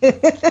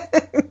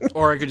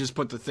 Or I could just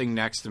put the thing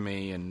next to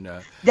me and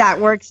that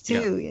works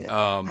too.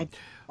 Yeah. You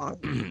know.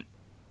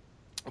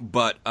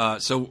 But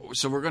so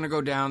we're gonna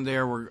go down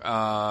there.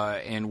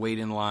 And wait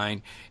in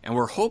line, and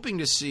we're hoping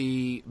to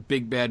see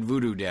Big Bad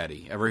Voodoo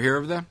Daddy. Ever hear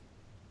of them?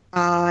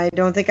 I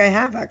don't think I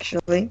have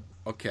actually.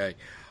 Okay.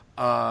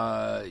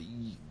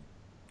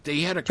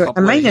 They had a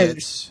couple of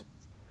hits.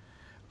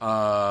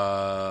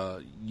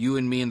 You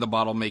and Me and the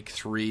Bottle Make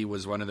Three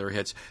was one of their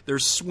hits.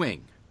 There's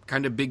swing,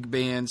 kind of big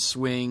band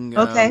swing.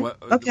 Okay.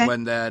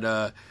 When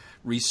that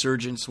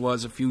resurgence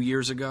was a few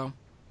years ago.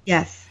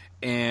 Yes.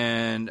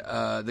 And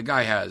the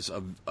guy has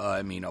a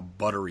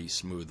buttery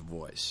smooth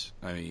voice.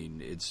 I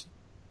mean, it's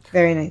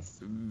very nice.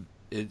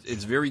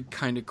 It's very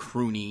kind of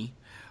croony,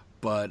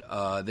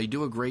 but they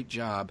do a great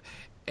job.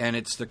 And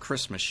it's the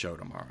Christmas show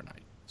tomorrow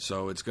night,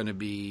 so it's going to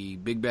be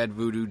Big Bad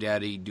Voodoo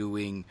Daddy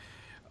doing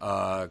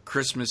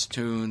Christmas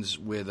tunes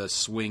with a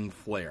swing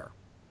flair.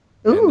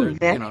 Ooh,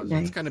 very nice.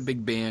 It's kind of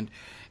big band,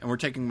 and we're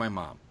taking my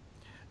mom,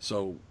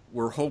 so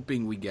we're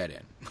hoping we get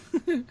in.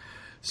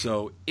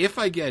 So if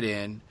I get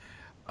in,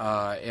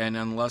 and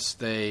unless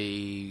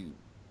they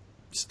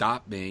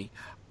stop me,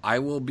 I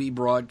will be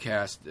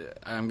broadcast.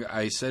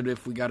 I said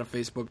if we got a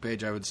Facebook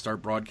page, I would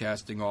start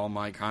broadcasting all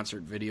my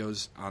concert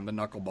videos on the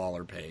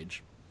Knuckleballer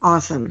page.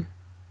 Awesome.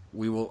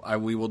 We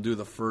will do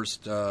the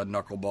first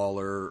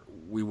Knuckleballer.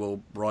 We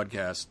will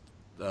broadcast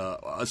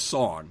a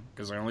song,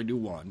 because I only do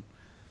one.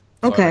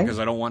 Okay. Because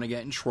I don't want to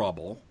get in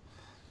trouble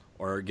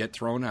or get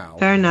thrown out.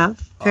 Fair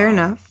enough. Fair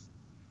enough.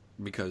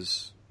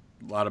 Because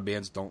a lot of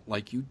bands don't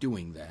like you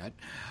doing that.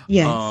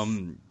 Yes.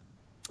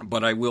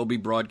 But I will be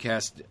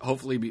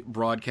hopefully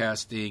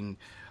broadcasting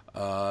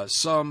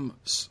some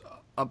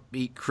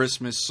upbeat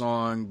Christmas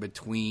song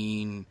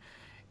between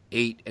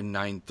 8 and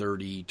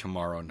 9:30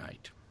 tomorrow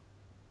night.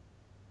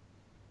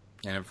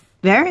 And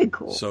very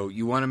cool. So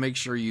you want to make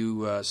sure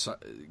you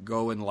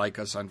go and like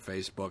us on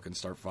Facebook and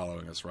start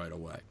following us right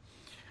away.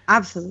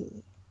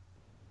 Absolutely.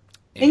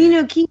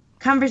 And keep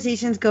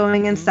conversations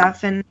going and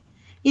stuff. And,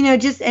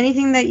 just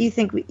anything that you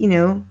think,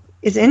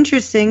 is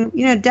interesting,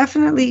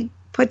 definitely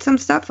put some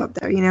stuff up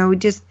there.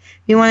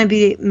 We want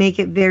to make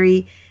it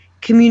very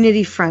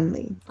community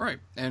friendly. Right.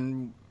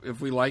 And if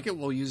we like it,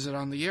 we'll use it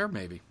on the air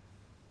maybe.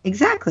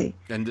 Exactly.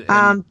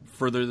 And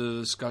further the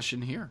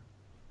discussion here.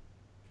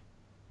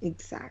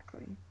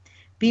 Exactly.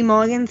 B.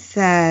 Mulligan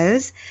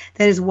says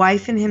that his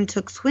wife and him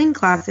took swing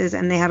classes,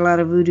 and they had a lot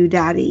of Voodoo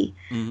Daddy,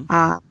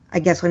 I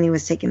guess, when he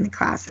was taking the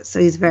classes. So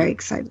he's very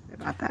excited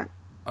about that.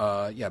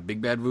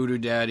 Big Bad Voodoo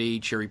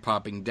Daddy, Cherry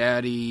Popping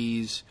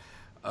Daddies,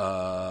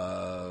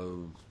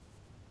 Brian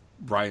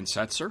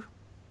Setzer,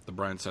 the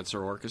Brian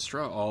Setzer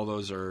Orchestra. All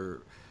those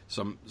are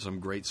some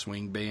great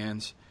swing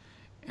bands.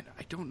 And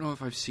I don't know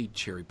if I've seen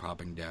Cherry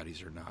Popping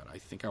Daddies or not. I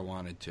think I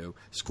wanted to.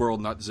 Squirrel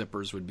Nut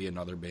Zippers would be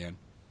another band.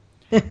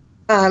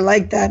 I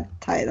like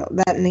that title,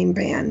 that name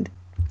band.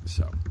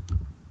 So,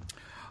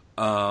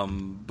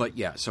 but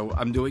yeah, so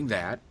I'm doing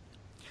that.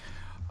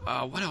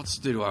 What else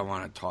do I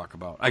want to talk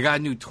about? I got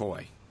a new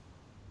toy.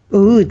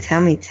 Ooh,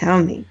 tell me.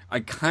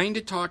 I kind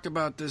of talked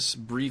about this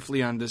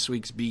briefly on this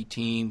week's B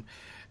Team,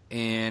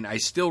 and I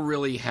still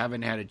really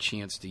haven't had a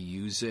chance to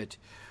use it,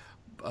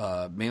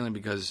 mainly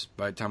because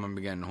by the time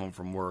I'm getting home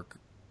from work,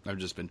 I've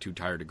just been too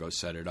tired to go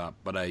set it up.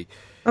 But I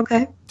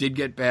did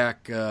get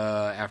back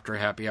after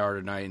happy hour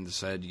tonight and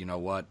said, you know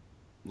what,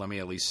 let me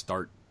at least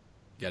start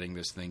getting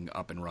this thing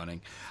up and running.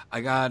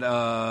 I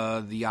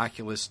got the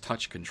Oculus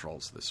Touch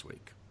controls this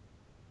week.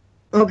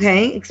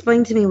 Okay,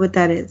 explain to me what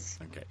that is.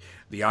 Okay,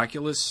 the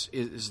Oculus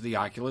is the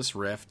Oculus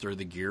Rift or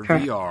the Gear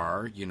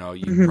VR.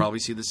 You probably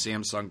see the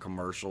Samsung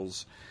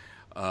commercials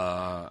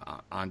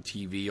on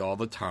TV all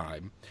the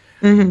time.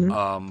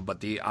 But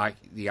the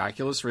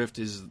Oculus Rift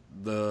is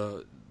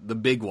the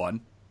big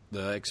one,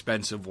 the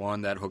expensive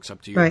one that hooks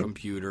up to your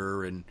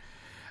computer, and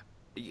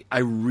I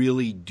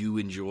really do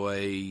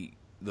enjoy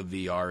the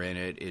VR in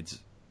it. It's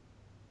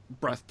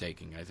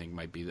breathtaking, I think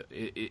might be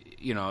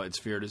it's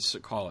fair to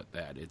call it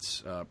that.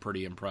 It's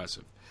pretty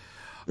impressive.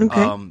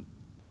 Okay.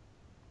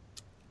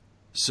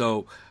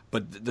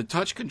 But the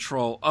touch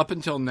control, up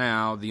until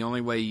now, the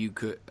only way you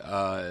could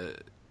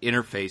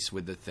interface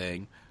with the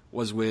thing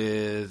was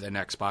with an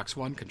Xbox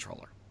One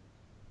controller.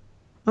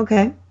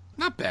 Okay.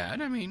 Not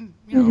bad. I mean,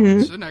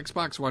 it's an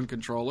Xbox One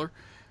controller.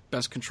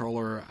 Best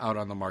controller out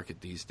on the market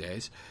these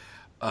days.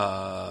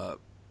 So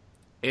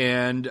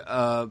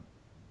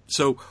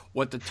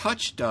what the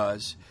touch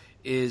does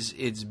is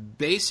it's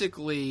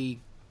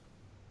basically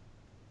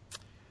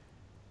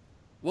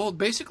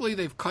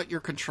they've cut your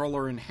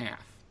controller in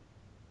half.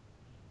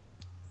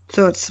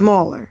 So it's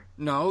smaller.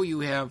 No, you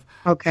have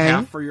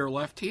half for your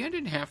left hand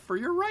and half for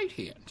your right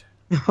hand.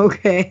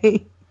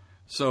 Okay.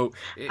 So,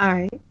 all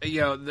right.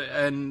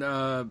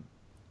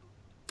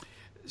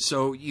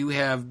 So you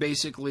have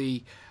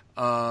basically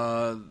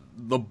the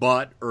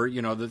butt, or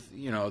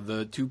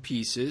the two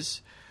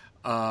pieces,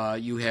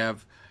 You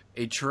have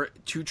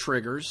two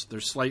triggers. They're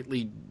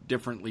slightly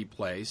differently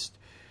placed.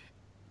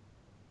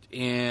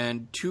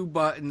 And 2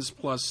 buttons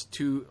plus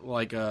two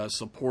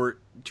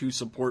support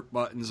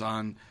buttons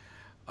on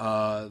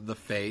the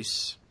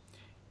face.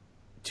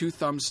 2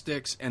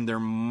 thumbsticks, and there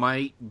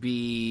might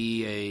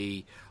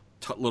be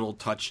a little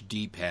touch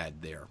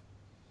D-pad there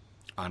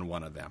on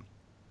one of them.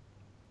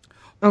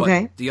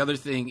 Okay. But the other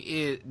thing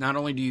is, not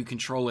only do you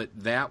control it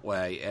that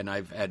way, and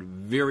I've had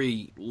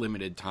very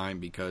limited time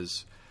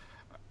because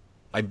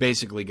I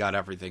basically got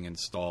everything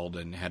installed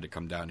and had to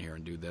come down here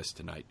and do this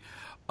tonight.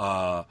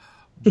 But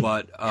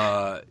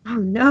oh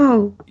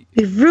no,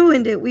 we've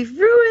ruined it.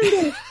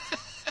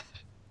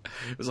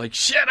 It was like,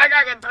 shit, I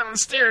gotta get down the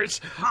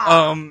stairs.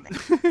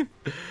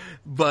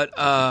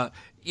 But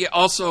yeah,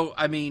 also,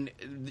 I mean,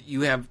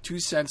 you have 2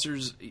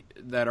 sensors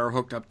that are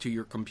hooked up to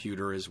your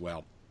computer as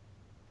well.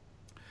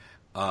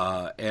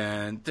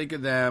 And think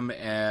of them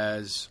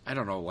as, I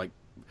don't know, like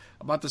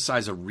about the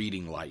size of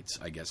reading lights,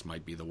 I guess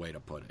might be the way to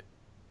put it.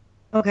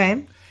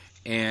 Okay.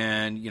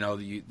 And,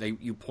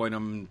 you point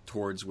them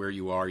towards where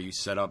you are. You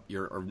set up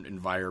your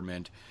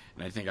environment.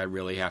 And I think I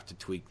really have to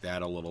tweak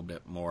that a little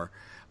bit more.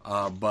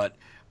 But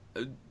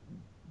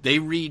they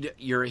read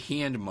your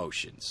hand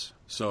motions.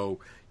 So,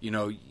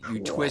 you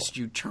twist,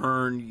 you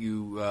turn,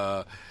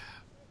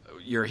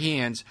 your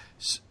hands.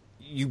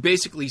 You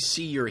basically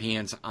see your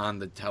hands on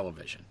the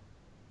television.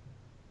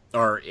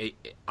 Or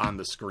on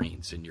the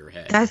screens in your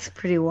head. That's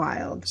pretty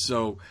wild.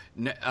 So,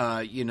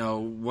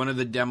 one of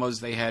the demos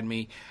they had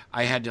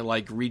I had to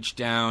reach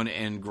down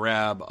and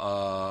grab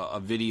a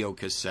video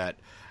cassette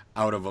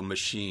out of a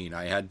machine.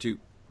 I had to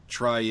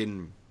try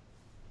and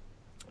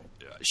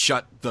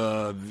shut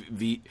the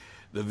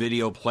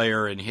video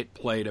player and hit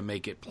play to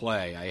make it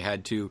play. I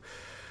had to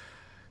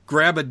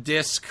grab a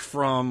disc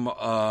from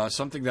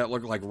something that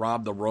looked like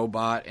Rob the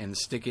Robot and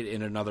stick it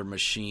in another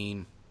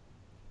machine.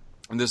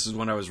 And this is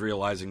when I was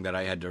realizing that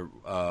I had to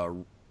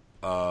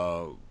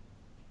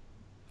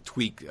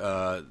tweak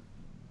the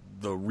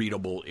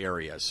readable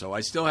area. So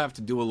I still have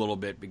to do a little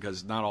bit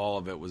because not all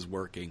of it was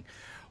working.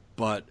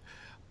 But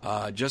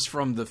just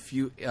from the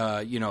few,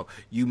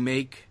 you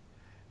make,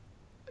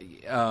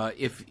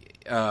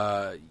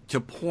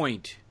 to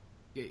point,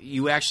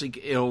 you actually,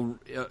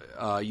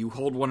 you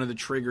hold one of the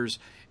triggers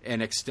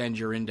and extend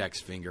your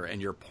index finger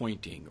and you're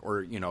pointing.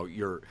 Or,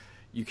 you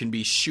can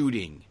be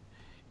shooting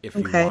if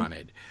you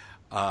wanted.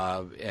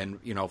 And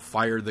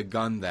fire the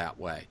gun that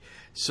way.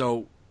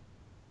 So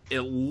it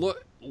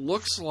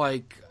looks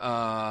like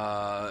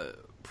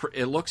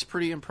it looks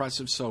pretty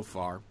impressive so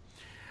far.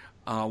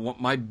 What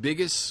my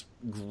biggest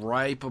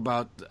gripe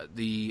about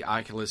the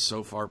Oculus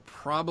so far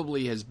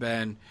probably has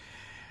been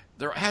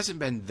there hasn't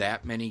been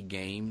that many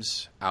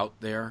games out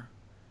there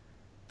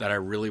that I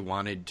really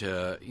wanted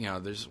to.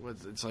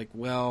 It's like,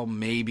 well,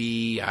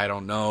 maybe, I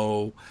don't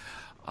know.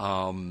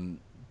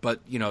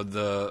 But,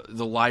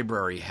 the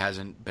library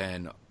hasn't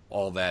been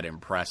all that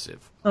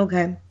impressive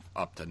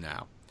up to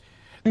now.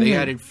 They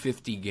added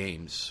 50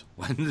 games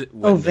when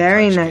the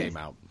very Touch nice. came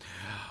out.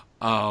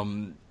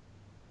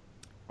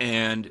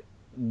 And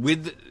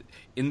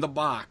in the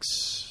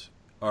box,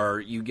 or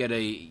you get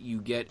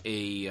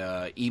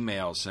a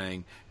email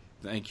saying,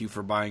 thank you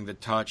for buying the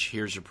Touch.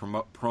 Here's your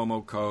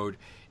promo code.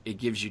 It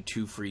gives you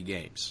 2 free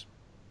games.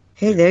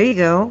 Hey, there you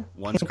go.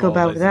 One's Can't called,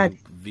 go bad with I that.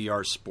 think,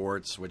 VR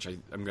Sports, which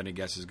I'm going to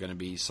guess is going to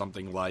be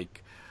something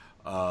like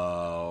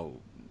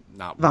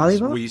not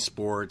Volleyball? Wii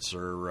Sports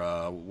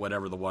or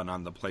whatever the one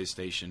on the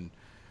PlayStation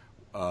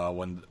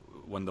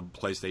when the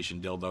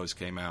PlayStation dildos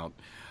came out.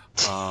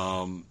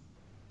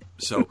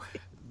 So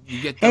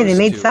you get those Hey, they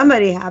made 2.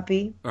 somebody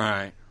happy. All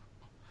right.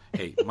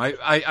 Hey,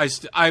 I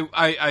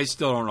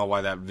still don't know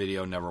why that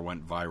video never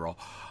went viral.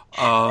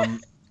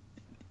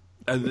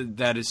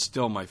 That is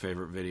still my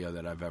favorite video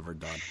that I've ever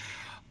done.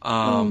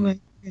 Oh my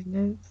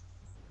goodness.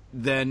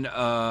 Then,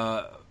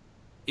 but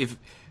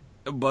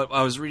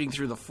I was reading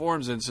through the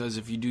forums and it says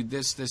if you do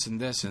this, this, and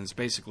this, and it's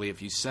basically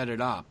if you set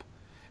it up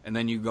and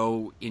then you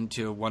go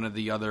into one of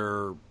the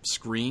other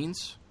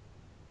screens,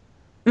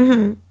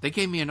 they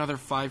gave me another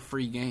 5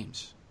 free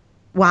games.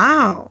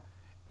 Wow.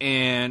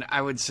 And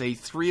I would say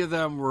 3 of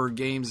them were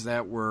games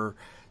that were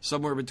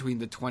somewhere between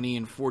the $20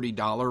 and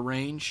 $40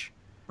 range.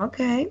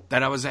 Okay.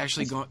 That I was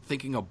actually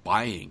thinking of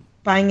buying.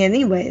 Buying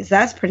anyways.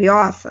 That's pretty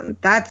awesome.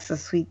 That's a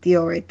sweet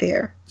deal right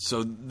there.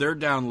 So they're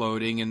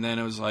downloading, and then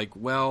it was like,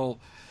 well,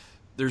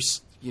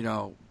 there's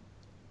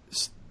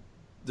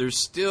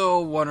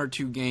still 1 or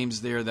 2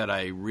 games there that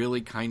I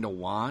really kind of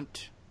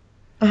want.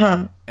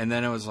 And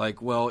then it was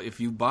like, well,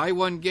 if you buy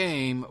 1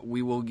 game,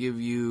 we will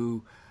give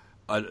you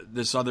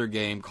this other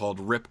game called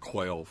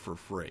Ripcoil for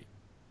free.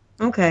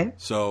 Okay.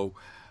 So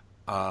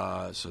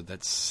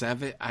that's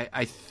 7.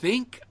 I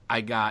think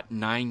I got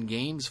 9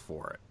 games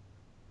for it.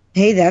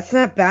 Hey, that's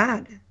not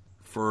bad.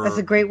 That's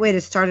a great way to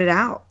start it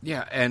out.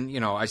 Yeah, and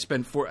I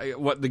spent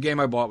the game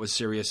I bought was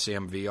Serious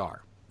Sam VR.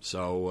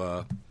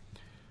 So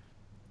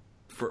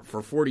for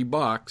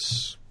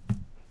 $40,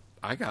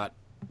 I got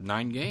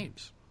 9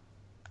 games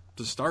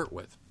to start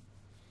with.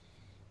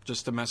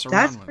 just to mess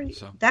That's around pretty. with.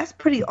 So That's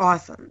pretty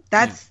awesome.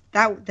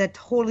 That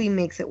totally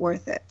makes it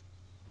worth it.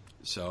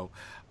 So,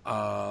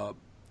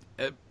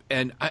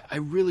 and I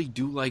really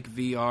do like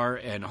VR,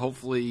 and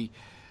hopefully,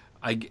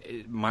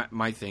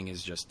 my thing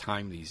is just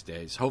time these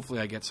days. Hopefully,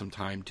 I get some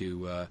time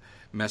to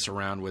mess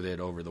around with it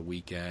over the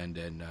weekend,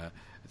 and I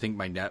think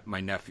my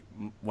nephew,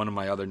 one of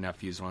my other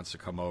nephews, wants to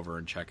come over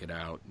and check it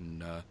out,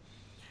 and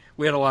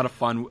we had a lot of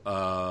fun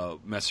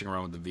messing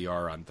around with the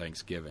VR on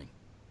Thanksgiving.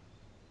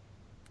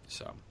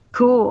 So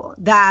Cool.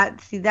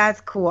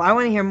 That's cool. I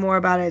want to hear more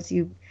about it as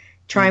you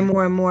try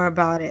more and more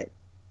about it.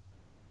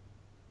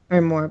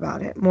 Or more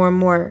about it. More and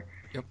more,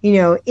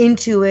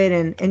 into it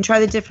and try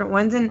the different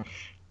ones. And,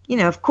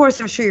 of course,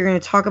 I'm sure you're going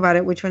to talk about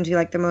it, which ones you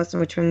like the most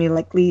and which one you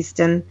like least.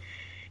 And,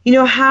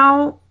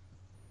 how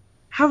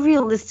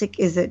realistic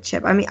is it,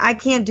 Chip? I mean, I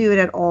can't do it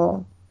at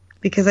all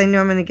because I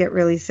know I'm going to get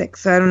really sick,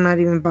 so I'm not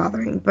even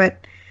bothering.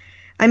 But,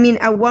 I mean,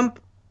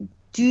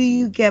 do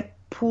you get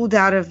pulled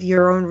out of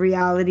your own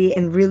reality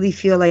and really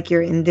feel like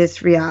you're in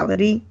this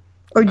reality?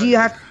 Or do you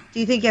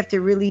think you have to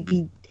really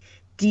be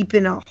deep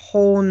in a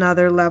whole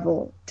nother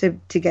level to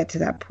get to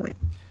that point?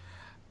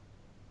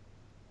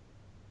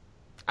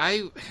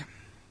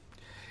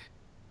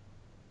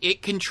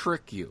 It can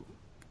trick you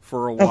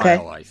for a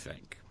while, I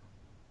think.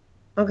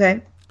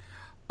 Okay.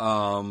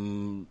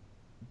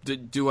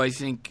 Do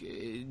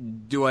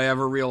I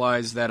ever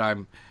realize that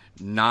I'm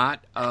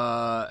not?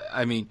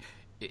 I mean,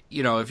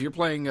 if you're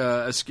playing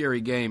a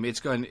scary game, it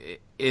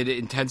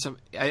intensifies.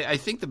 I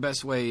think the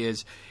best way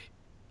is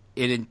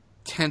it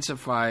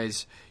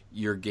intensifies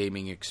your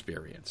gaming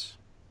experience.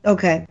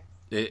 Okay.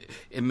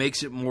 It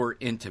makes it more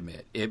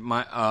intimate. It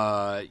might,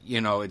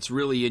 it's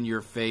really in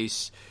your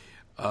face.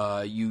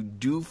 You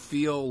do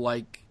feel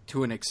like,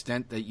 to an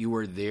extent, that you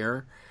are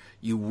there.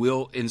 You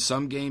will, in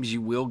some games,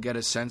 you will get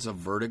a sense of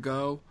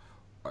vertigo.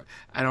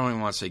 I don't even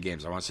want to say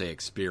games. I want to say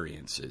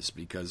experiences,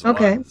 because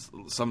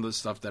some of the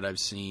stuff that I've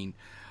seen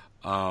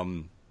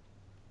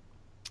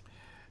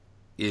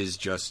is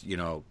just,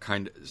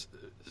 kind of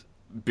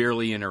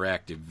barely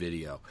interactive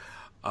video.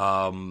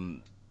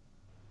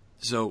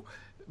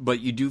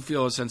 But you do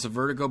feel a sense of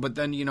vertigo. But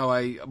then,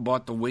 I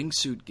bought the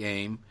wingsuit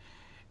game,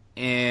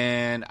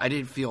 and I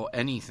didn't feel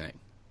anything.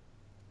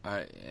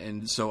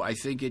 And so I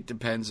think it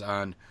depends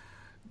on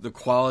the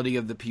quality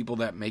of the people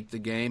that make the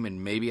game,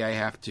 and maybe I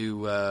have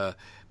to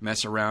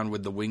mess around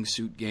with the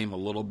wingsuit game a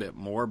little bit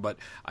more. But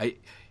I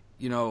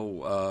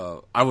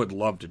would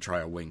love to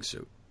try a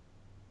wingsuit.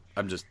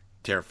 I'm just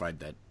terrified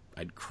that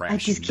I'd crash I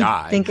just and keep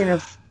die. thinking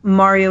of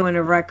Mario in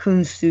a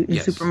raccoon suit in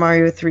Super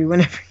Mario 3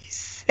 whenever you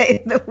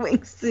say the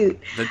wingsuit.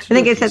 I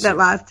think I said that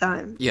last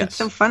time. Yes. It's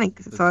so funny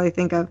because that's all I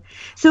think of.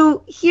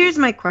 So here's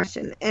my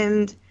question,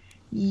 and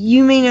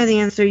you may know the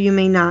answer, you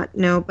may not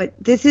know, but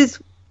this is,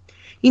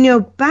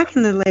 back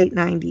in the late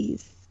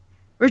 90s,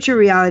 virtual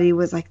reality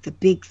was like the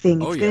big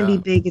thing. It's going to be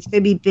big. It's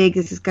going to be big.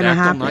 This is going to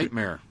happen.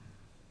 Nightmare.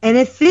 And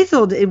it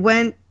fizzled.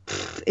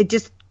 It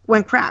just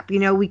went crap.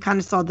 We kind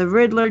of saw the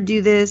Riddler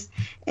do this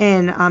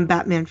and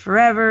Batman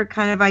Forever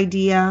kind of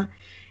idea,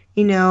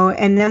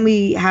 and then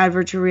we had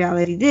virtual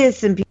reality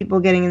this and people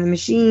getting in the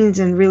machines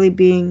and really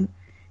being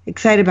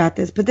excited about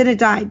this. But then it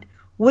died.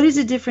 What is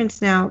the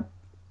difference now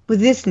with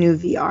this new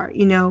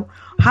VR?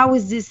 How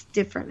is this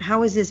different?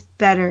 How is this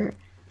better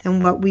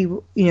than what we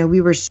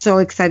were so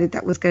excited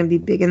that was going to be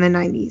big in the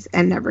 90s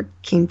and never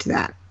came to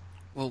that?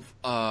 Well,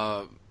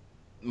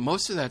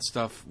 most of that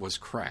stuff was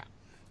crap.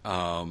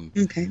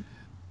 Okay.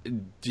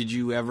 Did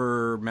you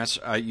ever mess?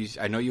 I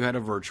know you had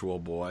a Virtual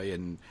Boy,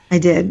 and I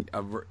did.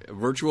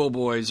 Virtual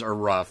Boys are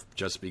rough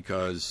just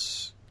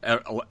because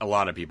a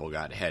lot of people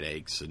got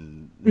headaches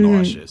and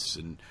nauseous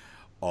and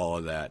all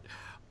of that.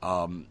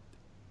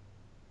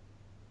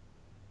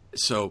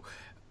 So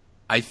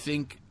I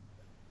think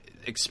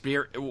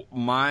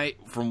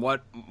from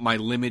what my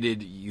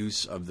limited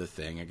use of the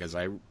thing, because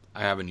I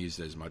haven't used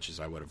it as much as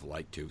I would have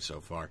liked to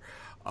so far.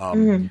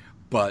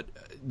 But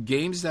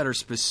games that are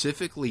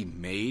specifically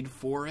made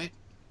for it,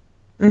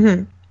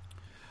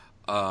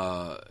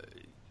 I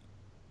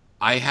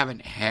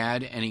haven't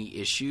had any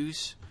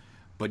issues.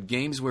 But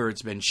games where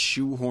it's been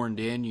shoehorned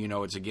in,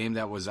 it's a game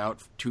that was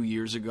out 2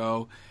 years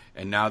ago,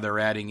 and now they're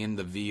adding in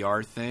the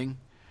VR thing.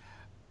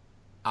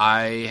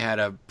 I had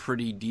a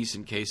pretty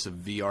decent case of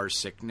VR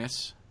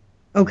sickness.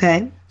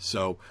 Okay.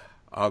 So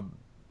I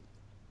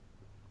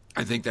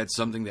think that's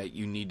something that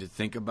you need to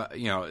think about.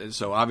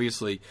 So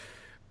obviously,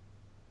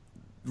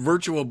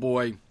 Virtual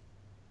Boy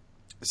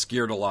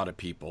scared a lot of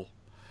people.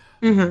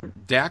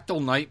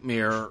 Dactyl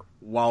Nightmare,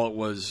 while it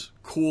was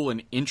cool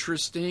and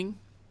interesting,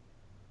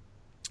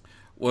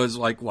 was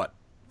like, what,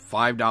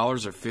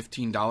 $5 or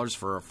 $15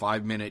 for a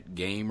 5-minute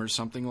game or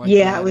something like that?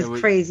 Yeah, it was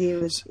crazy. It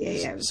was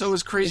so it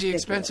was crazy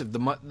expensive.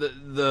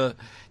 The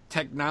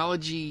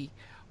technology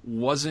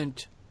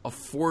wasn't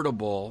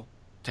affordable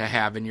to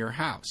have in your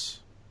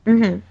house.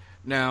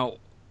 Now,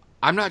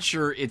 I'm not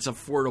sure it's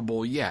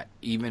affordable yet.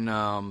 Even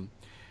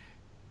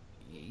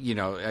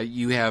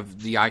you have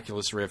the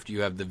Oculus Rift,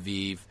 you have the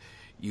Vive,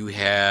 you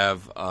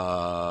have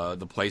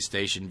the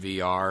PlayStation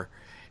VR,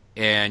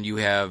 and you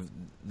have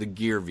the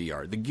Gear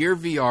VR. The Gear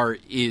VR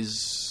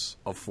is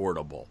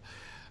affordable.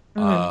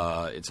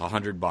 It's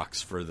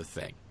 $100 for the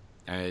thing,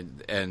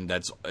 and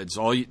it's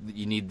all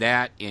you need.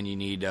 That, and you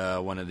need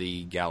one of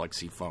the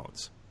Galaxy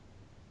phones.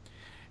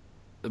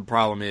 The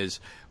problem is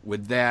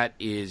with that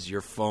is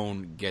your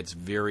phone gets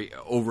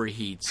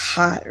overheats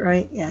hot,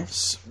 right?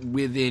 Yes,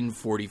 within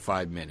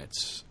 45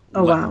 minutes.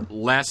 Oh wow!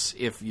 Less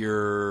if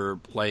you're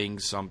playing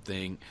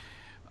something,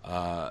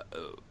 or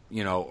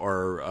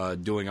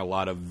doing a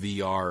lot of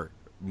VR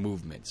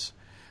movements.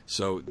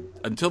 So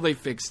until they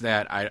fix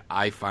that,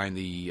 I find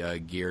the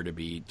Gear to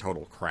be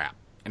total crap,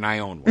 and I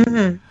own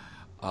one.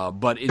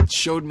 But it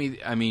showed me.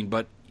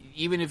 But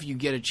even if you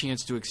get a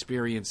chance to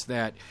experience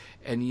that,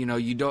 and you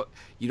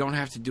don't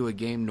have to do a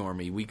game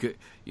normie. We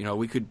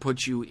could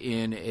put you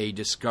in a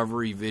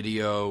discovery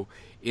video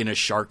in a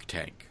Shark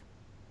Tank,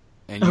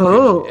 and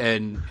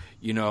you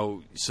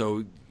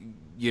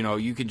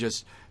can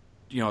just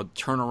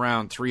turn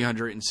around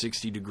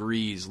 360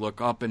 degrees,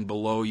 look up and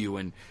below you,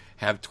 and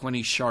have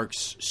 20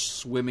 sharks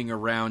swimming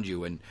around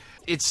you. And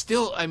it's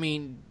still,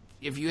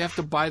 if you have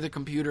to buy the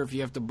computer, if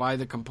you have to buy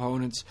the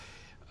components,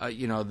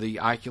 the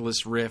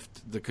Oculus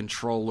Rift, the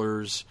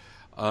controllers,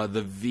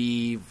 the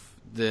Vive,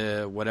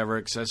 the whatever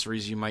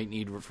accessories you might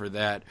need for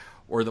that,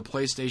 or the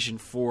PlayStation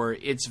 4,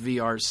 its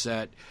VR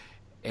set,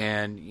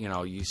 and,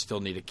 you still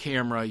need a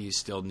camera, you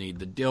still need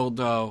the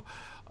dildo.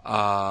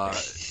 All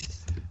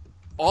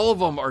of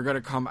them are going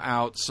to come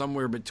out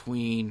somewhere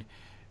between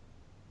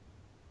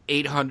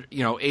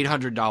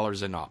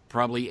 $800 and up,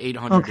 probably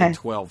 $800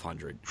 to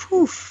 $1,200.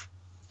 Oof.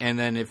 And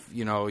then if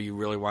you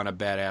really want a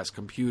badass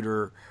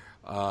computer,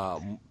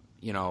 add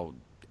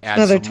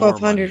another some more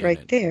money $1,200 right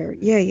in it. there.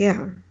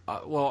 Yeah.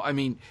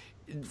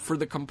 For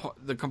the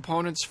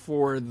components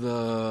for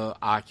the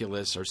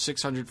Oculus are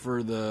 $600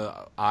 for the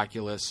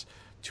Oculus,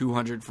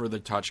 $200 for the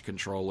touch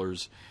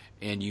controllers,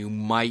 and you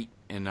might,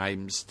 and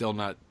I'm still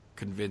not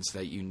convinced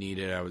that you need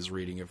it. I was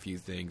reading a few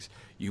things.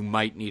 You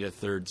might need a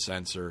third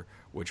sensor,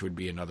 which would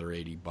be another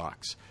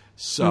 $80.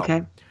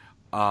 So,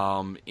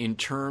 in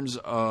terms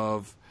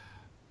of,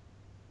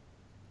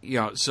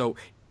 so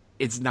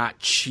it's not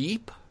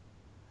cheap,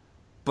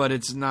 but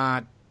it's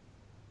not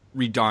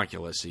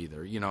redonkulous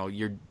either.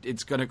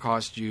 It's going to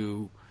cost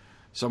you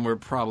somewhere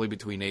probably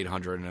between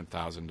 $800 and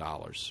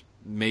 $1,000,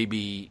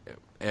 maybe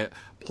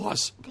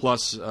plus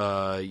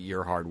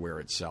your hardware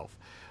itself.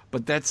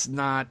 But that's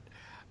not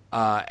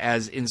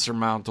as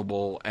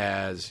insurmountable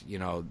as,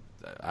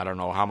 I don't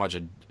know how much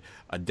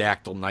a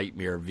Dactyl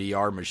Nightmare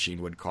VR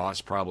machine would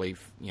cost, probably,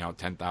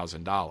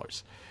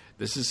 $10,000.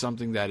 This is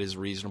something that is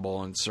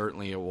reasonable, and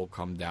certainly it will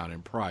come down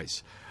in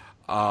price.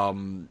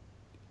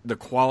 The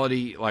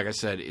quality, like I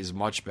said, is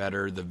much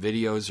better. The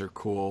videos are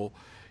cool.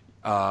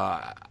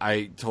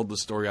 I told the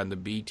story on the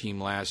B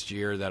Team last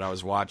year that I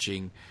was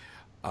watching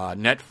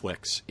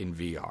Netflix in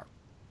VR.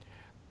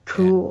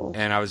 Cool.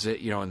 And I was at,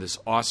 in this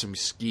awesome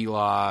ski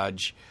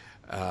lodge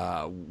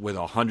with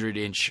a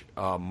 100-inch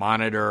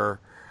monitor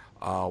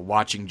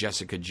watching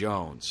Jessica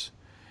Jones.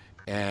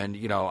 And,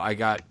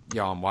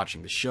 I'm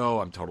watching the show.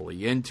 I'm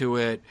totally into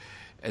it.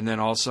 And then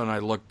all of a sudden I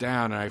looked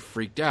down and I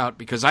freaked out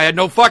because I had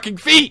no fucking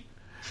feet.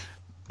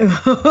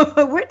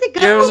 Where'd they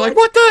go? Yeah, I was like,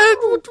 what the heck?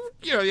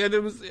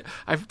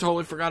 I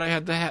totally forgot I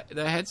had the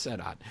headset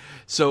on.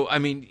 So,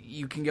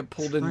 you can get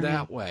pulled in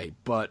that way.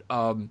 But,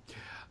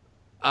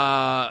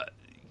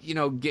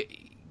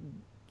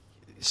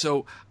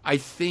 so I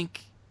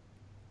think,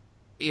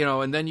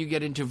 and then you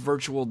get into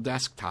virtual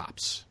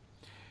desktops.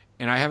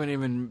 And I haven't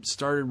even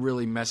started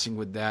really messing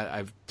with that.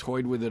 I've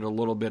toyed with it a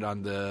little bit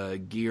on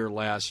the Gear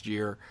last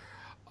year.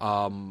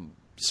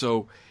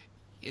 So,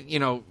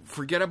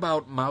 forget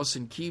about mouse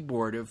and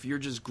keyboard. If you're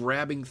just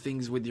grabbing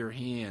things with your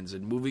hands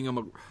and moving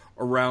them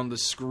around the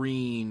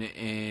screen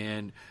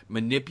and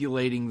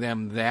manipulating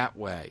them that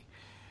way,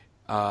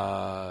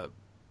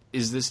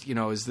 is this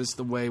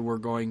the way we're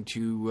going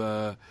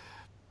to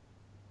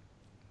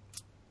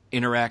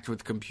interact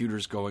with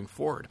computers going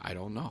forward? I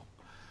don't know.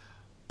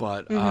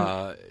 But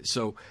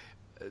so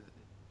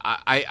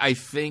I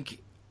think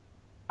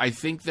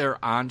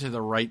they're onto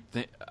the right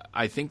thing.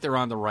 I think they're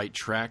on the right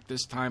track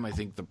this time. I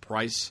think the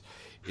price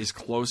is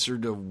closer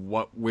to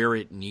where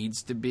it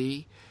needs to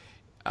be,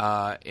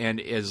 and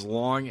as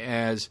long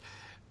as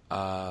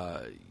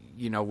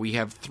we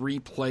have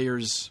three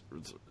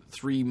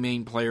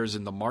main players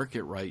in the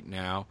market right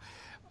now,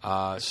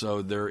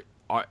 so there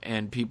are,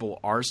 and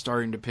people are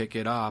starting to pick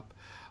it up.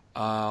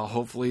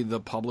 Hopefully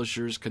the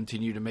publishers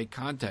continue to make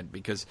content,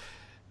 because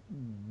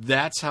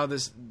that's how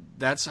this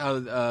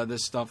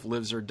stuff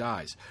lives or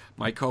dies.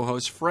 My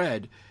co-host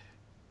Fred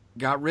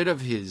got rid of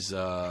his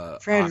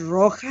Fred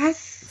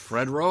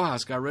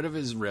Rojas got rid of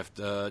his Rift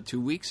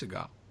 2 weeks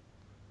ago.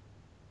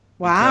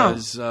 Wow.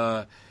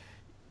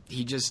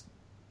 Because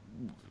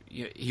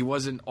he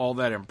wasn't all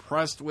that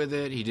impressed with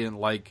it. He didn't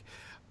like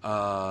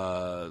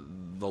the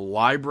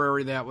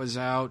library that was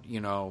out.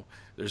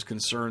 There's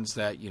concerns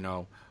that,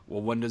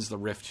 well, when does the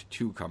Rift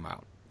 2 come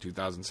out?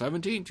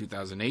 2017,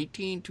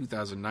 2018,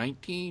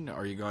 2019?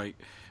 Are you going?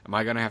 Am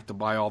I going to have to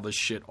buy all this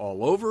shit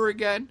all over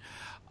again?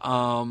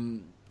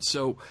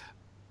 So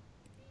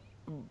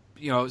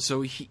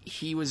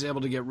he was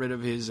able to get rid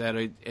of his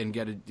and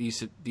get a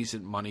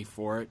decent money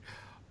for it.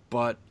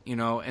 But,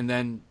 and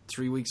then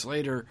 3 weeks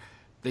later,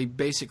 they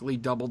basically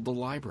doubled the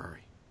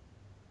library.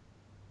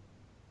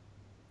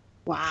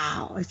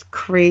 Wow, it's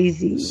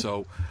crazy.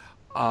 So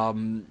I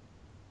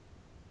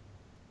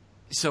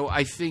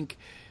think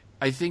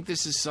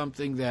this is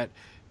something that,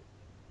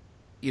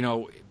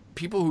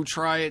 people who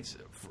try it,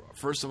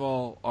 first of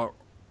all,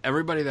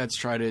 everybody that's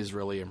tried it is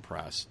really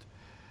impressed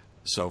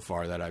so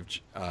far that I've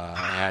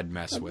had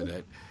mess with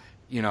it.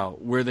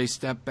 Where they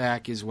step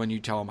back is when you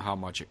tell them how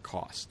much it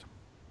cost.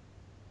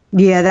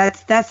 Yeah,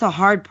 that's the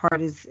hard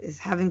part is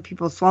having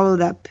people swallow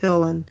that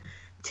pill and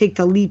take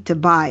the leap to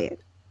buy it.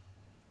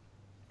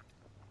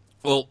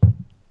 Well,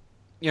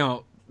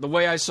 the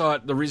way I saw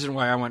it, the reason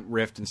why I went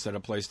Rift instead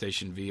of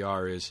PlayStation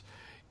VR is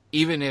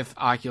even if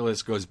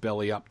Oculus goes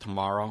belly up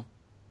tomorrow,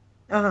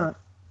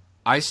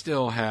 I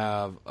still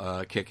have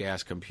a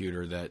kick-ass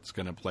computer that's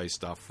going to play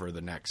stuff for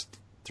the next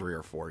 3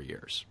 or 4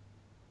 years.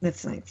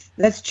 That's nice.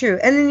 That's true.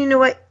 And then you know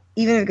what?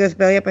 Even if it goes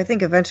belly up, I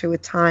think eventually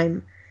with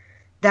time,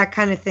 that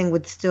kind of thing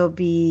would still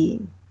be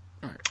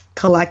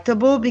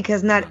collectible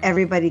because not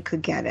everybody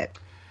could get it.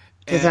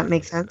 Does that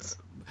make sense?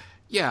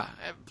 Yeah.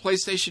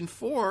 PlayStation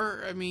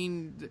 4, I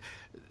mean,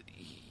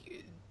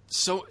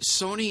 so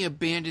Sony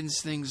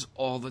abandons things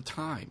all the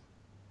time.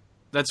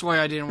 That's why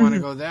I didn't want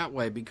to go that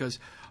way because,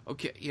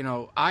 okay,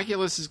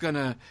 Oculus is going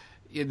to,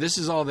 this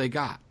is all they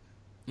got.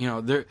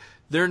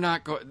 They're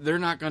not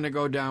going to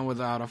go down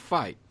without a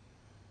fight.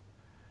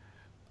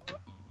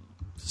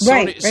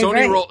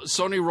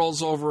 Sony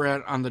rolls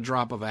over on the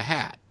drop of a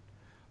hat.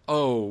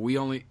 Oh,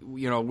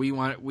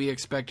 we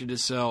expected to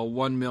sell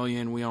 1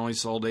 million. We only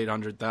sold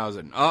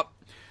 800,000.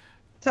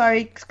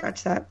 Sorry,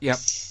 scratch that. Yep.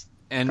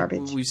 And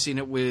garbage. We've seen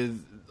it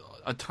with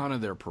a ton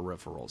of their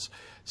peripherals.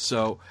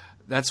 So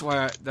that's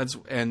why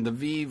and the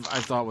Vive I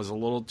thought was a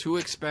little too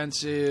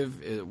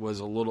expensive. It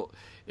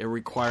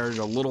required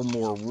a little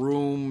more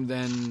room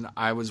than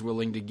I was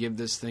willing to give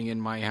this thing in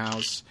my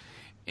house.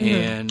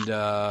 And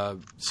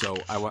so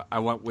I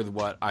went with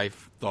what I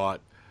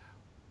thought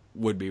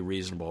would be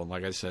reasonable. And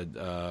like I said,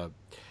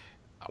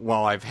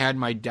 while I've had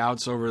my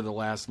doubts over the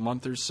last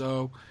month or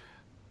so,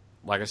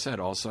 like I said,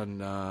 all of a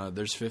sudden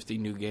there's 50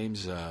 new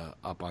games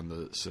up on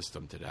the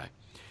system today.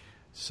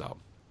 So,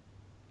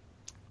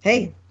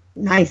 hey,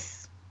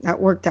 nice. That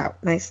worked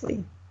out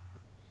nicely.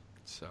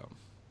 So,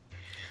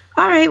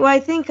 all right. Well, I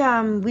think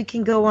we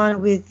can go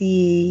on with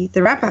the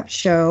wrap-up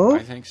show. I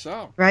think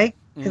so. Right?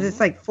 Because it's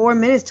like 4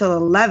 minutes till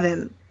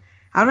 11.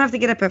 I don't have to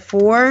get up at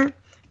 4,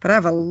 but I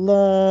have a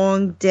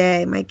long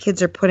day. My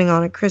kids are putting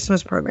on a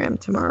Christmas program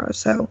tomorrow,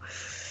 so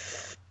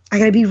I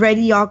gotta be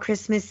ready all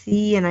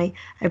Christmassy. And I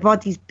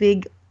bought this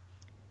big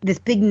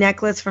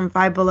necklace from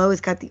Five Below. It's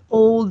got the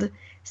old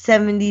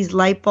 70s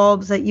light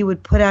bulbs that you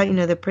would put out,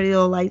 the pretty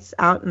little lights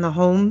out in the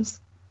homes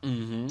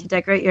to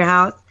decorate your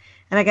house.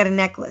 And I got a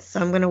necklace,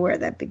 so I'm gonna wear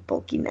that big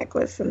bulky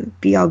necklace and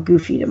be all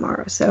goofy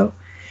tomorrow. So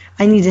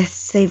I need to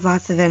save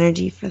lots of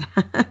energy for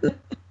that.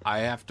 I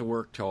have to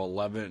work till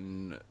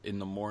 11 in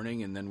the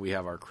morning, and then we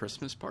have our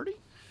Christmas party.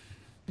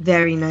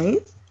 Very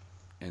nice.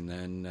 And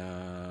then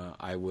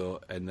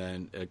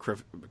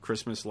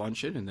Christmas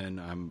luncheon, and then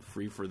I'm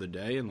free for the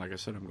day. And like I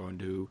said, I'm going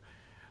to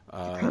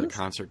the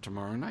concert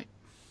tomorrow night.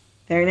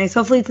 Very nice.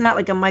 Hopefully it's not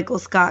like a Michael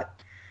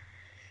Scott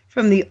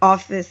from The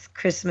Office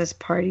Christmas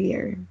party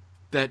or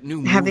that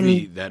new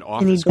movie, that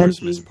Office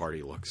Christmas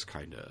party looks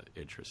kind of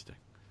interesting.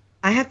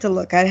 I have to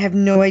look. I have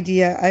no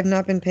idea. I've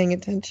not been paying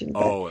attention.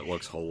 But... Oh, it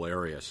looks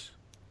hilarious.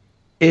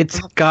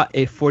 It's got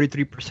a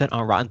 43%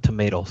 on Rotten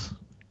Tomatoes.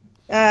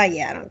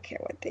 Yeah, I don't care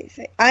what they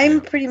say. I'm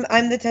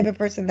the type of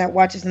person that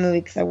watches the movie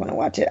because I want to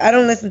watch it. I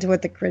don't listen to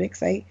what the critics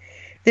say.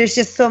 There's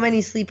just so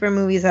many sleeper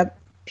movies that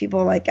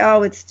people are like,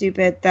 oh, it's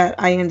stupid, that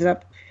I ended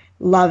up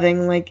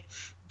loving, like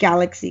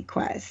Galaxy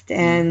Quest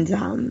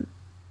and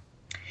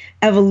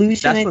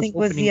Evolution. I think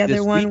was the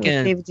other one with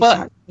David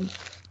Duchovny.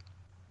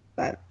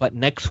 But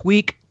next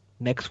week,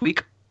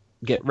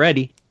 get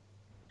ready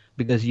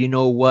because you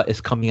know what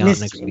is coming out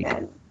next week.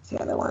 It's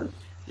the other one.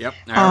 Yep.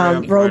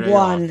 Rogue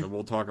One. And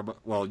we'll talk about.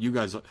 Well, you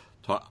guys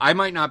talk. I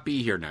might not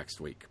be here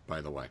next week, by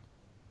the way.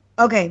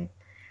 Okay.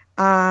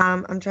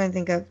 I'm trying to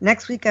think of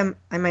next week.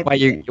 I might.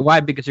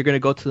 Why? Because you're going to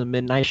go to the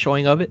midnight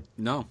showing of it?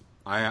 No,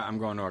 I'm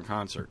going to a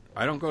concert.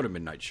 I don't go to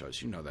midnight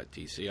shows. You know that,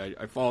 TC.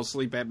 I fall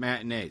asleep at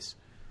matinees.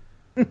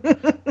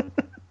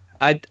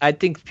 I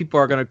think people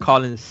are going to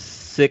call in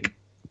sick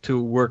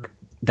to work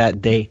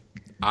that day.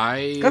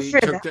 I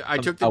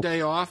took the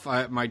day off.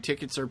 My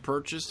tickets are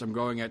purchased. I'm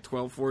going at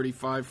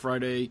 12:45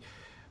 Friday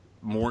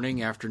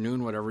morning,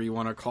 afternoon, whatever you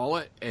want to call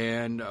it,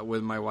 and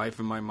with my wife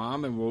and my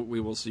mom, and we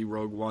will see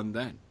Rogue One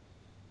then.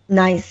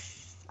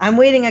 Nice. I'm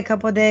waiting a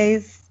couple of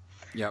days.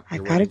 Yep. I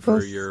gotta go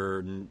for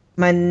your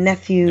my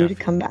nephew to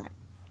come back.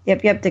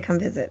 Yep, to come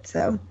visit.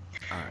 So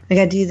right. I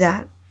gotta do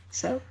that.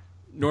 So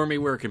Normie,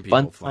 where can people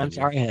find you? Fun times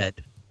are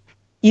ahead.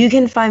 You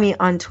can find me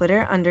on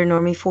Twitter under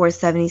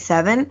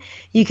Normie477.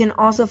 You can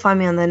also find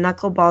me on the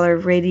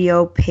Knuckleballer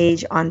Radio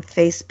page on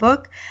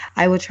Facebook.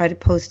 I will try to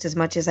post as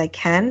much as I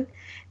can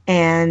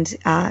and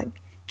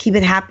keep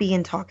it happy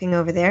and talking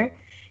over there.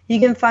 You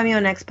can find me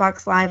on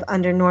Xbox Live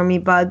under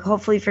Normie Bug.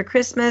 Hopefully for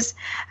Christmas,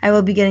 I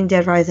will be getting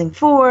Dead Rising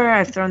 4.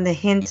 I've thrown the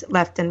hint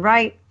left and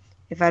right.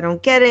 If I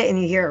don't get it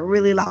and you hear a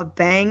really loud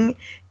bang,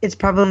 it's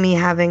probably me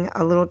having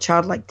a little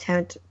childlike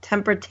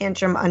temper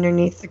tantrum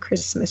underneath the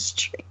Christmas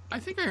tree. I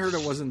think I heard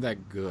it wasn't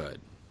that good.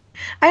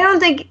 I don't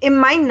think it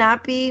might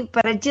not be,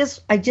 but I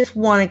just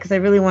want it because I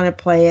really want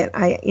to play it.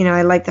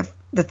 I like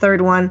the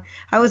third one.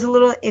 I was a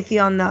little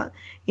iffy on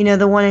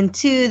the 1 and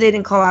 2. They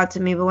didn't call out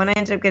to me, but when I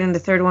ended up getting the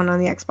third one on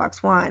the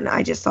Xbox One,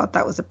 I just thought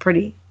that was a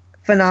pretty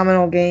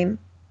phenomenal game.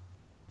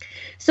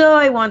 So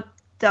I want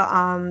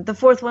the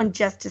fourth one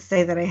just to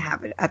say that I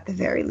have it at the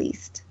very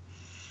least.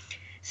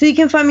 So you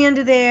can find me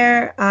under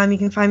there. You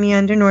can find me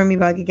under Normie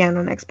Bug again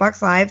on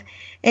Xbox Live.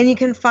 And you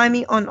can find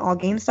me on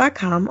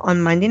allgames.com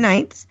on Monday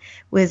nights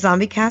with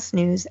ZombieCast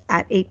News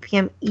at 8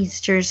 p.m.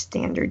 Eastern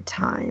Standard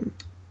Time.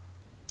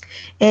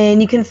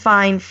 And you can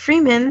find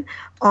Freeman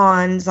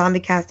on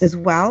ZombieCast as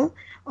well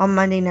on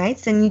Monday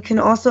nights. And you can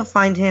also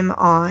find him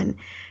on,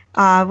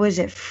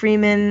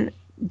 Freeman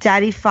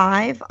Daddy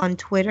 5 on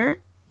Twitter.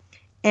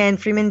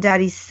 And Freeman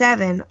Daddy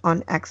 7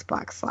 on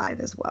Xbox Live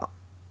as well.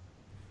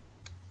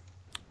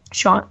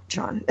 Sean,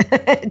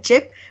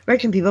 Chip, where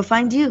can people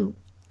find you?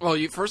 Well,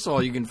 first of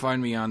all, you can find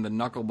me on the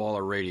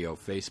Knuckleballer Radio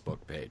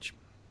Facebook page,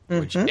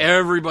 which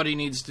everybody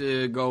needs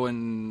to go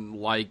and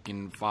like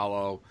and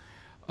follow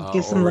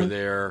over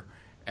there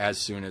as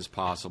soon as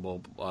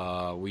possible.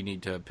 We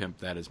need to pimp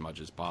that as much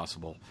as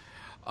possible.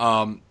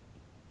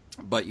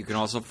 But you can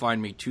also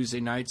find me Tuesday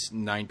nights,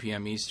 9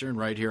 p.m. Eastern,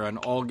 right here on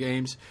All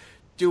Games,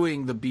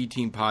 doing the B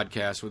Team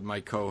podcast with my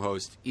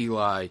co-host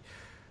Eli,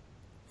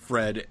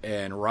 Fred,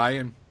 and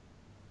Ryan,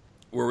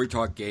 where we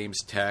talk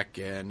games, tech,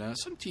 and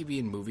some TV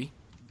and movie.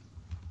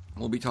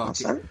 We'll be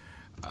talking. Awesome.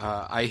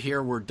 I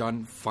hear we're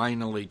done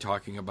finally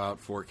talking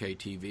about 4K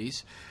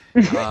TVs.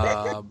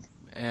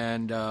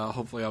 And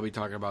hopefully I'll be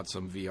talking about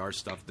some VR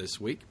stuff this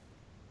week.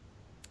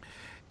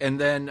 And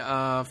then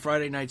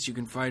Friday nights you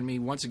can find me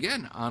once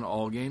again on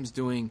All Games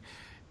doing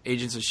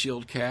Agents of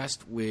S.H.I.E.L.D.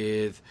 cast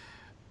with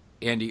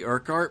Andy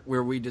Urquhart,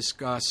 where we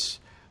discuss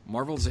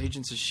Marvel's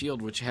Agents of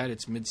S.H.I.E.L.D., which had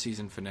its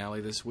mid-season finale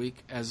this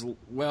week, as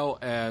well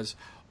as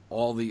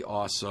all the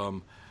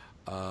awesome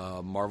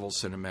Marvel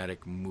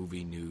Cinematic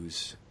movie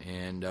news.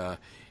 And I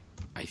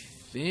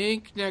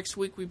think next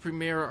week we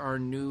premiere our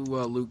new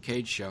Luke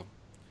Cage show.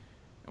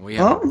 And we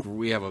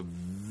have a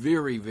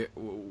very, very...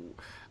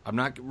 I'm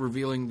not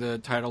revealing the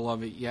title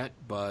of it yet,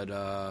 but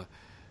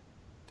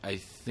I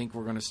think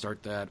we're going to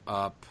start that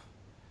up.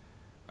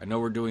 I know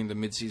we're doing the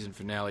mid-season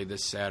finale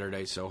this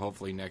Saturday, so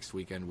hopefully next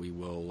weekend we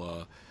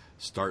will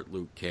start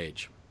Luke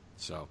Cage.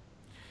 So,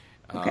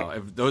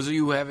 if those of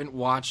you who haven't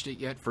watched it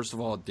yet, first of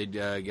all, it did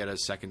get a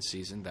second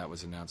season. That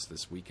was announced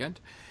this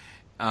weekend.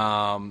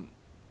 Start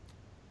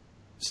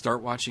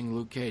watching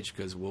Luke Cage,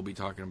 because we'll be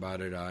talking about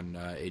it on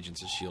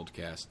Agents of S.H.I.E.L.D.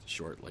 cast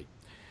shortly.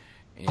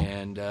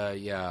 And,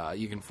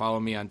 you can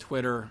follow me on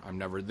Twitter. I'm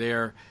never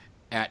there,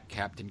 at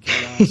Captain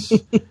Chaos.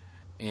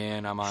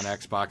 And I'm on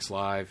Xbox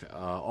Live,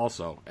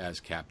 also as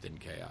Captain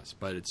Chaos,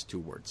 but it's 2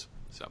 words.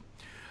 So,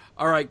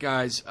 all right,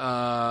 guys.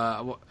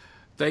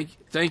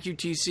 Thank you,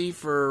 TC,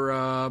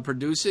 for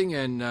producing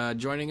and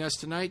joining us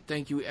tonight.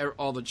 Thank you,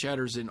 all the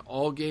chatters in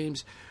All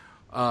Games.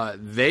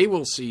 They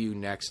will see you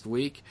next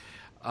week.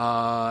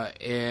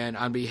 And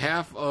on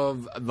behalf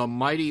of the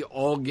mighty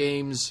All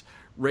Games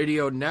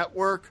Radio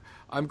Network,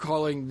 I'm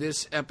calling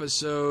this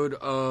episode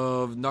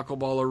of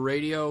Knuckleballer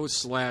Radio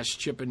 /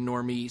 Chip and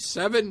Normie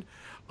 7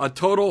 a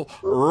total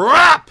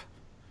wrap.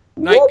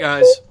 Night,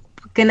 guys.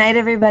 Good night,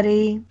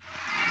 everybody.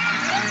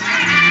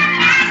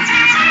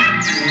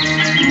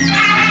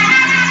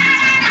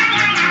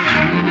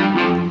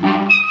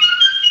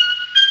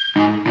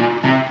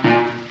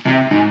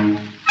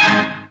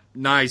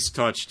 Nice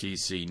touch,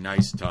 TC.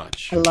 Nice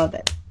touch. I love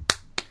it.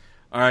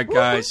 All right,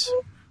 guys.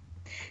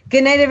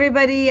 Good night,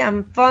 everybody.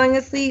 I'm falling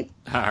asleep.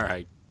 All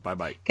right.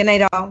 Bye-bye. Good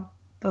night, all.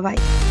 Bye-bye.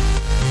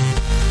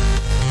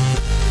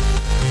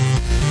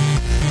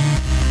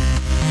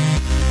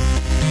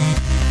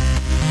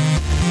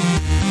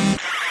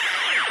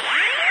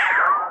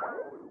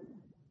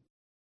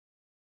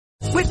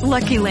 With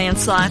Lucky Land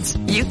Slots,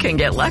 you can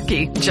get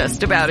lucky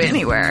just about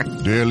anywhere.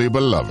 Dearly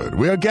beloved,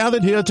 we are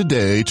gathered here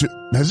today to...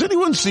 Has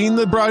anyone seen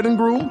the bride and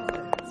groom?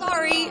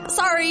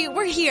 Sorry,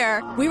 we're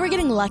here. We were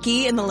getting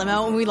lucky in the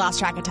limo and we lost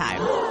track of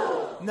time.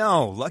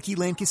 No, Lucky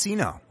Land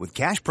Casino, with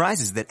cash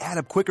prizes that add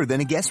up quicker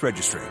than a guest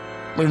registry.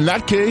 In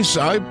that case,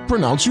 I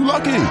pronounce you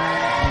lucky.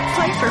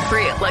 Play for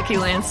free at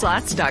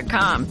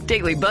LuckyLandSlots.com.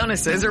 Daily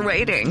bonuses are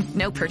waiting.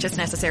 No purchase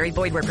necessary.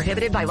 Void where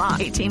prohibited by law.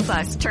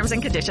 18+. Terms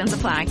and conditions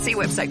apply. See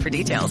website for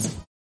details.